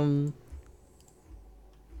but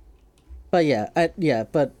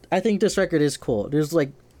I think this record is cool. There's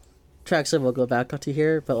like tracks that we'll go back to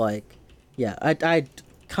here, but like, yeah, I'd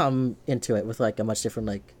come into it with like a much different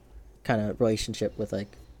like kind of relationship with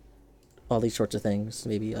like all these sorts of things.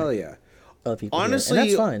 Maybe like, hell yeah. Other people honestly, and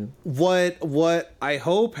that's fine. What I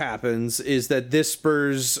hope happens is that this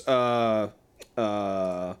spurs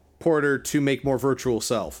Porter to make more virtual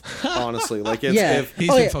self. Honestly, like if he's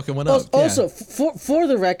been fucking one up. Also, for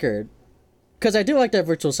the record, because I do like that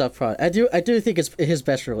virtual self product. I do think it's his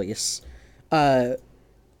best release. The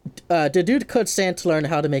dude could stand to learn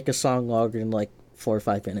how to make a song longer than like 4 or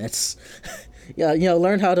 5 minutes. Yeah, you know,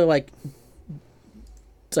 learn how to like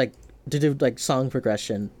to do like song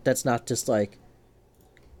progression. That's not just like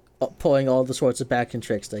pulling all the sorts of back and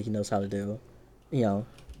tricks that he knows how to do. You know.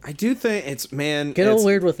 I do think get a little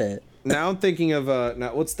weird with it. Now I'm thinking of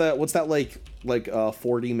now what's that like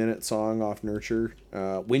 40-minute song off Nurture,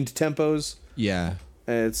 Wind Tempos. Yeah,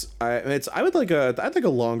 I would like a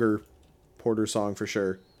longer Porter song for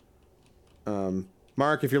sure.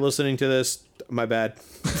 Mark, if you're listening to this, my bad.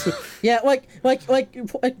 Yeah, like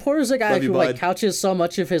Porter's a guy Love you, who bud. like couches so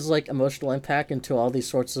much of his like emotional impact into all these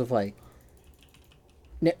sorts of like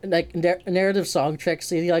narrative song tricks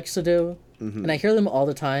that he likes to do. Mm-hmm. And I hear them all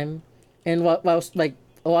the time, and while like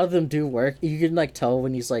a lot of them do work, you can like tell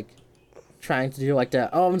when he's like trying to do like that.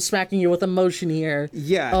 Oh, I'm smacking you with emotion here.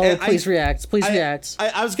 Yeah. Oh, please react.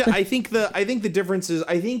 I think the difference is,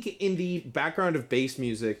 I think in the background of bass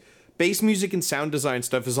music and sound design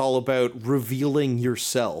stuff is all about revealing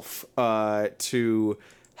yourself to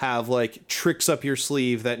have like tricks up your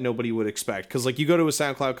sleeve that nobody would expect. Because like you go to a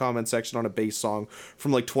SoundCloud comment section on a bass song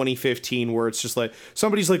from like 2015 where it's just like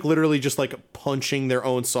somebody's like literally just like punching their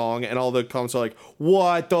own song, and all the comments are like,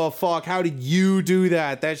 what the fuck, how did you do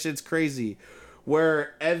that, that shit's crazy.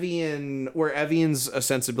 Where Evian's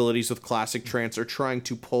sensibilities with classic trance are trying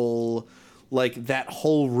to pull like that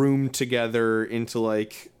whole room together into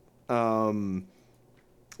like a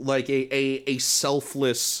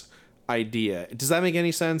selfless idea. Does that make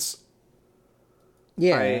any sense?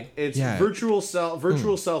 Yeah. Virtual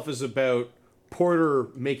self is about Porter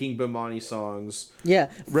making Bomani songs. Yeah.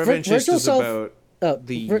 Revanchist is about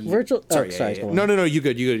virtual. Sorry. No. You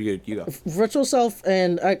good. You go. Virtual self,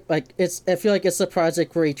 and I feel like it's a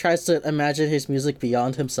project where he tries to imagine his music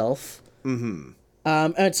beyond himself. Mm-hmm.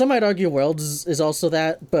 And some might argue Worlds is also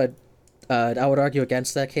that, but I would argue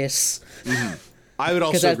against that case. Mm-hmm. I would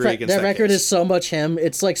also agree against that record case. is so much him.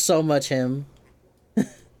 It's like so much him. Yeah.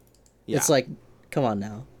 It's like, come on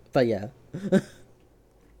now. But yeah.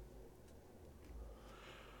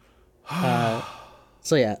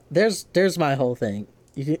 So yeah, there's my whole thing.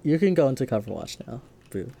 You can go into cover watch now.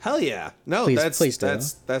 Boo. Hell yeah. No, please do.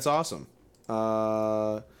 that's awesome.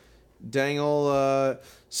 Dangle.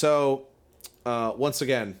 So once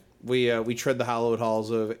again, we tread the hallowed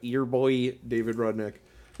halls of your boy David Rudnick.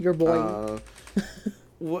 Your boy.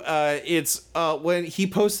 It's when he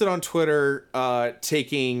posted on Twitter,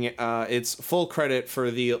 taking its full credit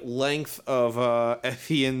for the length of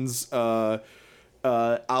Evian's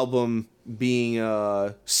album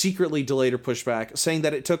being secretly delayed or pushed back, saying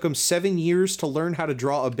that it took him 7 years to learn how to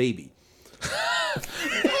draw a baby.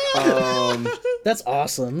 That's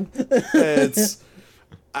awesome.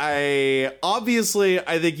 I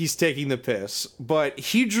think he's taking the piss, but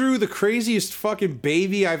he drew the craziest fucking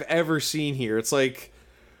baby I've ever seen here. It's like,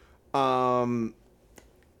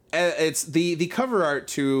 it's the cover art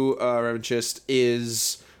to Revanchist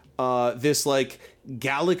is this like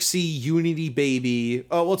Galaxy Unity baby.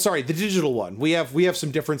 Oh well, sorry, the digital one. We have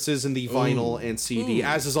some differences in the vinyl and CD,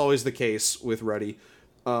 as is always the case with Ruddy.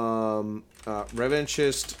 Revanchist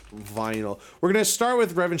vinyl. We're gonna start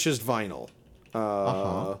with Revanchist vinyl.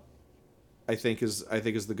 I think is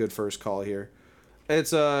the good first call here.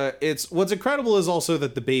 It's what's incredible is also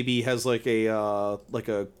that the baby has like a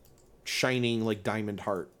shining like diamond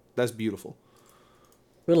heart. That's beautiful.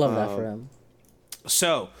 We love that for him.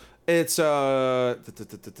 So it's here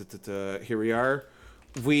we are.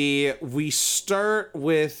 We start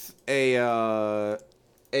with a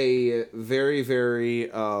very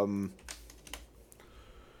very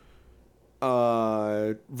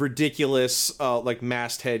ridiculous like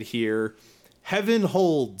masthead here. Heaven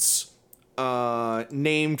Holds,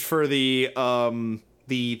 named for the Sarah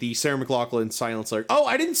McLachlan Silence Lyric. Oh,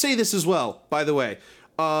 I didn't say this as well, by the way.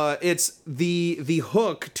 It's the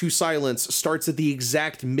hook to Silence starts at the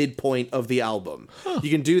exact midpoint of the album. Huh.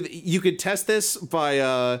 You could test this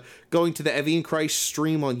by going to the Evian Christ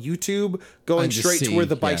stream on YouTube, going straight to where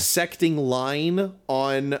the bisecting line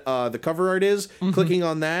on the cover art is, clicking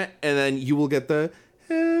on that, and then you will get the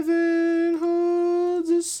Heaven Holds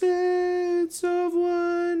a Sense of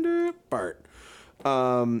Wonder part.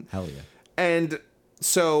 Hell yeah. And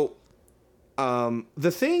so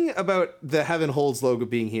the thing about the Heaven Holds logo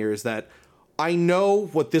being here is that I know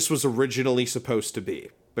what this was originally supposed to be,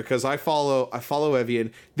 because I follow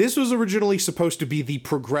Evian. This was originally supposed to be the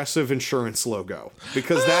Progressive Insurance logo,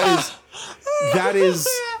 because that is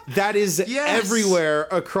yes, everywhere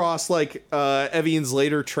across like Evian's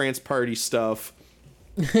later trans party stuff.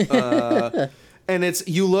 And it's,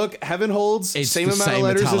 you look, Heaven Holds, it's same amount of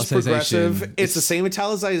letters as Progressive. It's the same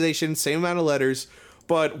italicization, same amount of letters,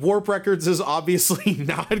 but Warp Records is obviously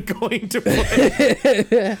not going to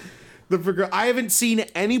play I haven't seen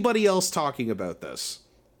anybody else talking about this.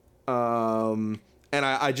 And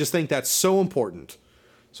I just think that's so important.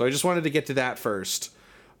 So I just wanted to get to that first.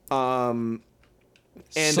 And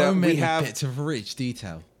so many we have bits of rich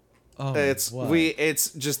detail. Oh, it's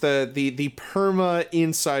just the perma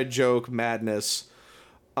inside joke madness.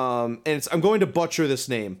 And I'm going to butcher this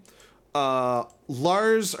name.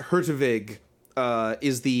 Lars Hertevig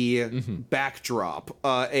is the backdrop.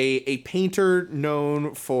 A painter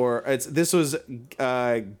known for this was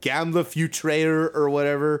Gamla Futrator or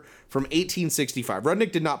whatever from 1865.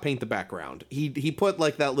 Rudnick did not paint the background. He put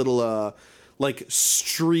like that little like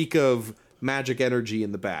streak of magic energy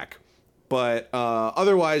in the back. But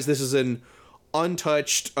otherwise, this is an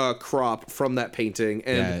untouched crop from that painting.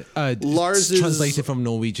 And Lars is translated from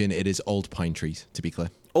Norwegian. It is old pine trees, to be clear.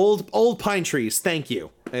 Old pine trees. Thank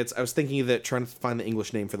you. I was thinking of that, trying to find the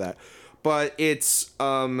English name for that. But it's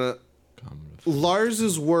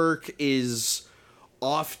Lars's work is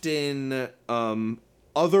often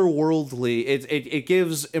otherworldly. It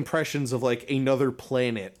gives impressions of like another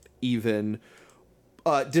planet, even.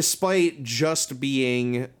 Despite just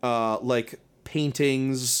being like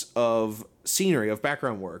paintings of scenery, of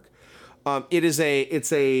background work,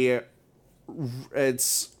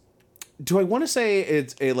 do I want to say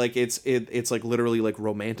it's like literally like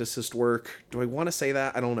romanticist work? Do I want to say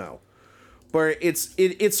that? I don't know, but it's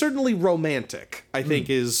certainly romantic, I think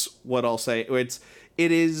is what I'll say.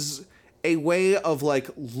 It is a way of like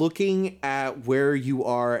looking at where you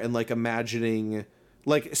are and like imagining,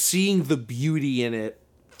 like seeing the beauty in it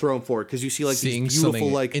thrown forward, because you see like seeing these beautiful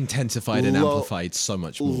like intensified and amplified so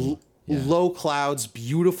much more. Low clouds,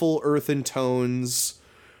 beautiful earthen tones,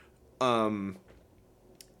 and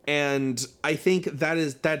I think that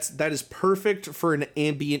is perfect for an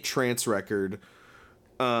ambient trance record,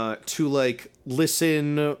 to like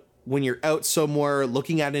listen when you're out somewhere,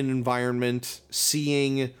 looking at an environment,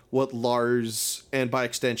 seeing what Lars and by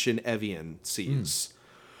extension Evian sees.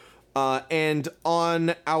 And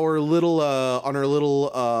on our little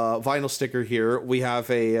vinyl sticker here, we have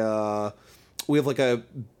a We have like a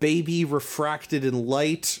baby refracted in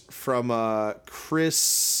light from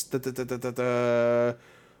Chris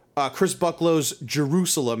Chris Bucklow's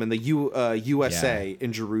Jerusalem, and the USA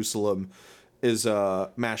in Jerusalem is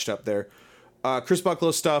mashed up there. Chris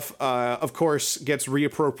Bucklow stuff, of course, gets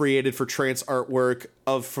reappropriated for trance artwork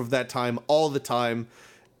from that time all the time.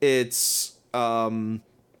 It's to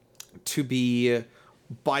be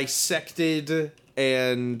bisected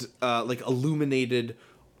and like illuminated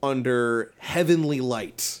under heavenly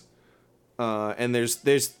light, and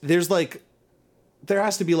there's like there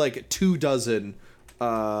has to be like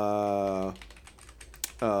 24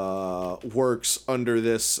 works under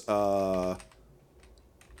this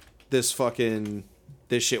this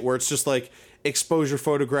shit where it's just like exposure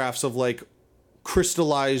photographs of like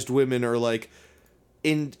crystallized women or like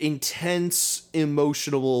intense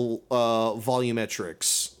emotional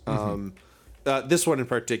volumetrics. This one in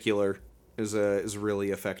particular is a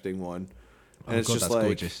really affecting one, and it's just that's like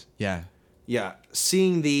gorgeous. Yeah,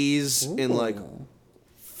 seeing these in like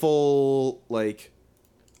full like,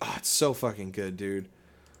 it's so fucking good, dude.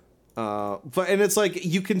 And it's like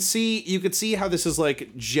you can see how this is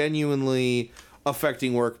like genuinely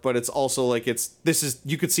affecting work, but it's also like you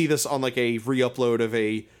could see this on like a re-upload of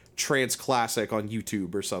a trance classic on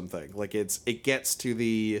YouTube or something. Like it gets to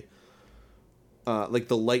the like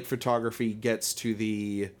the light photography gets to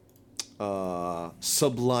the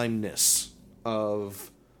sublimeness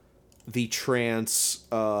of the trance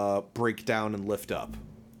breakdown and lift up.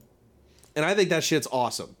 And I think that shit's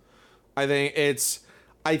awesome. I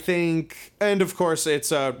think, and of course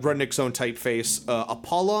it's Rudnick's own typeface,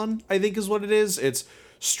 Apollon, I think is what it is. It's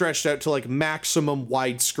stretched out to like maximum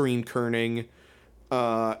widescreen kerning.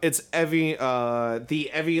 It's Evie,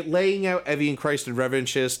 laying out Evian Christ and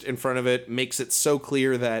Revanchist in front of it makes it so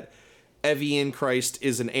clear that Evian Christ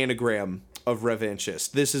is an anagram of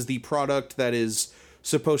Revanchist. This is the product that is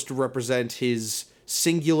supposed to represent his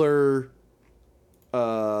singular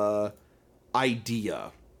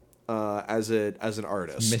idea as an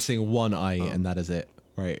artist. missing one eye, and that is it.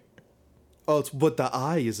 Right. Oh, but the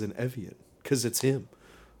eye is an Evian because it's him.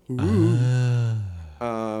 Ooh.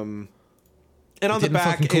 And on the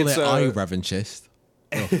back, call it's it eye revanchist.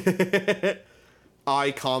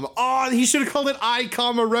 I comma. Oh, he should have called it I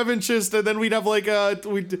comma Revanchist, and then we'd have like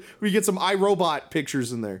we get some iRobot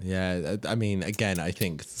pictures in there. Yeah, I mean, again, I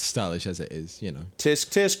think stylish as it is, Tisk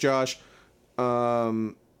tisk, Josh.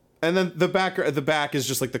 And then the back is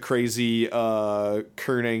just like the crazy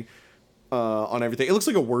kerning on everything. It looks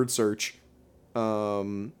like a word search.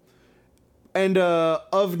 And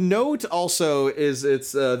of note also is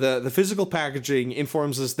it's the physical packaging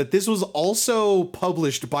informs us that this was also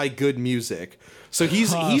published by Good Music. So he's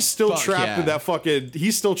still trapped in that fucking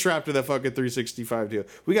 365 deal.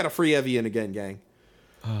 We got a free Evian again, gang.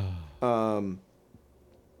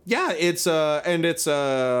 Yeah, it's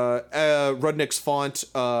Rudnick's font.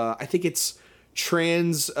 I think it's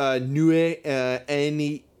Trans Nue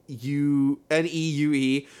N-E-U-E.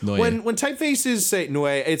 When typefaces say Nue,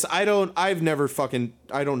 it's I don't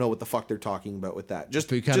know what the fuck they're talking about with that.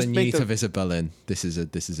 Just need to visit Berlin. This is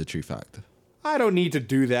a true fact. I don't need to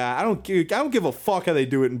do that. I don't give a fuck how they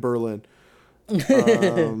do it in Berlin. We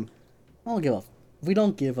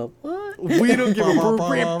don't give a what? We don't give a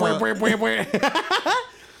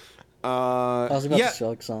I was about to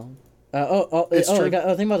show a song. I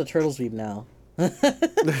think about the Turtles weep now. That's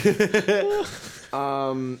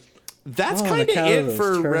kind of it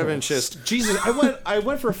for Revanchist. Jesus, I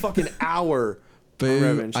went for a fucking hour.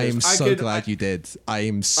 Boo! I am so glad you did. I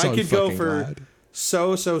am so fucking glad. I could go for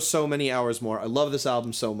so many hours more. I love this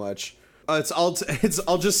album so much. I'll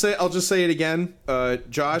just say it again.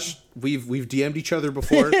 Josh, we've DM'd each other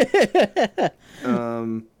before.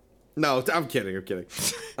 No, I'm kidding.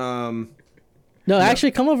 No,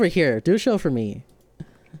 actually, come over here. Do a show for me.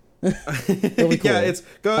 It'll be cool. Yeah,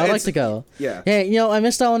 I'd like to go. Yeah. Hey, I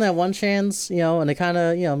missed out on that one chance, and I kind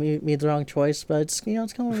of, made the wrong choice, but it's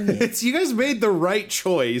come over to me. You guys made the right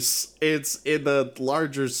choice. It's in the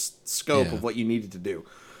larger scope of what you needed to do.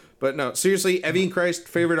 But no, seriously, Evian Christ,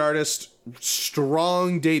 favorite artist,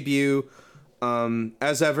 strong debut.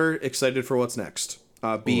 As ever, excited for what's next.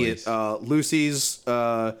 Be it Lucy's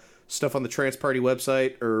stuff on the Trance Party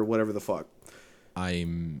website or whatever the fuck.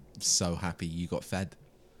 I'm so happy you got fed.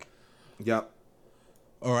 Yep.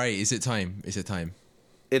 All right, is it time? It's time.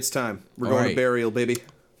 We're going to Burial, baby.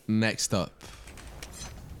 Next up,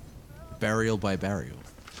 Burial by Burial.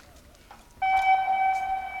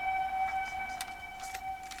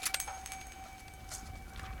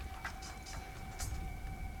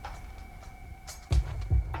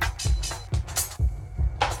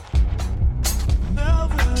 Now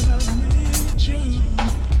that I need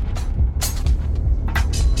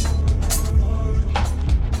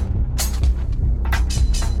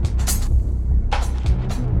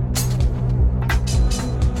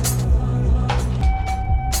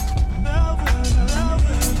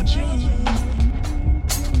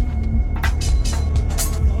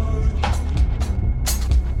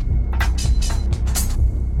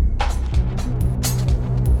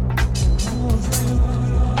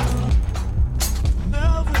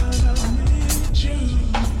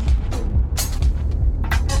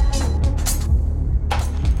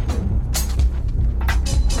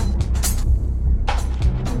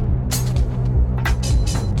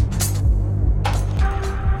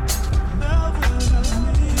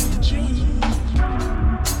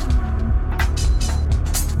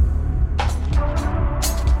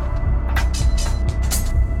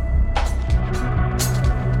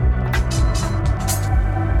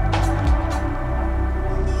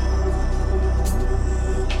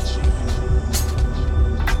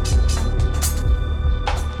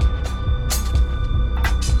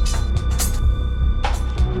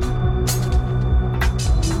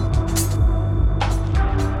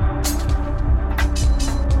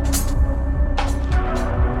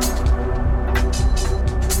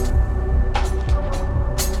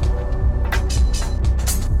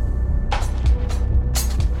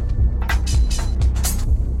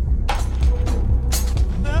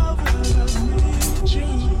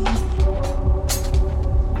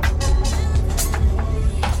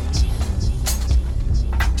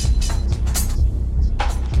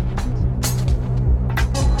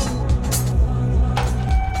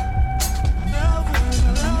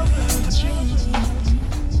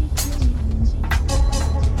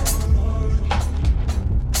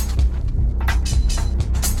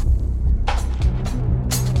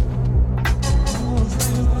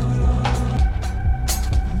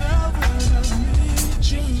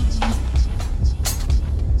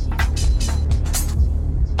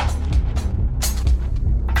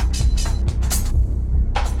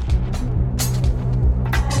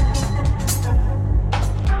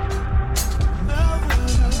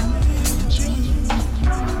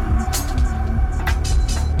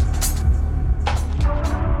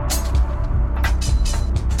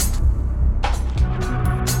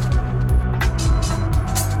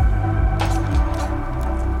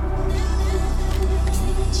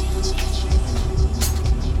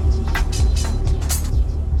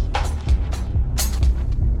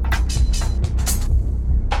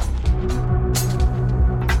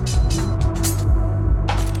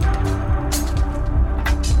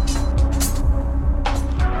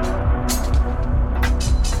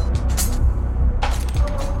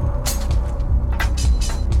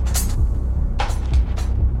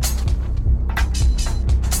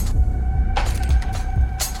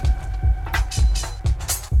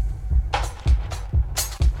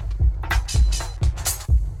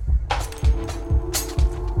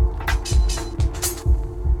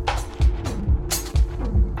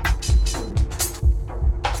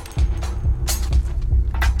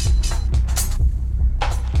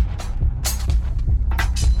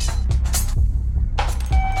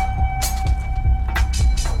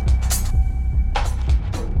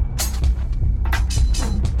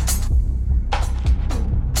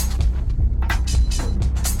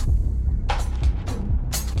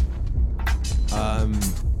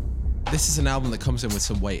an album that comes in with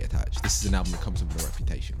some weight attached. This is an album that comes in with a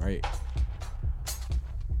reputation, right?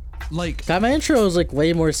 Like, God, my intro is like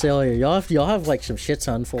way more sillier. Y'all have like some shit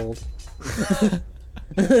to unfold.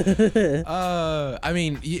 I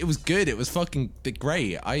mean, it was good. It was fucking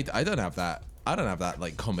great. I don't have that. I don't have that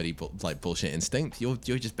like comedy like bullshit instinct. You're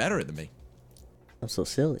just better than me. I'm so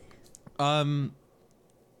silly. I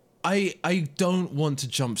don't want to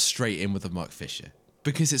jump straight in with the Mark Fisher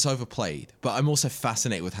because it's overplayed, but I'm also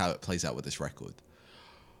fascinated with how it plays out with this record.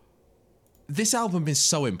 This album is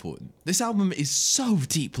so important. This album is so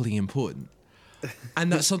deeply important.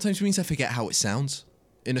 And that sometimes means I forget how it sounds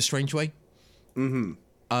in a strange way.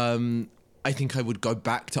 Mm-hmm. I think I would go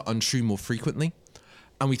back to Untrue more frequently.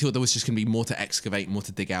 And we thought there was just going to be more to excavate, more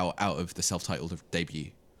to dig out of the self-titled debut.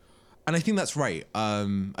 And I think that's right. I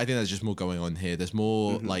think there's just more going on here. There's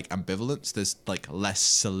more like ambivalence. There's like less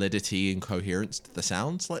solidity and coherence to the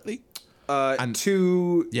sound slightly.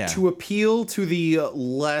 To appeal to the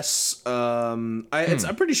less, I'm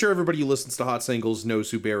pretty sure everybody who listens to Hot Singles knows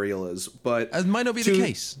who Burial is, but it might not be the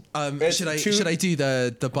case. Should I do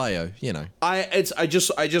the bio? You know, I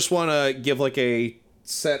just want to give like a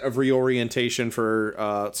set of reorientation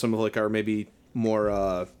for some of like our maybe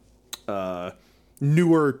more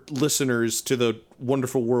newer listeners to the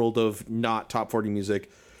wonderful world of not top 40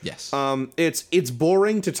 music. Yes. It's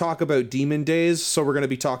boring to talk about Demon Days, so we're going to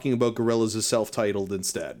be talking about Gorillaz' self-titled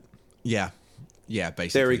instead. Yeah, basically.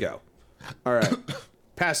 There we go. All right.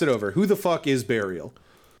 Pass it over. Who the fuck is Burial?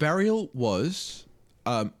 Burial was,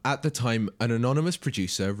 at the time, an anonymous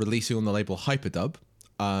producer releasing on the label Hyperdub.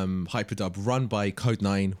 Hyperdub, run by Code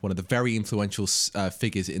 9, one of the very influential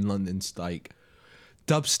figures in London's like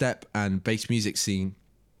dubstep and bass music scene.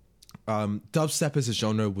 Dubstep as a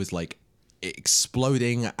genre was like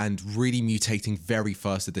exploding and really mutating very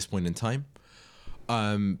fast at this point in time.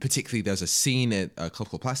 Particularly there's a scene at a club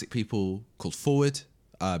called Plastic People called Forward,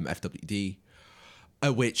 FWD,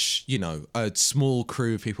 at which, you know, a small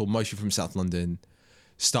crew of people, mostly from South London,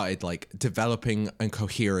 started like developing and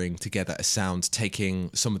cohering together a sound, taking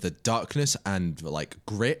some of the darkness and like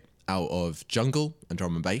grit out of jungle and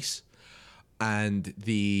drum and bass, and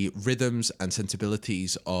the rhythms and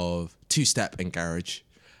sensibilities of two-step and garage,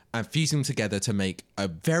 and fusing them together to make a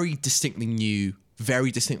very distinctly new,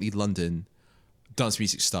 very distinctly London dance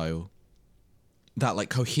music style that like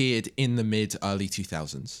cohered in the early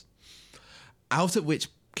 2000s. Out of which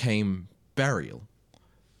came Burial.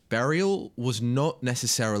 Burial was not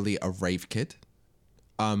necessarily a rave kid,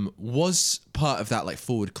 was part of that like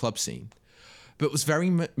forward club scene, but was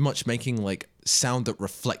very much making like sound that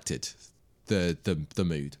reflected the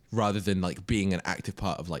mood rather than like being an active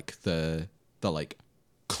part of like the like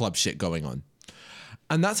club shit going on.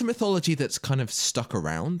 And that's a mythology that's kind of stuck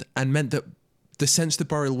around and meant that the sense that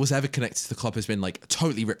Burial was ever connected to the club has been like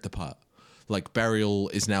totally ripped apart. Like Burial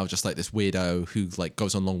is now just like this weirdo who like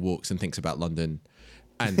goes on long walks and thinks about London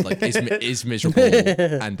and like is miserable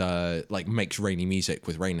and like makes rainy music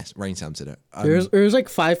with rain sounds in it. There's like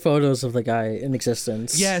 5 photos of the guy in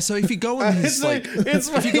existence. Yeah, so if you go on his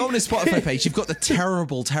if you go on his Spotify page, you've got the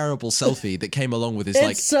terrible terrible selfie that came along with his it's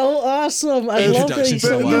like so awesome. I love that he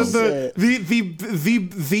so well.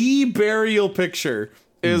 The Burial picture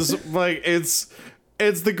is like it's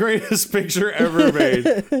the greatest picture ever made.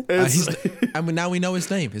 And now we know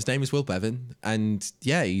his name. His name is Will Bevan, and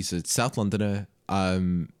yeah, he's a South Londoner.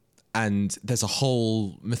 And there's a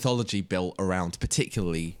whole mythology built around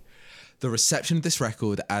particularly the reception of this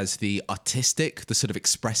record as the artistic, the sort of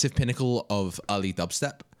expressive pinnacle of early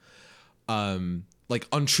dubstep. Like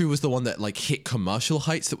Untrue was the one that like hit commercial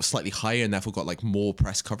heights that were slightly higher and therefore got like more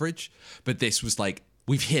press coverage. But this was like,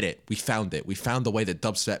 we've hit it. We found it. We found the way that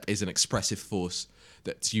dubstep is an expressive force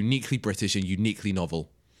that's uniquely British and uniquely novel.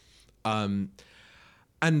 And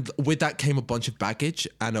with that came a bunch of baggage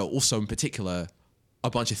and also in particular a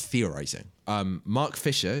bunch of theorizing. Mark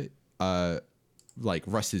Fisher, like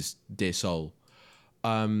rest his dear soul,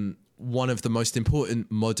 one of the most important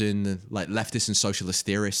modern like leftist and socialist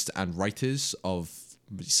theorists and writers of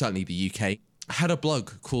certainly the UK, had a blog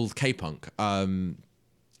called K-Punk.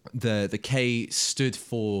 The K stood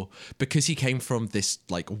for, because he came from this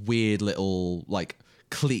like weird little like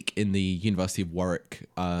clique in the University of Warwick,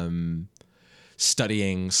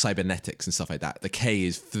 studying cybernetics and stuff like that. The K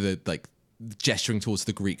is for the like gesturing towards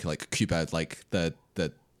the Greek like kubad, like the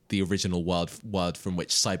original word from which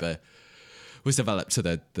cyber was developed. So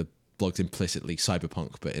the blog's implicitly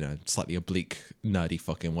cyberpunk, but in a slightly oblique, nerdy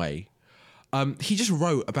fucking way. He just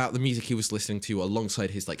wrote about the music he was listening to alongside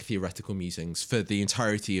his like theoretical musings for the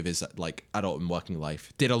entirety of his like adult and working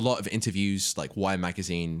life. Did a lot of interviews, like Wire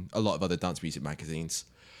magazine, a lot of other dance music magazines.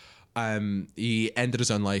 He ended his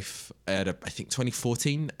own life at I think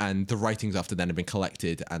 2014, and the writings after then have been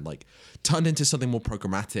collected and like turned into something more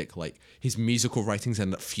programmatic. Like his musical writings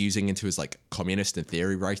ended up fusing into his like communist and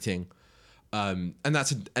theory writing, and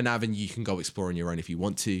that's an avenue you can go explore on your own if you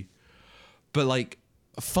want to. But like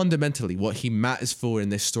fundamentally, what he matters for in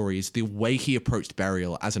this story is the way he approached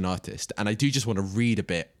Burial as an artist. And I do just want to read a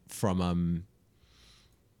bit from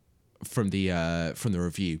the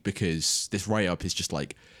review, because this write-up is just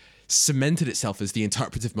like cemented itself as the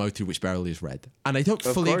interpretive mode through which Burial is read. And I don't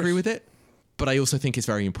fully agree with it, but I also think it's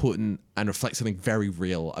very important and reflects something very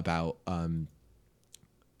real about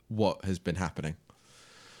what has been happening.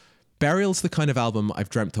 Burial's the kind of album I've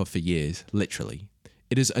dreamt of for years, literally.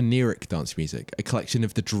 It is oniric dance music, a collection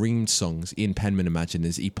of the dreamed songs Ian Penman imagined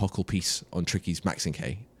as epochal piece on Tricky's Max and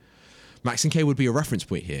K. Max and K would be a reference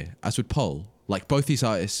point here, as would Pole. Like both these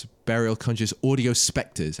artists, Burial conjures audio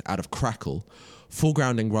spectres out of crackle,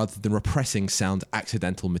 foregrounding rather than repressing sound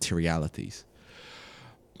accidental materialities.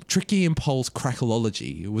 Tricky and Pole's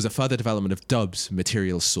crackleology was a further development of Dub's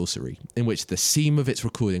material sorcery, in which the seam of its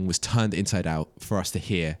recording was turned inside out for us to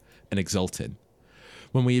hear and exult in.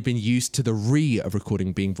 When we had been used to the of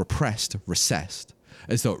recording being repressed, recessed,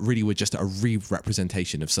 as though it really were just a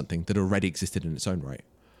re-representation of something that already existed in its own right.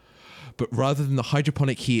 But rather than the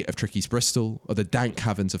hydroponic heat of Tricky's Bristol or the dank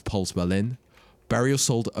caverns of Pole's Berlin, Burial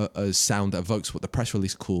sold a sound that evokes what the press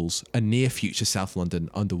release calls a near-future South London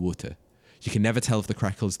underwater. You can never tell if the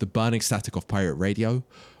crackle is the burning static off pirate radio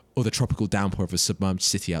or the tropical downpour of a submerged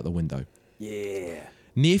city out the window. Yeah.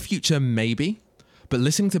 Near-future, maybe, but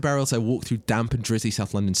listening to Burial as I walk through damp and drizzly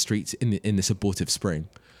South London streets in this abortive spring,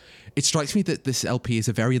 it strikes me that this LP is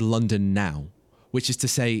a very London now, which is to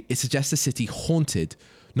say it suggests a city haunted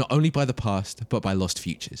not only by the past, but by lost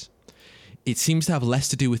futures. It seems to have less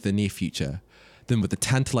to do with the near future than with the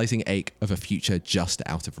tantalizing ache of a future just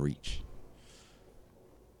out of reach.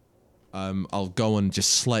 I'll go on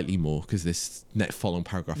just slightly more because this next following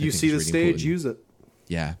paragraph You see the really stage, important. use it.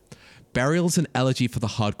 Yeah. Burial's an elegy for the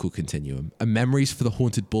hardcore continuum, and memories for the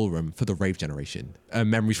haunted ballroom for the rave generation.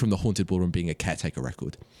 Memories from the haunted ballroom being a Caretaker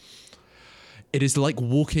record. It is like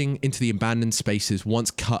walking into the abandoned spaces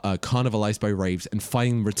once carnivalized by raves and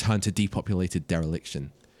finding them return to depopulated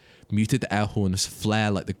dereliction. Muted air horns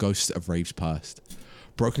flare like the ghosts of raves past.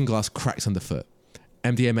 Broken glass cracks underfoot.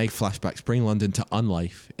 MDMA flashbacks bring London to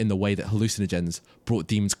unlife in the way that hallucinogens brought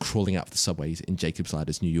demons crawling out of the subways in Jacob's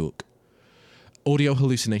Ladder's New York. Audio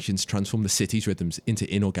hallucinations transform the city's rhythms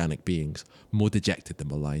into inorganic beings, more dejected than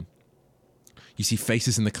malign. You see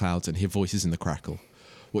faces in the clouds and hear voices in the crackle.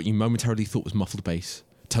 What you momentarily thought was muffled bass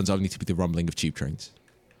turns only to be the rumbling of tube trains.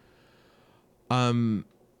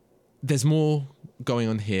 There's more going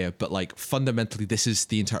on here, but like fundamentally, this is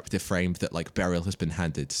the interpretive frame that like Burial has been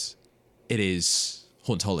handed. It is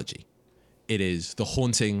hauntology. It is the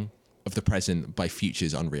haunting of the present by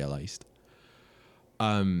futures unrealized.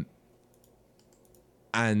 And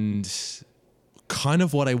kind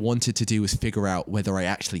of what I wanted to do was figure out whether I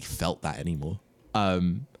actually felt that anymore.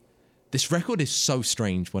 This record is so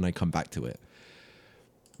strange when I come back to it.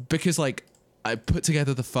 Because, like, I put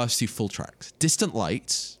together the first two full tracks. Distant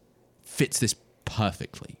Lights fits this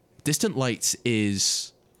perfectly. Distant Lights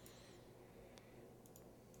is,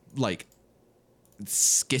 like,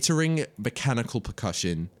 skittering mechanical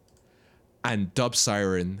percussion and dub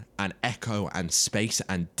siren and echo and space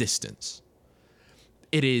and distance.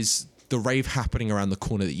 It is the rave happening around the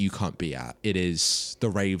corner that you can't be at. It is the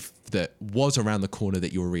rave that was around the corner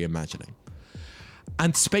that you were reimagining.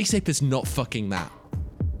 And Space Ape is not fucking that.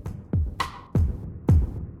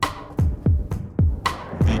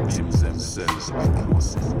 Victims themselves are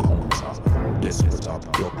close encounters. Desperate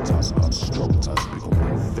abductors and structors become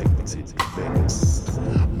infected, vexed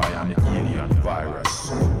by an alien virus,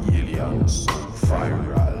 so alien, so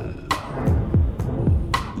viral.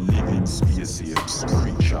 Living space apes,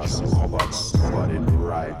 creatures covered, covered in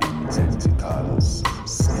writhing tentacles,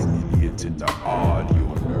 stimulating the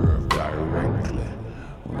audio nerve directly.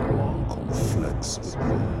 When one come flex with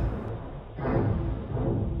me.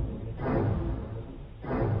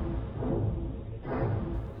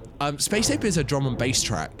 Space Ape is a drum and bass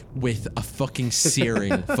track with a fucking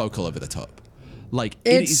searing vocal over the top. Like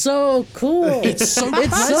It's so cool. It's so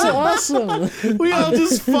It's so awesome. We all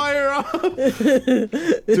just fire up.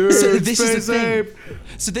 Dude, So this is Space the thing. Ape.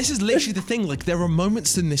 So this is literally the thing. Like there are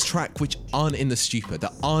moments in this track which aren't in the stupid,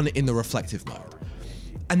 that aren't in the reflective mode.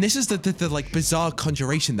 And this is the like bizarre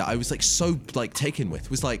conjuration that I was like so like taken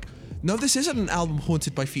with. Was like, no, this isn't an album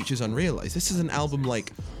haunted by futures unrealized. This is an album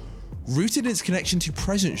like rooted in its connection to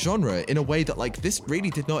present genre in a way that like this really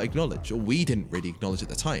did not acknowledge, or we didn't really acknowledge at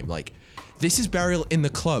the time. Like, this is Burial in the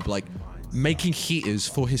club, like making heaters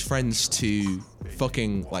for his friends to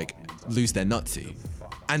fucking like lose their nut to,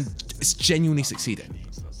 and it's genuinely succeeding.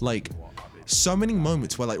 Like, so many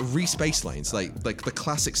moments where like bass lines, like the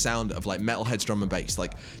classic sound of like Metalhead's drum and bass,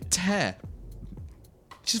 like tear,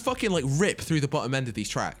 just fucking like rip through the bottom end of these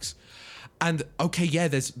tracks. And okay, yeah,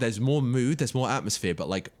 there's more mood, there's more atmosphere, but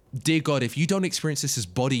like, dear God, if you don't experience this as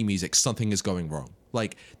body music, something is going wrong.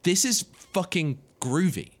 Like, this is fucking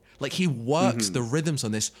groovy. Like, he works the rhythms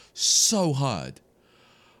on this so hard.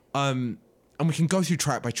 And we can go through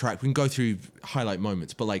track by track, we can go through highlight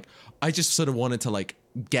moments, but like, I just sort of wanted to like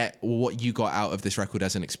get what you got out of this record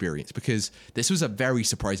as an experience, because this was a very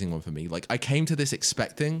surprising one for me. Like, I came to this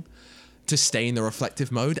expecting to stay in the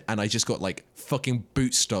reflective mode, and I just got like fucking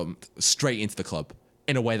boot stomped straight into the club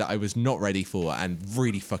in a way that I was not ready for and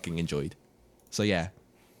really fucking enjoyed. So yeah.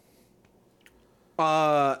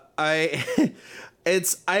 I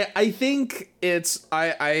think it's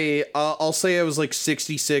I'll say I was like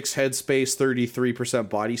 66 headspace, 33%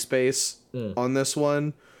 body space on this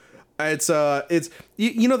one. It's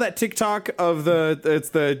you know that TikTok of it's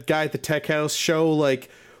the guy at the tech house show, like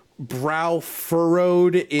brow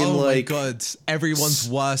furrowed in oh like, my God, everyone's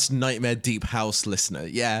worst nightmare deep house listener.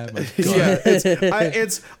 Yeah, my God. yeah.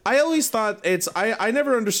 I always thought I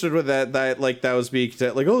never understood what that like that was being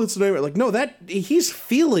like. Oh, it's a nightmare. Like, no, that he's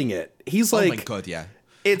feeling it. He's like, oh my God, yeah.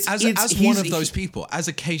 It's as one of those people, as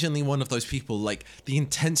occasionally one of those people, like the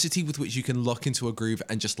intensity with which you can lock into a groove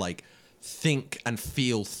and just like think and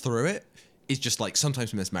feel through it is just like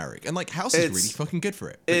sometimes mesmeric, and like House is really fucking good for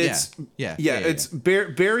it. But yeah.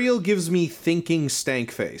 Burial gives me thinking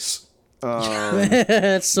stank face.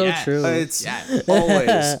 That's so true. It's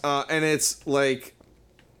always, and it's like,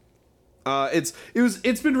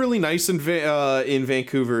 it's been really nice in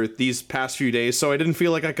Vancouver these past few days, so I didn't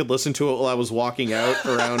feel like I could listen to it while I was walking out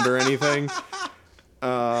around or anything.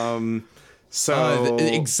 So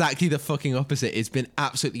exactly the fucking opposite. It's been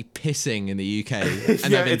absolutely pissing in the UK,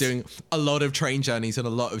 and I've been doing a lot of train journeys and a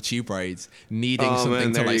lot of tube rides, needing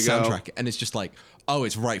something to like soundtrack it, and it's just like, oh,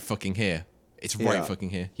 it's right fucking here. It's right fucking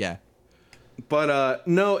here. Yeah. But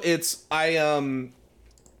no, it's my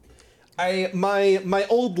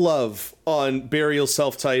old love on Burial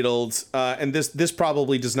self-titled, and this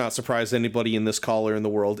probably does not surprise anybody in this caller in the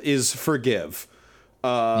world, is Forgive.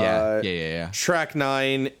 Yeah. Track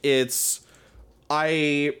 9, it's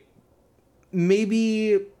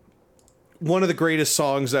maybe one of the greatest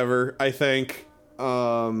songs ever, I think.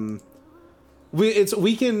 I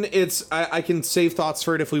can save thoughts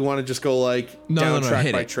for it if we want to just go like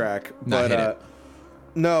track by track.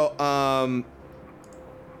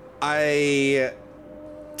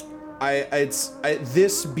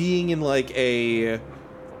 This being in like a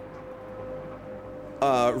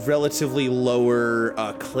relatively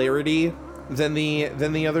lower clarity than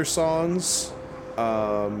the other songs.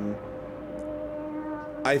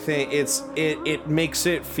 I think it makes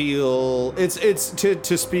it feel it's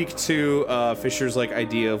to speak to Fisher's like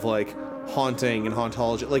idea of like haunting and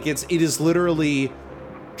hauntology. Like it is literally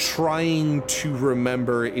trying to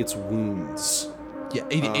remember its wounds. Yeah,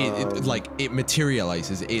 it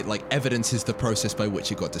materializes. It like evidences the process by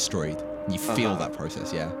which it got destroyed. You feel that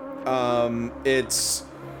process, yeah. It's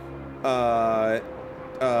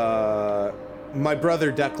my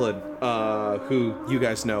brother Declan, who you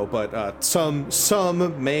guys know, but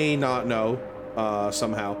some may not know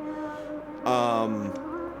somehow.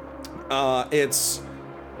 It's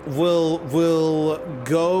will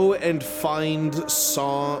go and find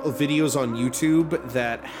videos on YouTube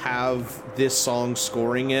that have this song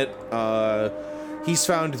scoring it. He's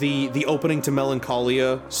found the opening to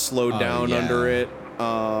Melancholia slowed down under it.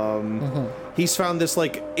 He's found this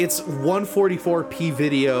like it's 144p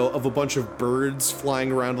video of a bunch of birds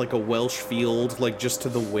flying around like a Welsh field, like just to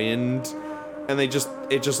the wind, and it just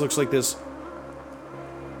looks like this,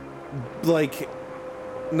 like,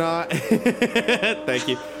 not thank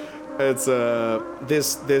you. It's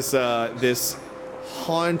this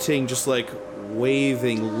haunting, just like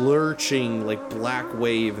waving, lurching like black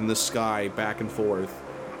wave in the sky back and forth.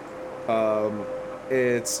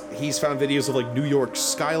 He's found videos of like New York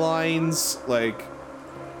skylines, like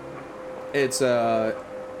God,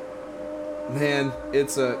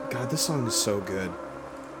 this song is so good.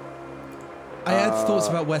 I had thoughts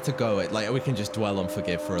about where to go. We can just dwell on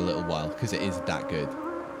Forgive for a little while because it is that good.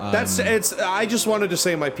 I just wanted to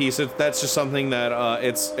say my piece. That's just something that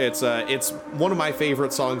it's one of my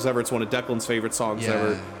favorite songs ever. It's one of Declan's favorite songs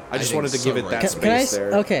ever. I just wanted to give it that space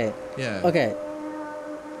there. Okay. Yeah. Okay.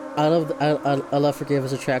 I love Forgive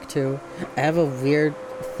as a track too. I have a weird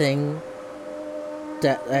thing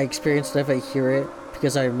that I experience whenever I hear it,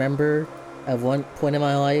 because I remember at one point in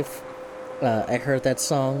my life, I heard that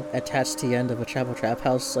song attached to the end of a Travel Trap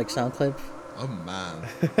House like sound clip. Oh man.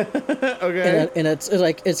 Okay. And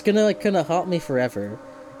it's gonna like kind of haunt me forever,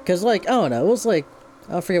 cause like I don't know, it was like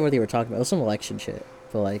I forget what they were talking about. It was some election shit,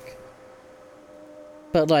 but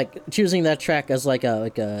like choosing that track as like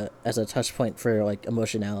a as a touch point for like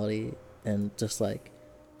emotionality and just like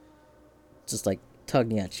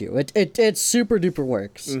tugging at you. It super duper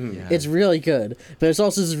works. Mm-hmm. Yeah. It's really good, but it's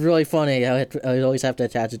also just really funny how I always have to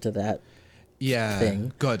attach it to that. Yeah,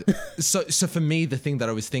 thing. God. So for me, the thing that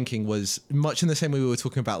I was thinking was much in the same way we were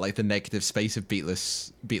talking about like the negative space of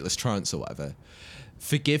beatless trance or whatever.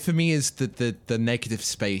 Forgive for me is the negative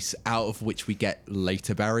space out of which we get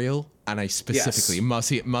later Burial, and I specifically,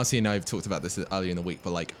 Yes. Marcy and I have talked about this earlier in the week,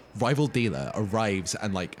 but like Rival Dealer arrives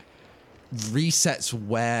and like resets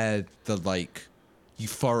where the like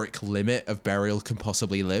euphoric limit of Burial can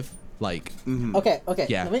possibly live. Like, Okay.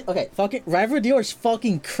 Yeah. Fucking Rival Dealer's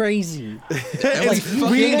fucking crazy. There was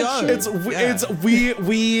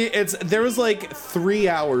like 3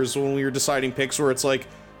 hours when we were deciding picks where it's like,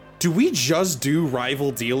 do we just do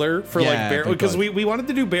Rival Dealer for like Yeah, Burial? Because but- we wanted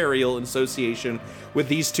to do Burial in association with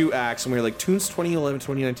these two acts, and we were like, Tunes 2011,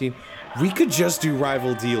 2019. We could just do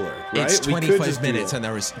Rival Dealer, right? it's We could 25 just do minutes it. and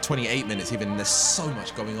there is 28 minutes even, and there's so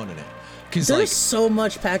much going on in it. Because There's like, so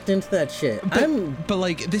much packed into that shit. but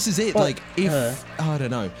like this is it. Well, Like if I don't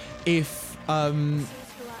know if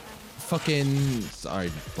fucking sorry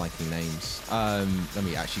blanking names. Let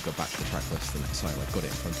me actually go back to the track list. And sorry, I've got it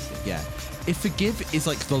in front of me. Yeah, if Forgive is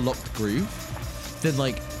like the locked groove, then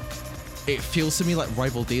like it feels to me like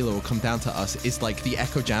Rival Dealer will come down to us is like the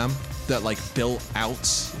echo jam that like built out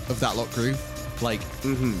of that locked groove. Like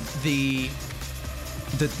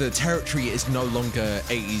the territory is no longer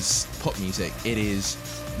 80s pop music. It is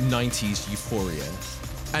 90s euphoria.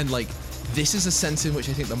 And like this is a sense in which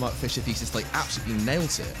I think the Mark Fisher thesis like absolutely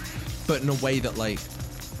nails it, but in a way that like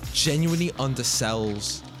genuinely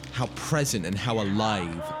undersells how present and how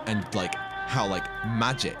alive and like how like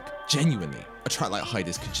magic genuinely a track like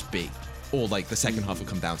Hiders could just be, or like the second half will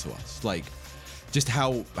come down to us. Like just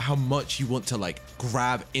how much you want to like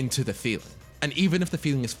grab into the feeling. And even if the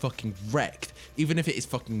feeling is fucking wrecked, even if it is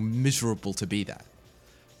fucking miserable to be there,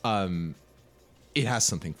 it has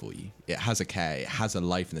something for you. It has a care, it has a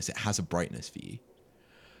liveness, it has a brightness for you.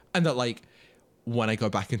 And that like, when I go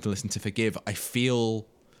back and to listen to Forgive, I feel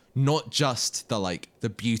not just the like, the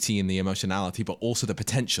beauty and the emotionality, but also the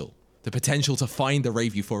potential to find the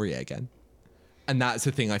rave euphoria again. And that's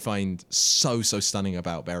the thing I find so stunning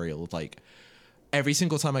about Burial. Like, every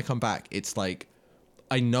single time I come back, it's like,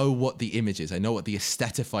 I know what the image is. I know what the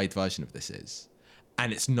aesthetified version of this is.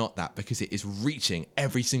 And it's not that, because it is reaching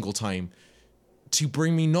every single time to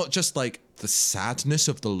bring me not just like the sadness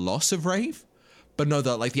of the loss of rave, but no,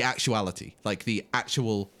 the like the actuality, like the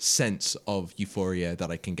actual sense of euphoria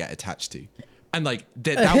that I can get attached to. And like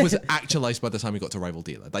that was actualized by the time we got to Rival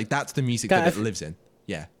Dealer. Like that's the music that it lives in.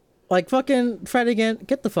 Yeah. Like fucking Fred again,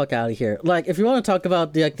 get the fuck out of here. Like if you want to talk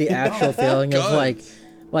about the like the actual feeling of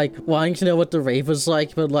like wanting to know what the rave was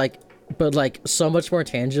like, but like so much more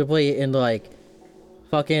tangibly and like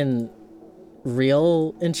fucking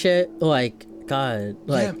real and shit. Like God,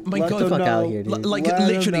 like yeah, my get God, the fuck out of here, dude. Like Let 'em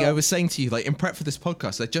literally, know. I was saying to you, like in prep for this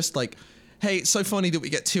podcast, they're just like, hey, it's so funny that we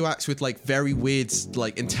get two acts with like very weird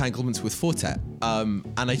like entanglements with Fortet. And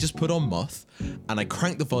I just put on Moth and I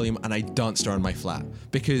cranked the volume and I danced around my flat,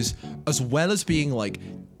 because as well as being like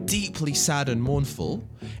deeply sad and mournful,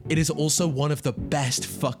 it is also one of the best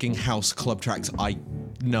fucking house club tracks I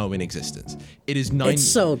know in existence. It is It's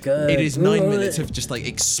so good. It is 9 minutes of just like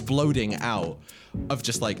exploding out of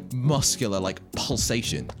just like muscular like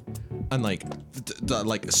pulsation and like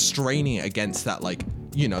like straining it against that like,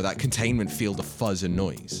 you know, that containment field of fuzz and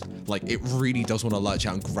noise. Like it really does want to lurch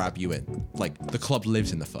out and grab you in. Like the club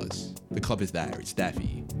lives in the fuzz. The club is there. It's there for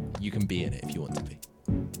you. You can be in it if you want to be.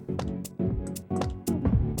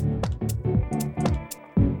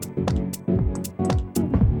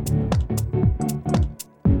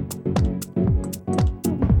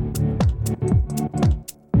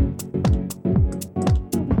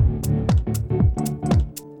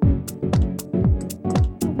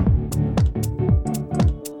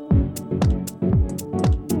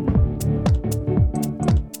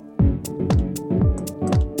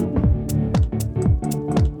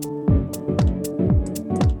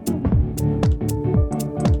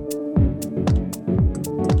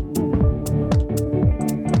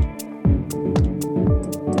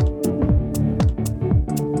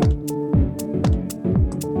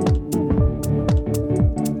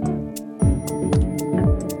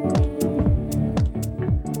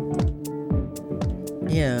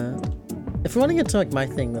 if you want to get to like my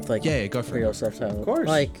thing with like Yeah, go for it. real stuff, Of course.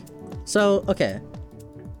 Like, so okay.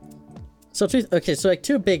 So like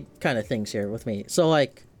two big kind of things here with me. So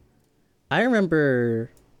like, I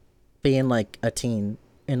remember being like a teen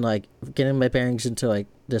and like getting my bearings into like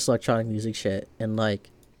this electronic music shit and like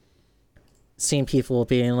seeing people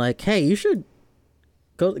being like, "Hey, you should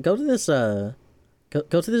go to this go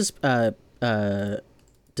to this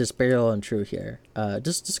this Burial and True here.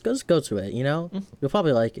 Just go to it. You know, you'll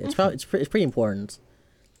probably like it. It's pretty important."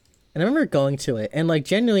 And I remember going to it and like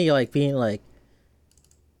genuinely like being like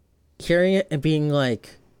hearing it and being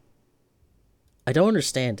like, I don't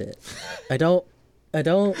understand it. I don't.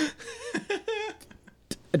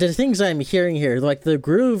 The things I'm hearing here, like the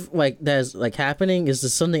groove, like that's like happening, is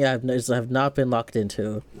just something I've not been locked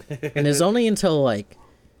into, and it's only until like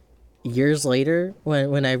years later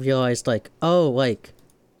when I realized like, oh, like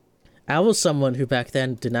I was someone who back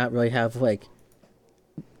then did not really have like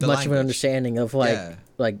much of an understanding of like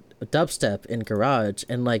dubstep in garage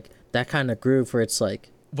and like that kind of groove where it's like.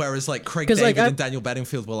 Whereas like Craig 'cause, David like, and Daniel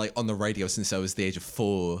Bedingfield were like on the radio since I was the age of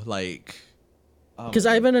 4. Like, Because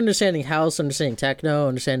I've been understanding house, understanding techno,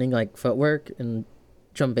 understanding like footwork and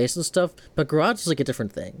drum bass and stuff, but garage is like a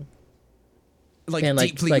different thing. like And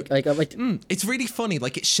like deeply, it's it's really funny.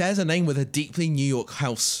 Like it shares a name with a deeply New York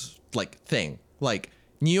house like thing. Like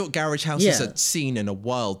New York garage house is Yeah. a scene in a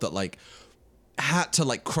world that like had to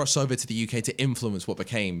like cross over to the UK to influence what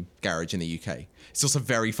became garage in the UK. It's also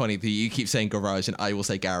very funny that you keep saying garage and I will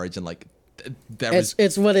say garage and like there is.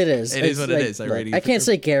 it's what it is. It is It's what it like, is. I like, really- I can't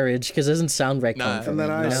say garage because it doesn't sound right. Nah. And then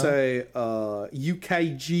I you know? say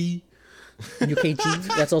UKG.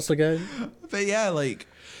 UKG. That's also good. But yeah, like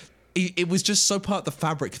it was just so part of the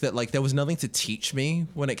fabric that like there was nothing to teach me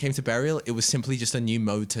when it came to Burial. It was simply just a new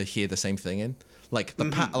mode to hear the same thing in. Like the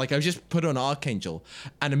like I just put on Archangel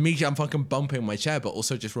and immediately I'm fucking bumping my chair, but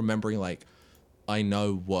also just remembering like I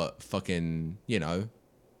know what fucking, you know,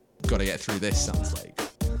 gotta get through this sounds like.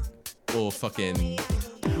 Or fucking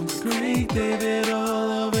Great David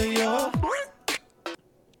all over your.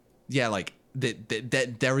 Yeah, like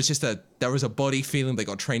there was just there was a body feeling that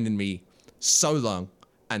got trained in me so long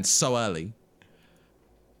and so early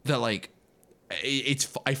that like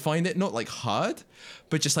I find it not like hard,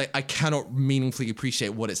 but just like I cannot meaningfully appreciate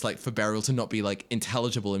what it's like for Burial to not be like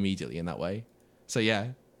intelligible immediately in that way. So yeah,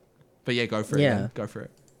 but yeah, go for it. Yeah. Man. Go for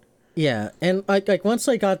it. Yeah, and like once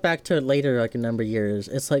I got back to it later, like a number of years,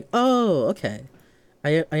 it's like, oh, okay,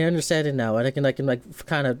 I understand it now, and I can like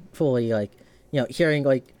kind of fully like, you know, hearing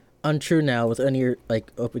like Untrue now with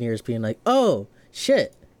open ears being like, oh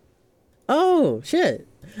shit, oh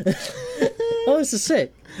this is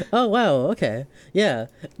sick, oh wow, okay, yeah,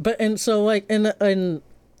 but and so like and I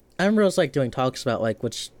remember I was like doing talks about like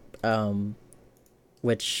which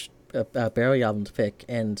Burial album to pick,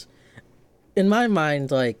 and in my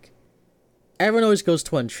mind like. Everyone always goes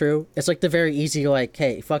to Untrue. It's like the very easy, like,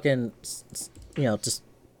 hey, fucking, you know, just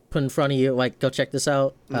put in front of you, like, go check this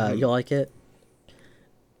out. You'll like it.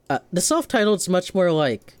 The self-titled's much more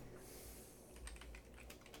like,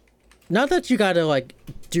 not that you gotta, like,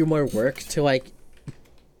 do more work to, like,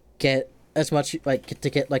 get as much, like, to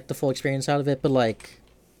get, like, the full experience out of it, but, like,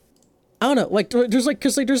 I don't know, like, there's, like,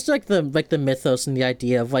 because, like, there's, like, the mythos and the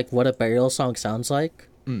idea of, like, what a Burial song sounds like.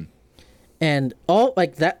 And all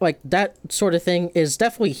like that sort of thing is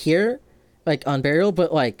definitely here, like on Burial,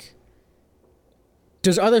 but like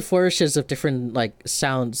there's other flourishes of different like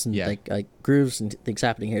sounds and like grooves and things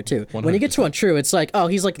happening here too. 100%. When you get to Untrue, it's like, oh,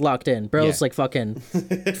 he's like locked in. Bro's like fucking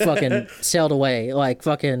sailed away. Like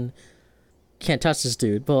fucking can't touch this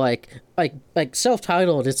dude. But like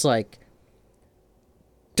self-titled, it's like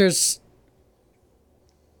there's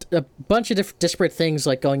a bunch of disparate things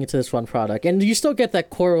like going into this one product, and you still get that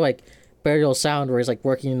core like Burial sound where he's like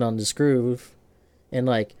working on this groove and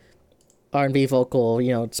like R&B vocal,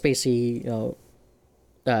 you know, spacey, you know,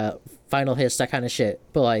 final hits, that kind of shit.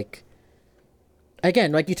 But like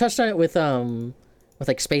again, like you touched on it with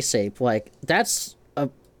like Space Ape, like that's a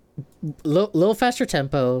little faster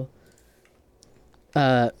tempo,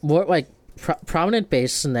 more like prominent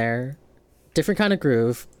bass in there, different kind of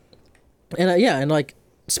groove, and and like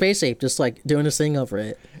Space Ape just like doing his thing over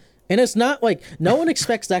it. And it's not like no one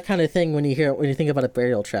expects that kind of thing when you think about a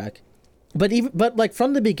Burial track, but like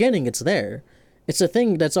from the beginning it's there. It's a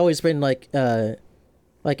thing that's always been like in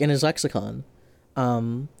his lexicon,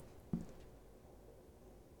 and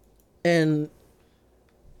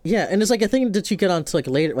yeah, and it's like a thing that you get onto like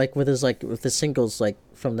later, like with his singles, like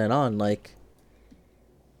from then on, like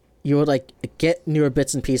you would like get newer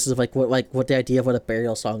bits and pieces of like what the idea of what a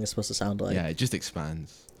Burial song is supposed to sound like. Yeah, it just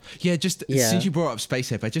expands. Yeah, since you brought up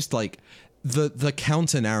Space Ape, I just like the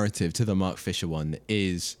counter narrative to the Mark Fisher one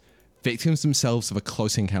is victims themselves of a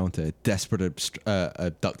close encounter, desperate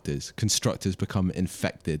abductors, constructors become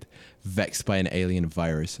infected, vexed by an alien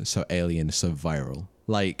virus, so alien, so viral.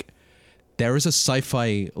 Like, there is a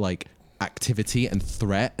sci-fi, like, activity and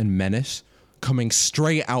threat and menace coming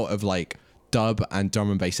straight out of, like, dub and drum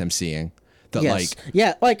and bass MCing. That, yes. like...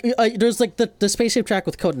 Yeah, like, there's, like, the spaceship track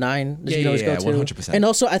with Code 9 that you always go to. 100%. And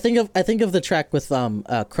also, I think of the track with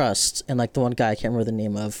Crust and, like, the one guy I can't remember the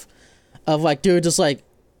name of, like, dude just, like,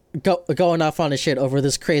 going off on his shit over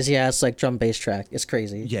this crazy ass like drum bass track. It's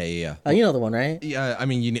crazy. Yeah. You know the one, right? Yeah, I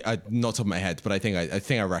mean, not top of my head, but I think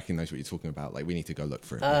I recognize what you're talking about. Like, we need to go look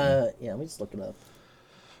for it. Yeah, let me just look it up.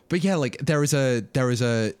 But yeah, like there is a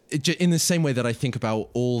in the same way that I think about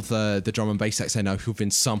all the drum and bass acts I know who've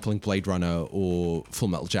been sampling Blade Runner or Full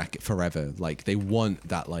Metal Jacket forever. Like, they want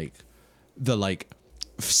that, like, the like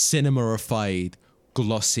cinema-ified,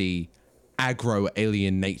 glossy, aggro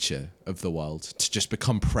alien nature of the world to just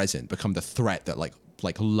become present, become the threat that like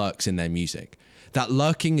lurks in their music. That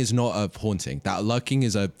lurking is not a haunting. That lurking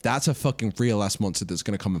is that's a fucking real ass monster that's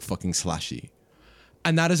gonna come and fucking slash you.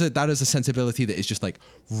 And that is a sensibility that is just like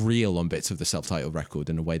real on bits of the self-titled record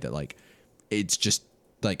in a way that like it's just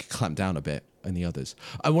like clamped down a bit in the others.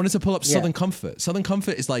 I wanted to pull up Southern Comfort. Southern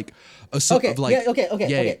Comfort is like a sort of like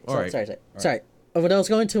okay. Sorry. When I was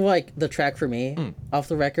going to like the track for me off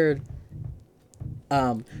the record.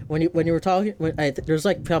 When you were talking, there's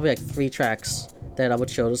like probably like 3 tracks that I would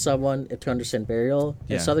show to someone to understand Burial.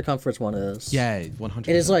 Yeah. And Southern Comfort's one of those. Yeah, 100%.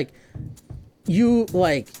 It is like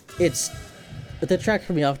it's the track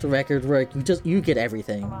for me off the record where like, you get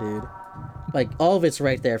everything, dude. Like all of it's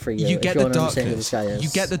right there for you. You get the darkness. This guy is. You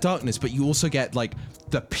get the darkness, but you also get like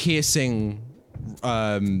the piercing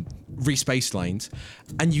re-space lines,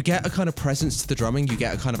 and you get a kind of presence to the drumming. You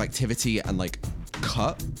get a kind of activity and like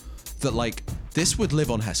cut that like this would live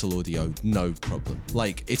on Hessel audio, no problem.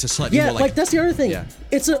 Like it's a slightly more like that's the other thing. Yeah.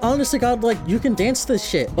 It's an honest to God, like you can dance to this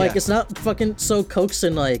shit. Like it's not fucking so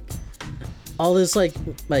coaxing like all this like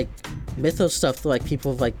mythos stuff that like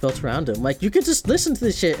people have like built around him. Like you could just listen to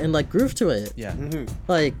this shit and like groove to it. Yeah.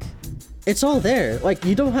 Like it's all there. Like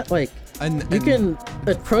you don't have like you can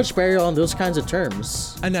approach Burial on those kinds of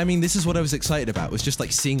terms. And I mean, this is what I was excited about. Was just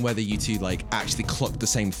like seeing whether you two like actually clocked the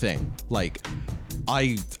same thing. Like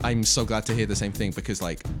I'm so glad to hear the same thing because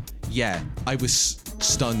like, yeah, I was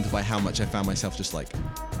stunned by how much I found myself just like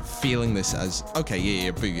feeling this as, okay,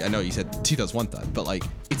 yeah, boo. I know you said 2 does want that, but like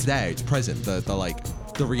it's there, it's present. The like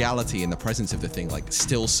the reality and the presence of the thing like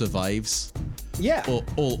still survives. Yeah.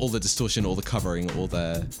 All the distortion, all the covering, all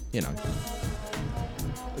the, you know,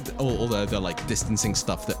 all the like distancing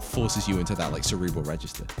stuff that forces you into that like cerebral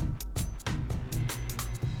register.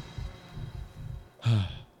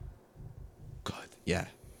 God, yeah.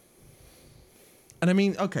 And I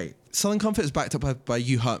mean, okay, Southern Comfort is backed up by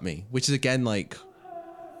You Hurt Me, which is again like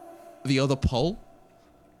the other pole,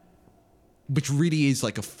 which really is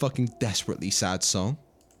like a fucking desperately sad song.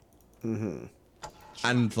 Mm-hmm.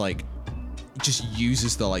 And like just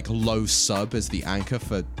uses the like low sub as the anchor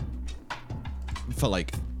for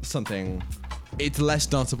like something. It's less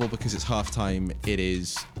danceable because it's halftime. It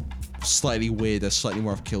is slightly weirder, slightly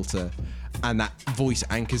more off kilter, and that voice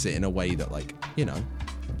anchors it in a way that like, you know,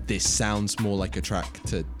 this sounds more like a track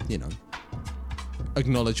to, you know,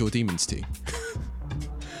 acknowledge your demons to.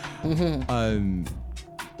 Mm-hmm.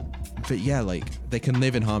 But yeah, like they can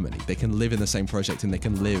live in harmony. They can live in the same project, and they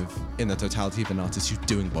can live in the totality of an artist who's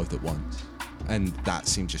doing both at once, and that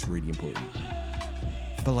seems just really important.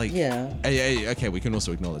 But like, yeah, okay, we can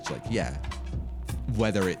also acknowledge like, yeah,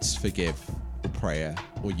 whether it's Forgive or Prayer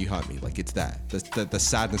or You Hurt Me, like it's there. The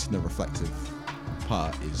sadness and the reflective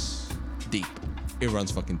part is deep. It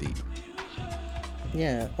runs fucking deep.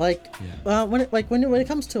 Yeah, like, when it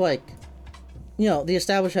comes to like, you know, the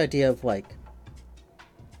established idea of like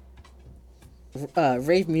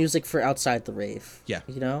rave music for outside the rave. Yeah.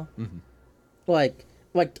 You know? Mm-hmm. Like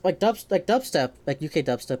dubstep, like UK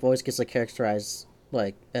dubstep always gets like characterized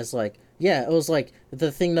like as like, yeah, it was like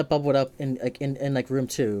the thing that bubbled up in like room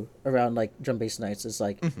 2 around like drum bass nights is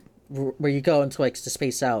like where you go into like to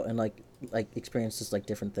space out and like experience this like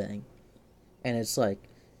different thing. And it's like,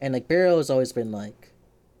 and like Burial has always been like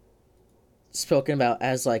spoken about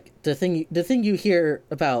as like the thing you hear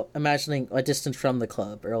about imagining a distance from the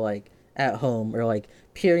club or like at home or like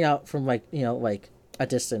peering out from like, you know, like a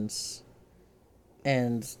distance.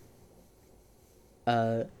 And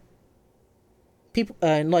people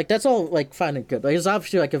and like that's all like fine and good. Like it's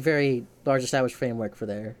obviously like a very large established framework for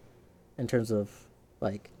there in terms of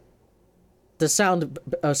like the sound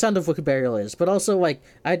of what Burial is, but also like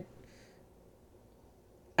I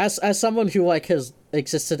as someone who like has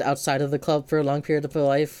existed outside of the club for a long period of my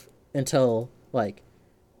life until like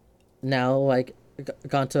now, like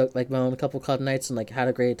gone to like my own couple club nights and like had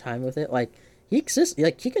a great time with it. Like he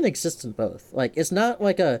can exist in both. Like it's not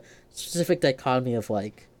like a specific dichotomy of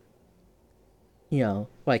like,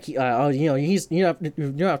 like he's you're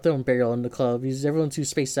not throwing Burial in the club. Everyone's too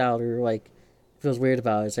spaced out or like feels weird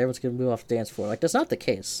about it. So everyone's gonna move off the dance floor. Like that's not the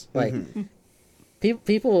case. Like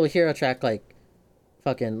people will hear a track like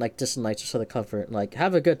fucking like Distant Lights just for the comfort and like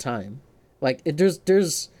have a good time. Like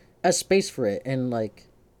there's a space for it in like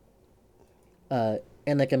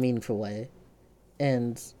in like a meaningful way.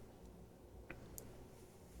 And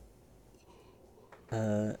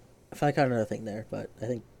I feel like I got another thing there, but I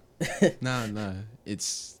think No,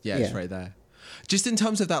 it's right there. Just in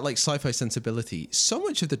terms of that like sci-fi sensibility, so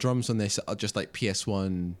much of the drums on this are just like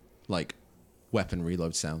PS1 like weapon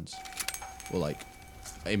reload sounds or like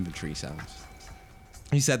inventory sounds.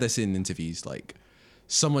 He said this in interviews, like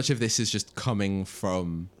so much of this is just coming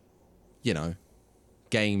from,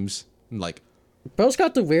 games and like bro's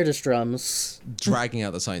got the weirdest drums. Dragging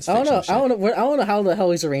out the science I fiction. don't know how the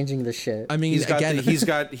hell he's arranging this shit. I mean, he's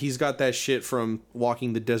got that shit from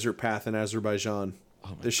walking the desert path in Azerbaijan.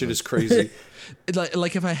 This shit is crazy.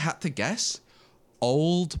 like if I had to guess,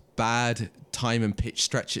 old bad time and pitch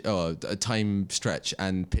stretch or time stretch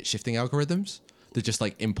and pitch shifting algorithms that just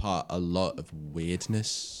like impart a lot of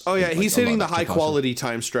weirdness. Oh yeah, like, he's hitting the high quality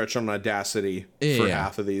time stretch on Audacity for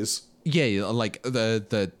half of these. Yeah, like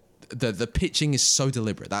the pitching is so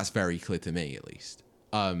deliberate. That's very clear to me, at least.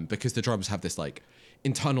 Because the drums have this like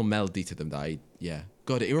internal melody to them that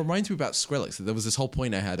God, it reminds me about Skrillex. There was this whole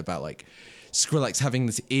point I had about like Skrillex having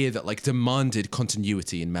this ear that like demanded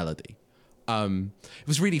continuity in melody. It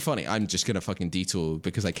was really funny. I'm just gonna fucking detour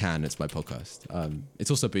because I can. It's my podcast. It's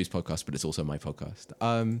also Boo's podcast, but it's also my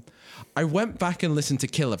podcast. I went back and listened to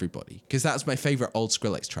Kill Everybody because that's my favorite old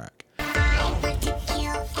Skrillex track.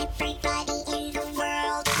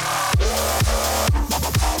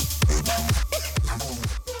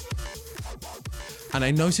 And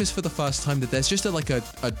I noticed for the first time that there's just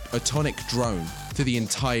a tonic drone to the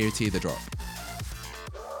entirety of the drop.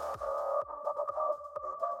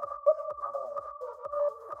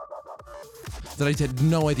 That I had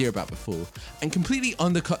no idea about before, and completely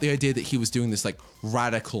undercut the idea that he was doing this like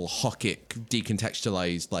radical Hockic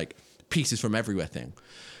decontextualized like pieces from everywhere thing,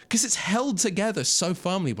 because it's held together so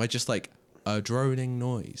firmly by just like a droning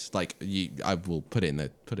noise. Like I will put it in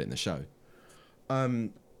the show.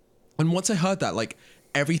 And once I heard that, like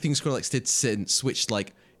everything Skrillex did since, which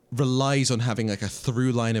like relies on having like a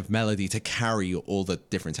through line of melody to carry all the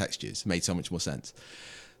different textures, made so much more sense.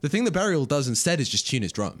 The thing that Burial does instead is just tune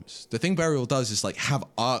his drums. The thing Burial does is like have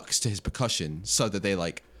arcs to his percussion so that they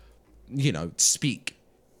like, speak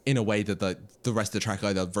in a way that the rest of the track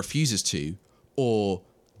either refuses to or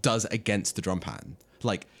does against the drum pattern.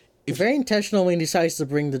 Like, it's very intentional when he decides to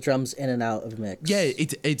bring the drums in and out of the mix. Yeah,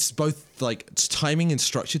 it's both like it's timing and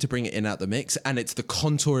structure to bring it in and out the mix, and it's the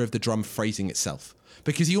contour of the drum phrasing itself.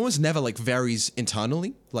 Because he almost never like varies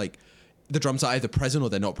internally. Like the drums are either present or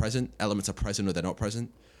they're not present. Elements are present or they're not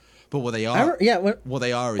present. But what they are, what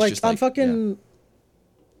they are is like, just like on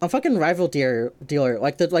fucking Rival Dealer,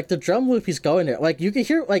 like the drum loop he's going there. Like you can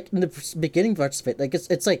hear like in the beginning parts of it, like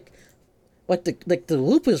it's like the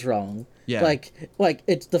loop is wrong. Yeah. Like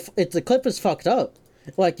it's the clip is fucked up.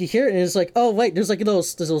 Like you hear it and it's like, oh wait, there's like a little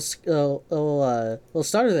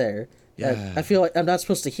starter there. Yeah. I feel like I'm not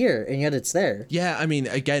supposed to hear, and yet it's there. Yeah, I mean,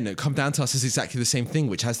 again, Come Down to Us is exactly the same thing,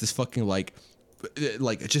 which has this fucking like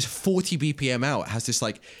just 40 BPM out. It has this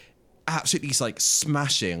like absolutely like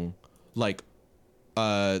smashing like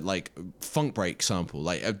funk break sample,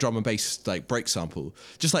 like a drum and bass like break sample,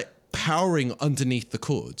 just like powering underneath the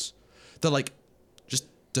chords that like just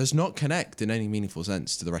does not connect in any meaningful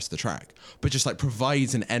sense to the rest of the track, but just like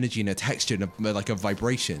provides an energy and a texture and like a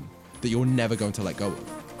vibration that you're never going to let go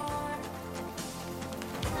of.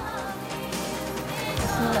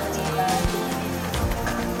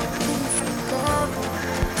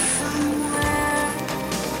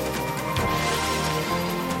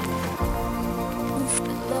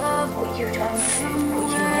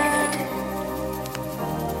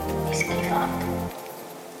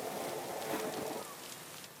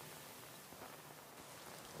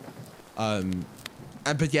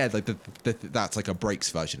 But yeah, like that's like a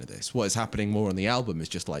breaks version of this. What is happening more on the album is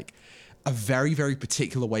just like a very, very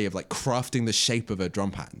particular way of like crafting the shape of a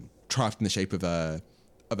drum pattern, crafting the shape of a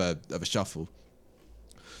shuffle,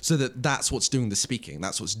 so that's what's doing the speaking.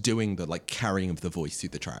 That's what's doing the like carrying of the voice through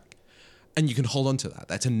the track, and you can hold on to that.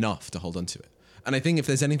 That's enough to hold on to it. And I think if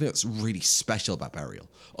there's anything that's really special about Burial,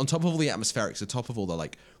 on top of all the atmospherics, on top of all the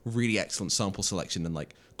like really excellent sample selection and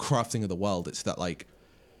like crafting of the world, it's that like,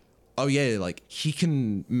 oh yeah, like he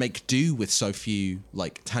can make do with so few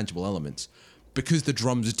like tangible elements because the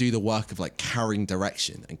drums do the work of like carrying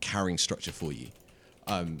direction and carrying structure for you.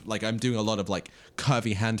 Like I'm doing a lot of like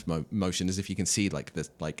curvy hand motion, as if you can see like this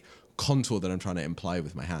like contour that I'm trying to imply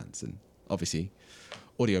with my hands, and obviously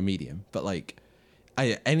audio medium, but like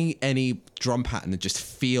any drum pattern, and just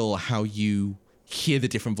feel how you hear the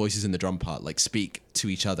different voices in the drum part like speak to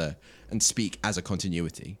each other and speak as a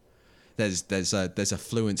continuity. There's a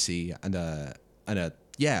fluency and a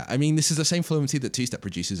yeah. I mean, this is the same fluency that two-step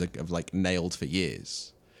producers have like nailed for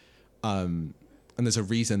years. And there's a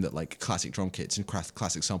reason that like classic drum kits and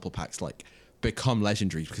classic sample packs like become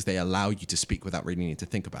legendary, because they allow you to speak without really needing to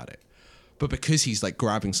think about it. But because he's like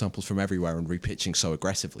grabbing samples from everywhere and repitching so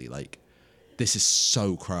aggressively, like this is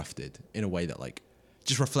so crafted in a way that like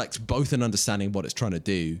just reflects both an understanding of what it's trying to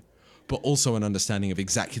do, but also an understanding of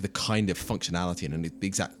exactly the kind of functionality and the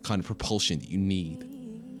exact kind of propulsion that you need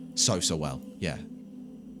so well. Yeah.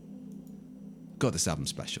 God, this album's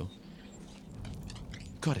special.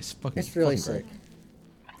 God, it's fucking. It's really fucking sick. great.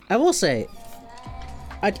 I will say,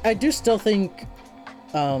 I do still think,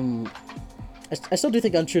 I still do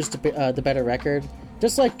think Untrue is the better record.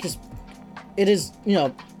 Just it is, you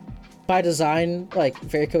know, by design, like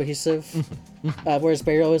very cohesive. Whereas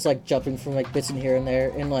Burial is like jumping from like bits in here and there,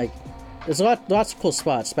 and like there's lots of cool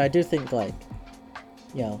spots. But I do think like,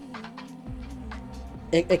 you know,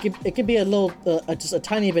 it could be a little just a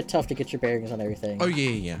tiny bit tough to get your bearings on everything. Oh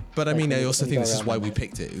yeah. But I Like, mean, I also think this is around why on we that.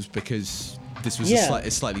 picked it. It was because this was Yeah.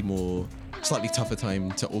 a slightly tougher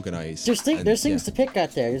time to organize. There's and, things to pick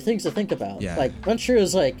out there. There's things to think about. Yeah. Like Untrue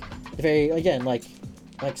is like very, again, like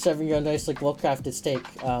serving you a nice like well crafted steak.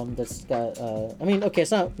 That's got. I mean, okay,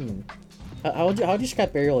 it's not. How would you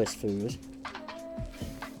describe Burial as food?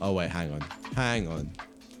 Oh wait, hang on.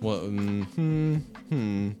 What?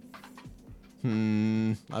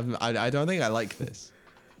 I don't think I like this.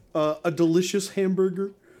 A delicious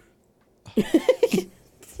hamburger. We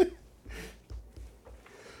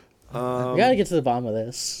gotta get to the bottom of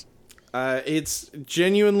this. It's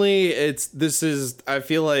genuinely, I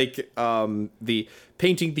feel like, the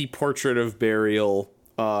painting the portrait of Burial,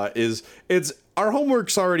 it's our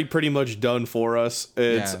homework's already pretty much done for us.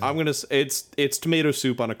 Yeah. It's tomato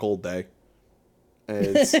soup on a cold day.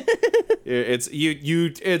 It's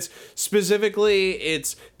it's specifically,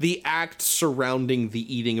 it's the act surrounding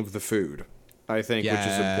the eating of the food, I think, which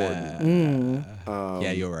is important.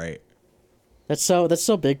 Yeah, you're right. That's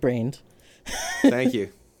so big brained. Thank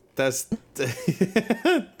you. That's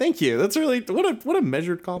thank you. That's really what a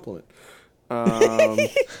measured compliment.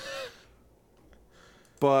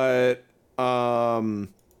 But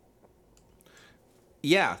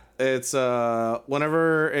yeah, it's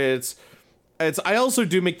whenever it's I also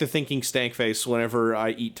do make the thinking stank face whenever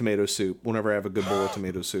I eat tomato soup, whenever I have a good bowl of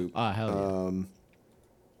tomato soup. Ah, hell yeah.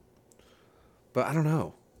 But I don't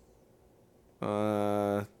know.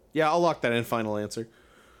 Yeah, I'll lock that in. Final answer.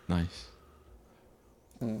 Nice.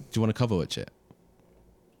 Do you want to cover watch it?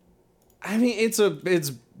 I mean, it's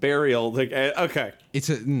Burial. Like, okay. It's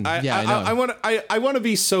a yeah. I know. I want to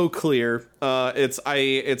be so clear. I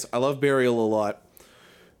love Burial a lot.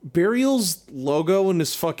 Burial's logo and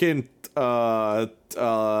his fucking type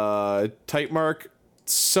mark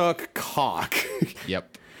suck cock.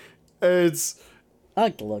 Yep. It's I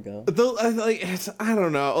like the logo. I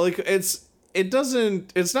don't know. Like it's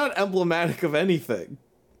not emblematic of anything.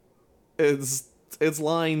 It's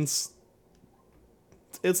lines.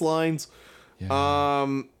 It's lines. Yeah.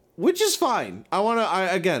 Which is fine. I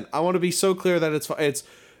want to be so clear that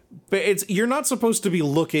it's you're not supposed to be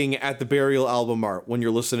looking at the Burial album art when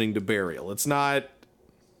you're listening to Burial. It's not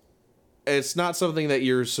something that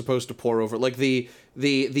you're supposed to pour over. Like the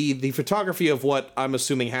photography of what I'm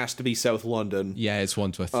assuming has to be South London. Yeah, it's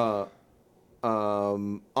Wandsworth.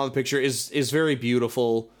 On the picture is very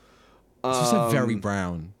beautiful. It's also very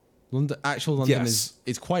brown. Actual London Yes.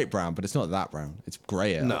 is quite brown, but it's not that brown. It's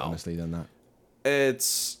grayer, No. honestly, than that.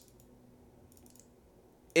 It's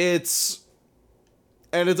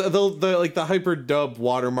and it's the like the hyperdub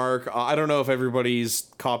watermark. I don't know if everybody's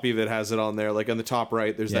copy of it has it on there. Like on the top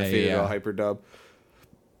right, there's that faded out hyperdub.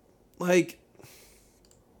 Like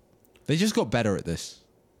They just got better at this.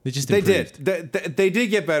 They just they improved. did. They did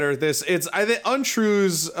get better at this. I think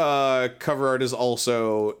Untrue's cover art is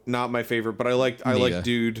also not my favorite, but I like Neither.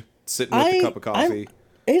 Dude sitting with a cup of coffee.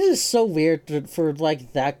 It is so weird for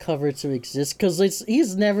like that cover to exist, because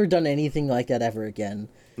he's never done anything like that ever again.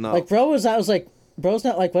 No. Like bro's not like,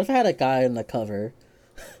 what if I had a guy on the cover?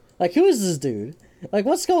 Like, who is this dude? Like,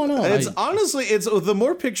 what's going on? It's honestly, it's the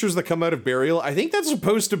more pictures that come out of Burial, I think that's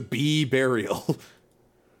supposed to be Burial.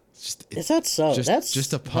 Is that so? That's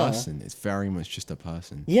just a person. It's very much just a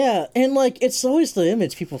person. Yeah, and like it's always the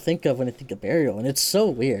image people think of when they think of Burial, and it's so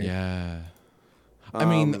weird. Yeah. I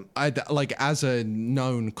mean, I like as a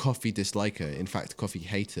known Coffee disliker, in fact, Coffee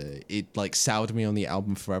hater, it like soured me on the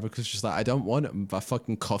album forever because just like I don't want a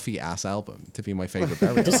fucking Coffee ass album to be my favorite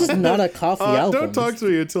Burial. This is not a Coffee album. Don't talk to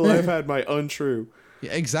me until I've had my untrue.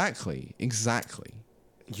 Yeah, exactly.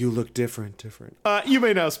 You look different. You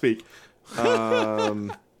may now speak.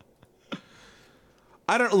 I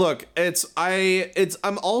don't look.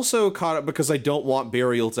 I'm also caught up because I don't want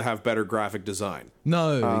Burial to have better graphic design.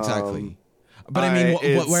 No, exactly. But I mean,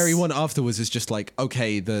 where he went afterwards is just like,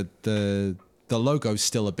 okay, the logo's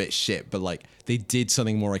still a bit shit, but like they did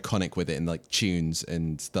something more iconic with it in like tunes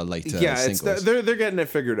and the later singles. They're getting it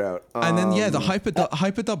figured out. And then the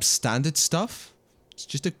hyperdub standard stuff. It's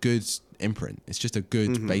just a good imprint. It's just a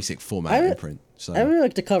good basic format imprint. So I really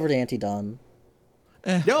like the cover to Anti-Dawn.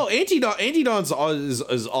 No, Anti-Dawn's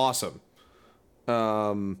is awesome.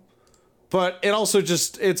 But it's also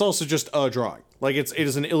just a drawing. Like it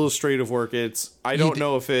is an illustrative work. I don't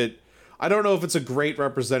know if it's a great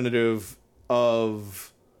representative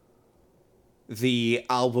of the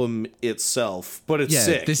album itself, but it's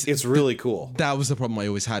sick. It's really cool. That was the problem I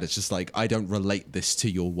always had. It's just like I don't relate this to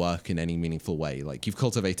your work in any meaningful way. Like you've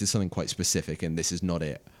cultivated something quite specific, and this is not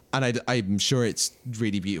it. And I'm sure it's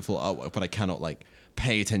really beautiful artwork, but I cannot like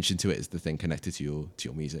pay attention to it as the thing connected to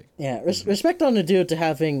your music. Yeah, respect on the dude to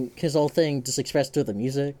having his whole thing just expressed through the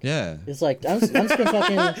music. Yeah, it's like I'm just gonna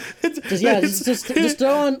fucking just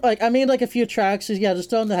throw on like I mean like a few tracks. Just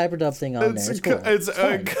throw on the hyperdub thing on there. It's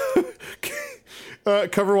cool.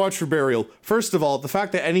 Cover watch for Burial. First of all, the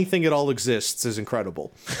fact that anything at all exists is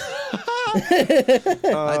incredible. Have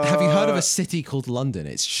you heard of a city called London?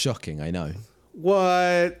 It's shocking. I know.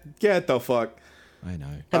 What? Get the fuck. I know.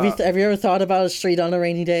 Have you ever thought about a street on a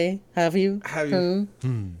rainy day? Have you?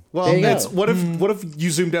 Well, what if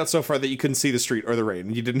you zoomed out so far that you couldn't see the street or the rain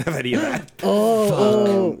and you didn't have any of that?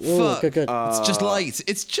 Fuck. Good. It's just light.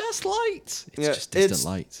 It's just distant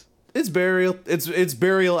light. It's Burial. It's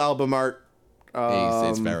Burial album art.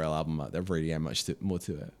 It's Burial album art. There really ain't much more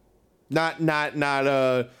to it.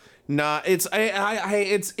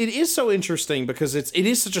 It is so interesting because it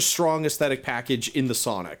is such a strong aesthetic package in the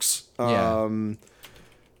Sonics.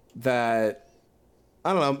 That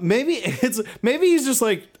I don't know. Maybe he's just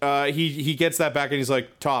like he gets that back and he's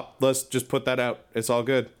like, top, let's just put that out. It's all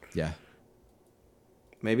good. Yeah.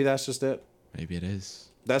 Maybe that's just it. Maybe it is.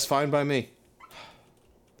 That's fine by me.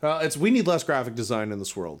 We need less graphic design in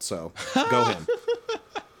this world, so go him.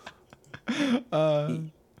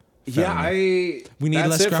 We need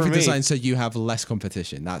less graphic design so you have less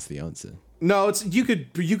competition. That's the answer. No, you could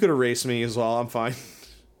erase me as well. I'm fine.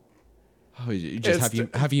 Oh, you just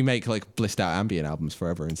have you make like blissed out ambient albums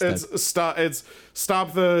forever instead. Stop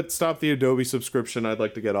the Adobe subscription. I'd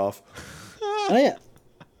like to get off. Oh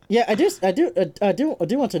yeah. I do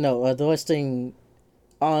want to know the listing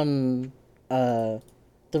on the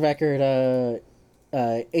record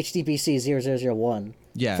HDBC 0001.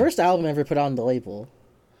 Yeah. First album ever put on the label.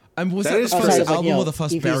 And was that the first album or the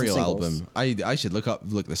first EPs Burial album? I should look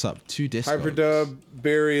this up. 2 discs. Hyperdub,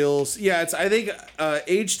 Burials. Yeah, I think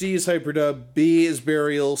HD is Hyperdub, B is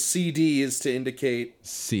Burial, CD is to indicate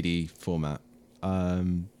CD format.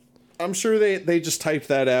 I'm sure they just typed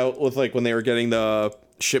that out with like when they were getting the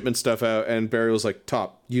shipment stuff out, and Burial's like,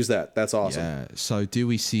 top, use that. That's awesome. Yeah. So do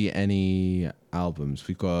we see any albums?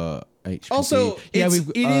 We've got HPD. Also,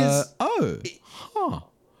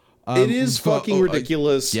 it is fucking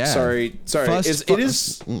ridiculous. Yeah. Sorry. Sorry.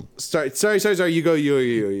 You go.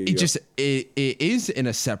 It is in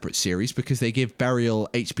a separate series because they give Burial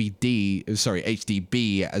HDB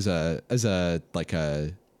as a like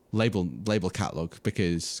a label catalog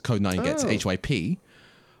because Code 9 gets HYP.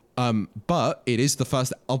 But it is the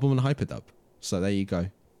first album on Hyperdub. So there you go.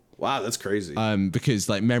 Wow, that's crazy. Because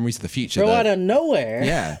like Memories of the Future, out of nowhere.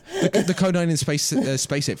 Yeah, the Code 9 and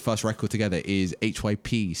Space Ape first record together is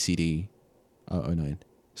HYP CD 009.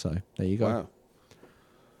 So there you go. Wow.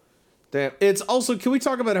 Damn. It's also. Can we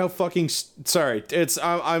talk about how fucking? Sorry. It's.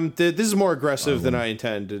 This is more aggressive than I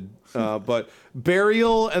intended. But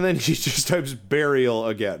Burial, and then he just types Burial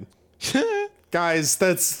again. Guys,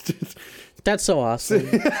 that's so awesome.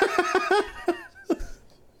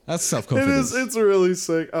 That's self-confidence. It's really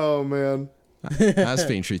sick. Oh, man. That's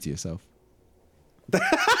being true to yourself.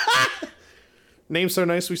 Name so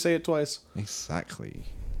nice we say it twice. Exactly.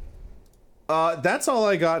 That's all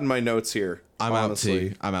I got in my notes here. I'm out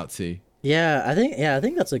too. Yeah, I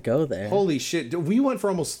think that's a go there. Holy shit. We went for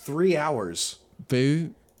almost 3 hours.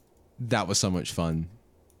 Boo, that was so much fun.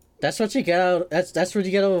 That's what you get out. That's what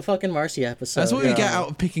you get out of a fucking Marcy episode. That's what we get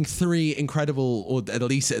out of picking 3 incredible, or at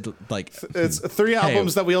least like It's 3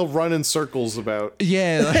 albums that we all run in circles about.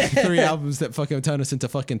 Yeah, like 3 albums that fucking turn us into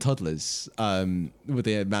fucking toddlers. With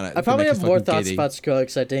the amount of I probably have more thoughts giddy. about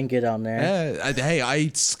Skrillex I didn't get on there. Yeah, hey, I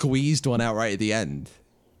squeezed one out right at the end.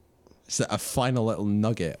 It's a final little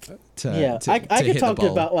nugget. I could talk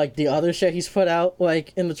about like the other shit he's put out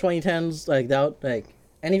like in the 2010s, like that, like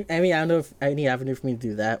any I don't know if any avenue for me to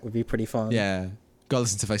do that would be pretty fun. Yeah, gotta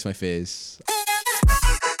listen to Face My Fears.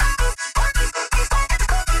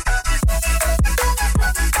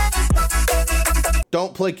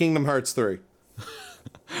 Don't play Kingdom Hearts 3.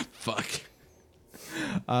 Fuck.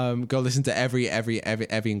 Go listen to every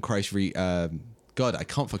and Christ God, I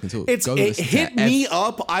can't fucking talk. Hit me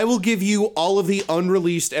up. I will give you all of the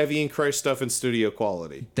unreleased Evie and Christ stuff in studio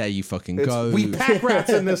quality. There you fucking go. We pack rats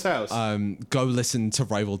in this house. Go listen to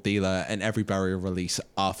Rival Dealer and every Barrier release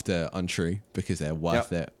after Untrue because they're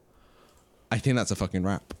worth it. I think that's a fucking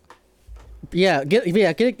wrap. Yeah,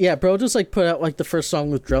 bro. Just like put out like the first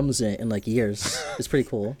song with drums in it in like years. It's pretty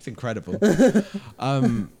cool. It's incredible.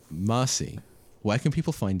 Marcy, where can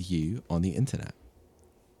people find you on the internet?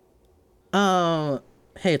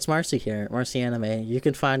 Hey, it's Marcy here, Marcy Anime. You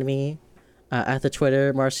can find me at the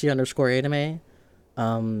Twitter, Marcy_anime.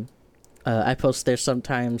 I post there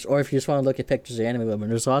sometimes, or if you just want to look at pictures of anime women,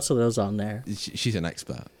 there's lots of those on there. She's an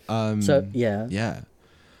expert. So, yeah. Yeah.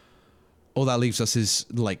 All that leaves us is,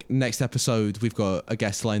 like, next episode, we've got a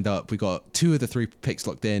guest lined up. We got 2 of the 3 picks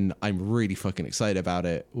locked in. I'm really fucking excited about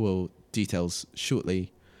it. We'll details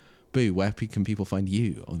shortly. Boo, where can people find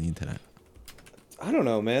you on the internet? I don't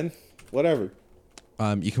know, man. Whatever.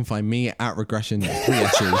 You can find me at Regression 3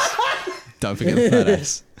 inches. Don't forget the 3rd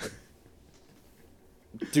S.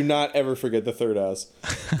 Do not ever forget the 3rd S.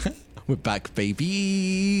 We're back,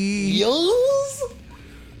 baby. Yes.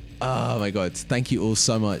 Oh my god! Thank you all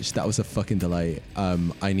so much. That was a fucking delight.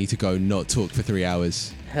 I need to go not talk for 3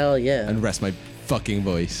 hours Hell yeah. and rest my fucking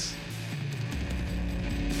voice.